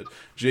that shit.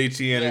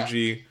 JT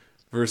Energy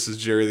versus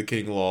Jerry the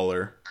King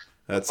Lawler.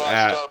 That's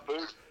at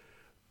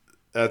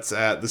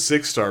the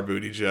 6-star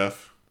booty,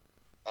 Jeff.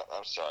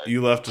 I'm sorry.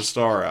 You left a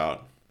star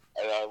out.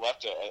 I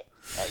left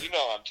you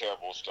know I'm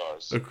terrible with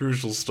stars. A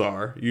crucial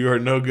star. You are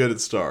no good at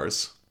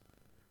stars.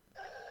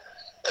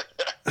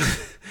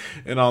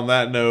 And on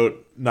that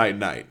note, night.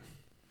 Night.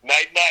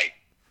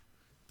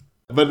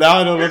 But now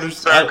I don't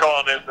understand.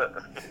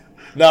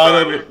 Now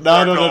I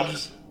don't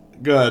understand.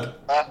 Good.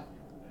 Huh?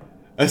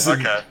 I said,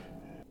 Okay.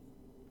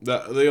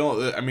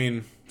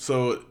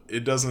 So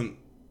it doesn't.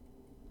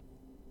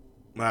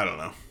 I don't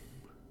know.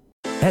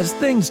 As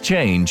things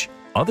change,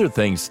 other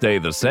things stay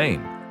the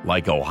same.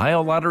 Like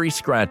Ohio Lottery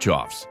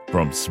scratch-offs.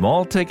 From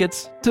small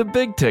tickets to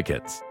big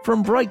tickets.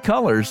 From bright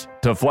colors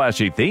to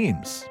flashy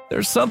themes.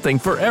 There's something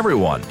for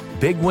everyone.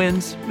 Big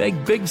wins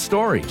make big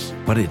stories.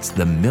 But it's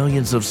the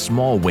millions of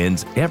small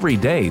wins every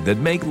day that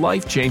make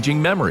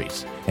life-changing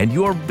memories. And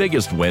your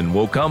biggest win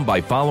will come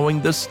by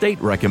following the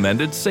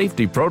state-recommended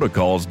safety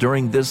protocols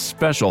during this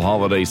special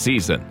holiday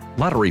season.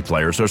 Lottery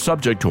players are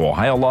subject to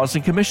Ohio laws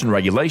and commission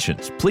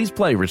regulations. Please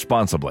play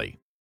responsibly.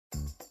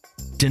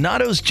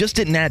 Donato's just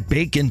didn't add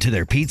bacon to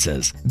their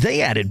pizzas.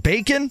 They added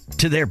bacon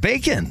to their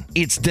bacon.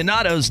 It's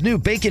Donato's new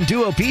Bacon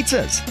Duo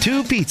pizzas.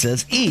 2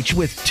 pizzas, each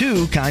with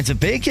 2 kinds of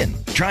bacon.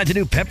 Try the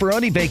new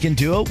Pepperoni Bacon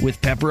Duo with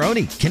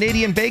pepperoni,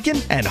 Canadian bacon,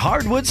 and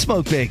hardwood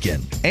smoked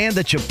bacon. And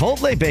the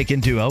Chipotle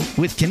Bacon Duo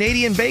with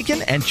Canadian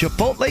bacon and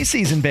Chipotle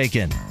seasoned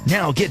bacon.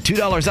 Now get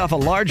 $2 off a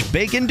large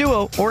Bacon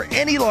Duo or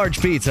any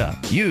large pizza.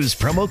 Use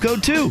promo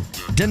code 2.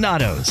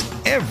 Donato's.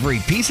 Every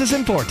piece is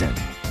important.